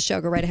 Welcome to the show.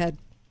 Go right ahead.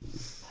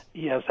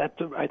 Yes,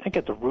 I think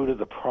at the root of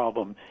the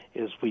problem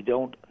is we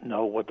don't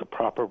know what the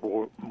proper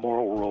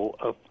moral role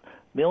of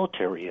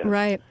military is.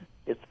 Right.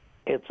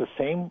 It's the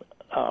same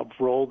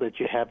role that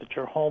you have at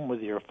your home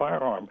with your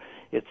firearm.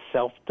 It's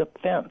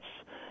self-defense.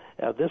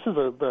 This is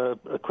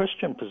a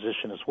Christian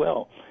position as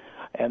well.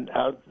 And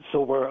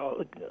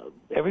so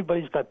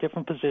everybody's got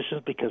different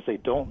positions because they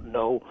don't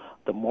know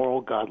the moral,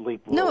 godly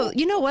role. No,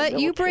 you know what?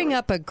 You bring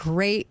up a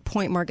great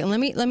point, Mark. And let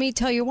me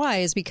tell you why.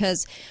 Is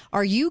because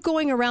are you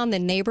going around the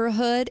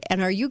neighborhood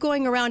and are you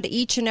going around to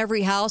each and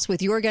every house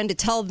with your gun to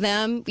tell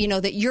them,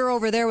 that you're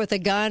over there with a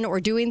gun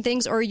or doing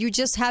things, or are you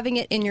just having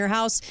it in your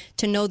house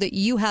to know that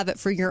you have it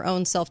for your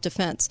own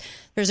self-defense?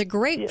 There's a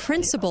great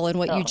principle in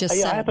what you just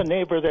said. I have a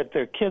neighbor that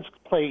their kids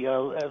play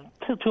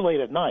too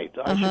late at night.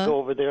 I should go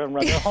over there and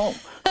run their home.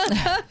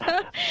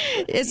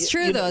 It's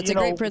true, though. It's a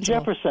great principle.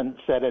 Jefferson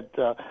said it,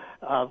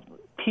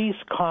 peace,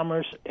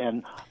 commerce,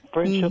 and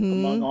friendship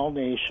among all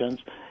nations,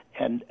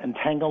 and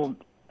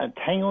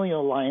entangling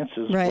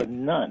alliances with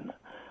none.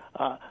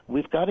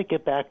 We've got to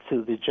get back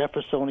to the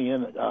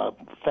Jeffersonian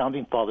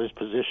founding fathers'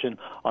 position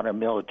on our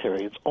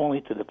military. It's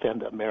only to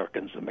defend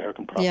American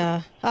property.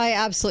 Yeah, I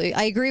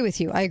agree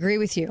with you.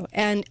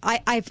 And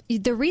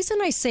the reason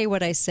I say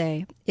what I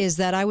say is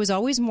that I was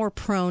always more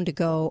prone to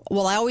go,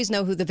 well, I always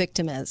know who the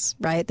victim is,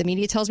 right? The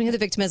media tells me who the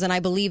victim is, and I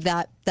believe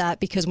that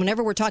because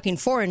whenever we're talking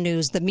foreign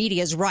news, the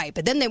media is right.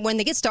 But then when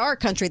it gets to our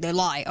country, they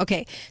lie.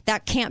 Okay,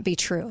 that can't be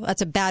true.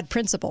 That's a bad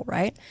principle,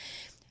 right?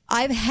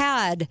 I've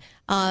had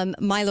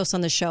Milos on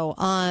the show.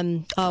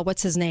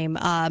 What's his name?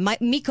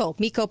 Miko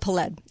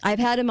Peled. I've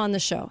had him on the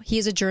show.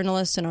 He's a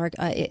journalist and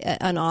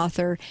an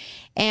author.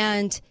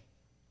 And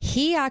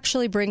he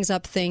actually brings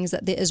up things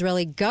that the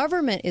Israeli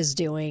government is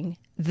doing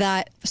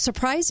that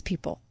surprise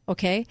people.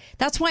 Okay?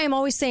 That's why I'm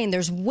always saying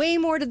there's way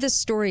more to this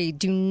story.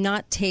 Do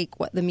not take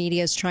what the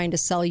media is trying to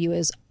sell you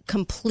as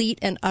complete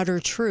and utter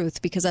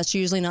truth, because that's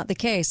usually not the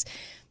case.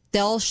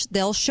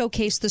 They'll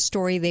showcase the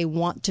story they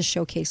want to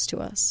showcase to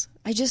us.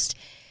 I just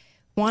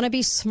want to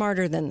be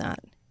smarter than that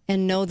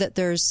and know that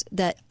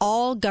that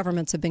all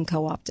governments have been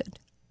co-opted.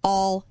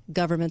 All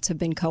governments have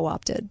been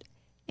co-opted.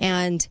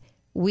 And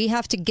we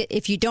have to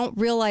if you don't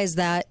realize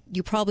that,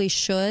 you probably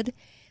should.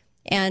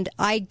 And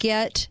I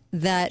get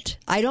that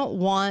I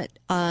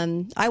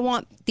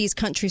want these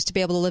countries to be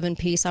able to live in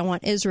peace. I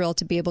want Israel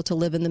to be able to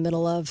live in the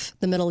middle of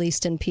the Middle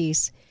East in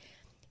peace.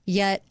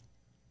 Yet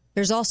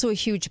there's also a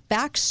huge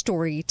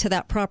backstory to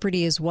that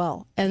property as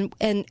well. And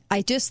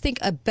I just think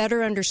a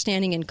better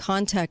understanding and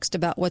context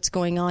about what's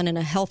going on and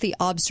a healthy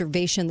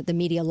observation that the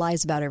media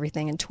lies about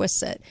everything and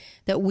twists it,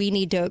 that we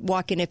need to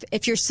walk in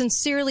if you're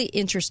sincerely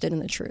interested in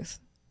the truth.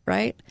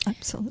 Right?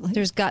 Absolutely.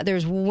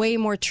 There's way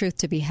more truth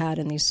to be had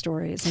in these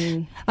stories.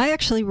 And I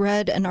actually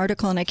read an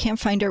article, and I can't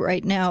find it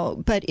right now,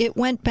 but it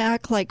went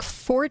back like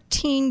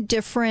 14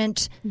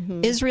 different,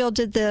 Israel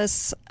did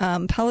this,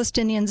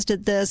 Palestinians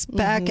did this,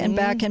 back and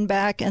back and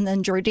back, and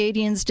then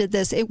Jordanians did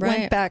this. It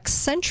went back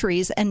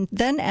centuries and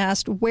then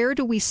asked, where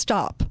do we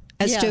stop?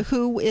 as to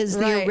who is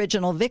the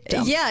original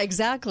victim. Yeah,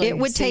 exactly. It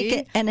would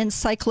take an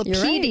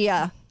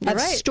encyclopedia of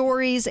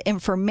stories,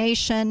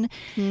 information.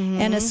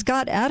 And as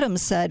Scott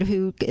Adams said,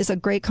 who is a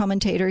great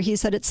commentator, he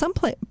said at some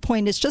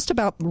point it's just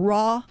about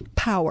raw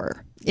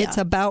power. It's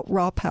about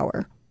raw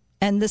power.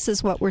 And this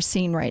is what we're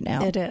seeing right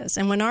now. It is.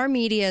 And when our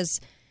media is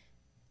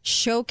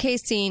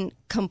showcasing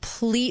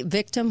complete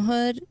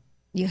victimhood,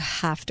 you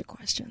have to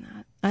question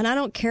that. And I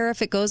don't care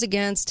if it goes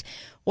against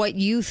what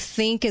you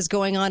think is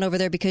going on over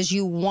there because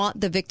you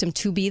want the victim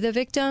to be the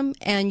victim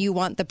and you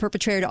want the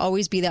perpetrator to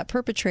always be that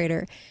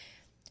perpetrator.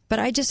 But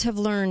I just have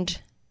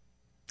learned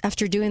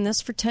after doing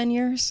this for 10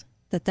 years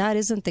that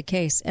isn't the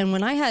case. And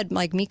when I had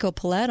like Miko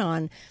Paulette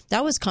on,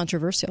 that was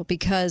controversial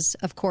because,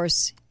 of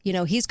course, you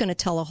know, he's going to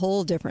tell a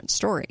whole different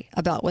story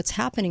about what's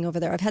happening over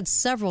there. I've had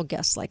several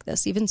guests like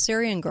this, even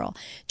Syrian Girl.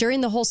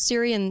 During the whole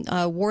Syrian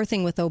war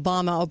thing with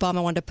Obama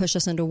wanted to push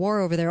us into war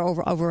over there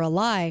over a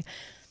lie.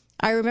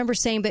 I remember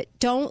saying, but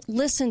don't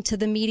listen to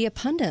the media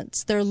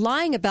pundits. They're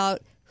lying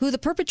about who the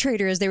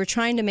perpetrator is. They were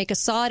trying to make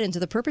Assad into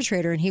the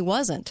perpetrator, and he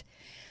wasn't.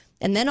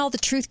 And then all the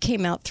truth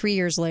came out 3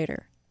 years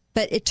later.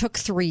 But it took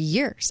 3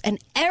 years, and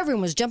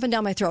everyone was jumping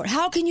down my throat.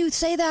 How can you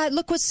say that?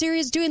 Look what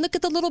Syria's doing. Look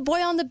at the little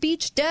boy on the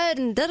beach dead,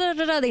 and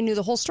da-da-da-da. They knew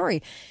the whole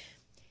story.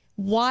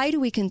 Why do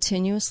we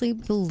continuously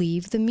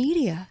believe the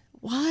media?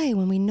 Why?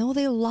 When we know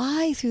they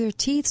lie through their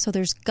teeth. So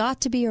there's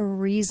got to be a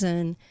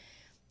reason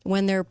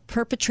when they're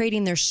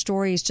perpetrating their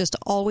stories, just to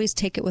always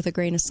take it with a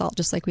grain of salt,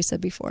 just like we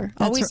said before.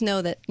 Always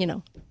know that, you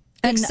know,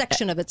 a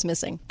section of it's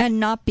missing. And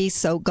not be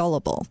so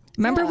gullible.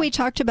 Remember we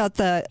talked about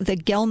the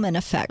Gelman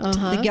effect.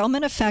 The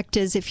Gelman effect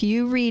is if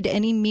you read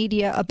any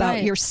media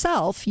about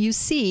yourself, you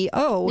see,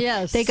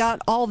 they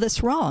got all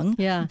this wrong.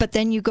 Yeah. But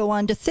then you go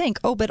on to think,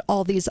 but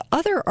all these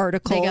other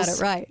articles they got it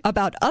right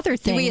about other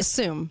things. We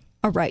assume.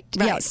 Oh, right.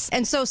 Yes.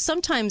 And so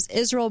sometimes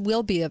Israel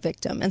will be a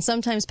victim and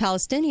sometimes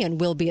Palestinian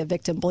will be a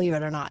victim, believe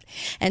it or not.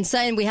 And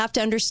so we have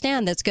to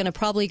understand that's going to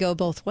probably go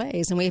both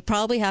ways. And we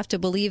probably have to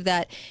believe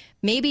that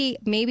maybe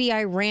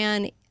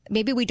Iran,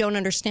 maybe we don't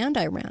understand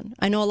Iran.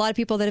 I know a lot of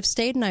people that have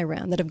stayed in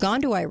Iran, that have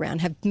gone to Iran,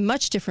 have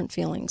much different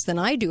feelings than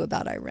I do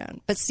about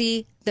Iran. But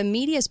see, the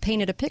media has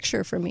painted a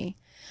picture for me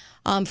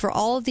for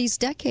all of these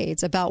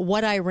decades about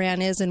what Iran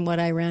is and what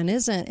Iran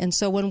isn't. And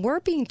so when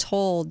we're being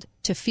told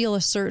to feel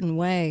a certain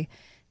way,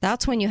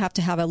 that's when you have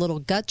to have a little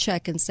gut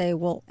check and say,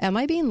 well, am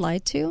I being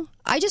lied to?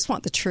 I just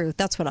want the truth.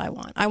 That's what I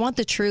want. I want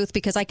the truth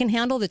because I can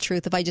handle the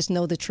truth if I just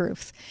know the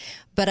truth.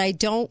 But I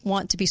don't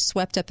want to be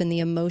swept up in the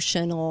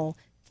emotional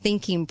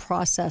thinking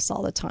process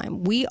all the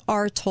time. We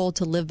are told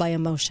to live by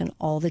emotion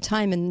all the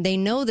time, and they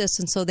know this,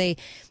 and so they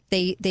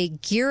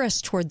gear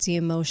us towards the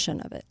emotion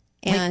of it.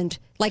 And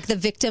like the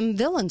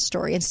victim-villain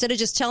story, instead of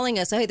just telling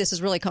us, hey, this is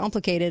really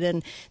complicated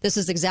and this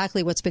is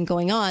exactly what's been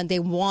going on, they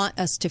want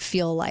us to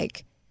feel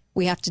like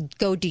we have to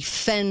go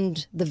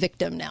defend the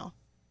victim now.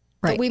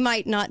 Right. But we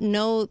might not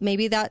know,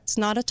 maybe that's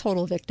not a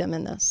total victim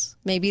in this.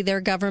 Maybe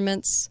their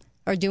governments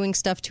are doing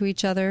stuff to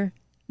each other.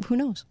 Who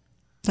knows?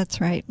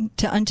 That's right.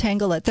 To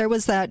untangle it. There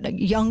was that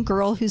young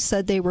girl who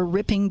said they were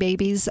ripping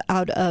babies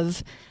out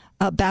of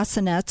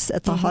bassinets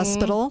at the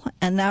hospital,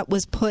 and that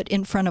was put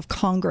in front of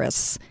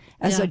Congress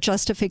as a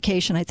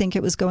justification. I think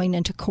it was going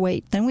into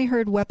Kuwait. Then we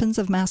heard weapons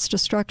of mass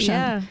destruction.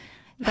 Yeah.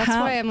 That's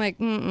why I'm like,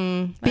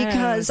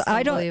 because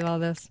I don't believe all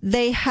this.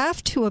 They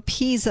have to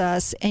appease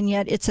us, and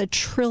yet it's $1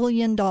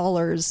 trillion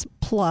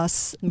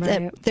plus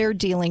that they're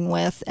dealing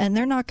with, and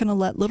they're not going to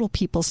let little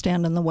people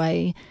stand in the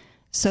way.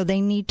 So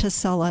they need to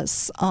sell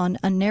us on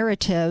a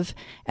narrative.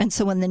 And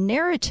so when the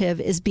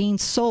narrative is being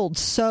sold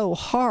so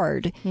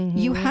hard,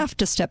 you have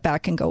to step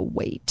back and go,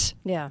 wait.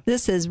 Yeah.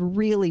 This is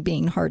really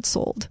being hard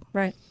sold.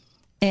 Right.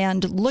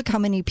 And look how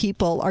many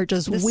people are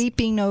just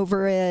weeping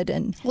over it.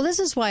 And well, this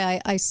is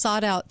why I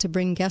sought out to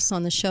bring guests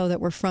on the show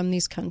that were from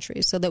these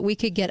countries so that we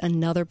could get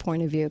another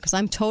point of view, because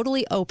I'm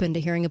totally open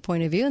to hearing a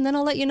point of view. And then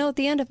I'll let you know at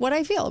the end of what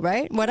I feel,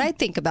 right? What I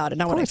think about it,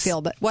 not what I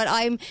feel, but what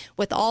I'm,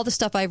 with all the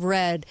stuff I've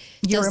read,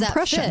 your does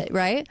impression, that fit,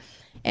 right?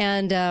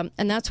 And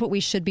that's what we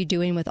should be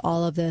doing with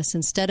all of this,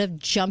 instead of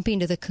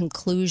jumping to the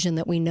conclusion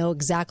that we know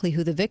exactly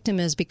who the victim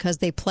is, because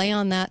they play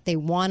on that. They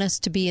want us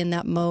to be in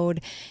that mode.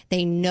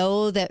 They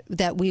know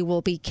that we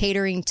will be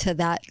catering to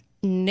that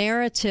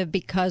narrative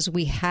because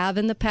we have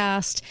in the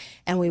past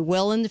and we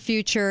will in the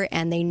future,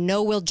 and they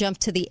know we'll jump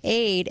to the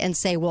aid and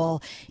say,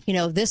 well, you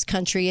know, this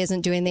country isn't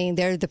doing anything.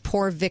 They're the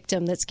poor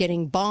victim that's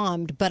getting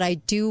bombed. But I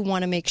do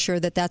want to make sure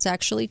that that's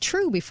actually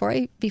true before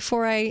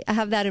I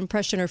have that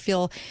impression or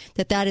feel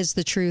that is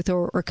the truth,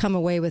 or come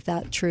away with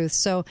that truth.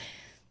 So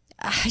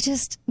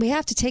we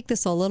have to take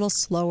this a little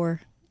slower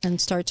and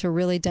start to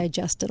really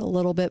digest it a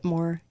little bit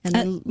more. And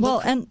then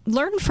and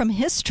learn from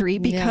history,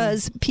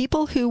 because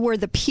people who were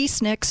the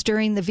peaceniks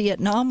during the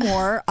Vietnam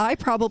War, I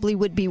probably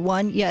would be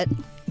one, yet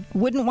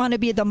wouldn't want to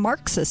be the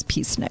Marxist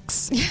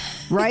peaceniks,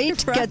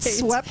 right? Get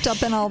swept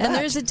up in all that. And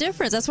there's a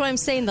difference. That's why I'm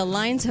saying the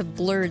lines have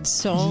blurred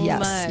so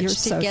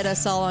much to get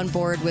us all on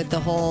board with the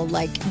whole,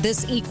 like,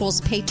 this equals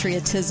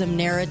patriotism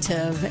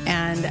narrative,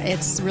 and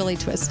it's really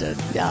twisted.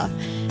 Yeah.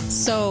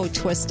 so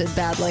twisted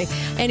badly.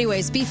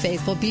 Anyways, be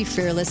faithful, be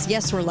fearless.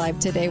 Yes, we're live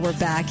today. We're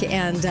back,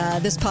 and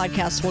this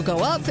podcast will go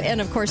up.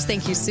 And of course,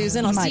 thank you,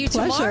 Susan. I'll see you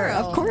tomorrow.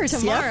 Of course,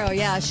 tomorrow.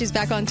 Yeah, she's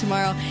back on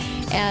tomorrow.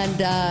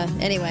 And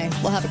anyway,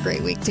 we'll have a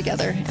great week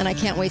together, and I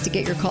can't wait to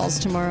get your calls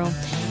tomorrow.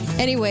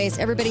 Anyways,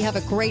 everybody have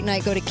a great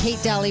night. Go to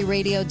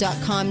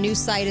KateDalleyRadio.com. New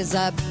site is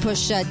up.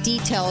 Push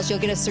details. You'll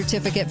get a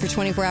certificate for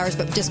 24 hours,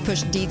 but just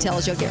push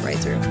details. You'll get right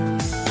through.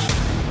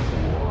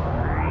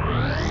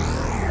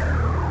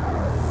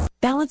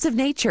 Balance of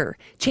Nature,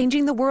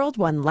 changing the world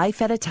one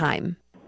life at a time.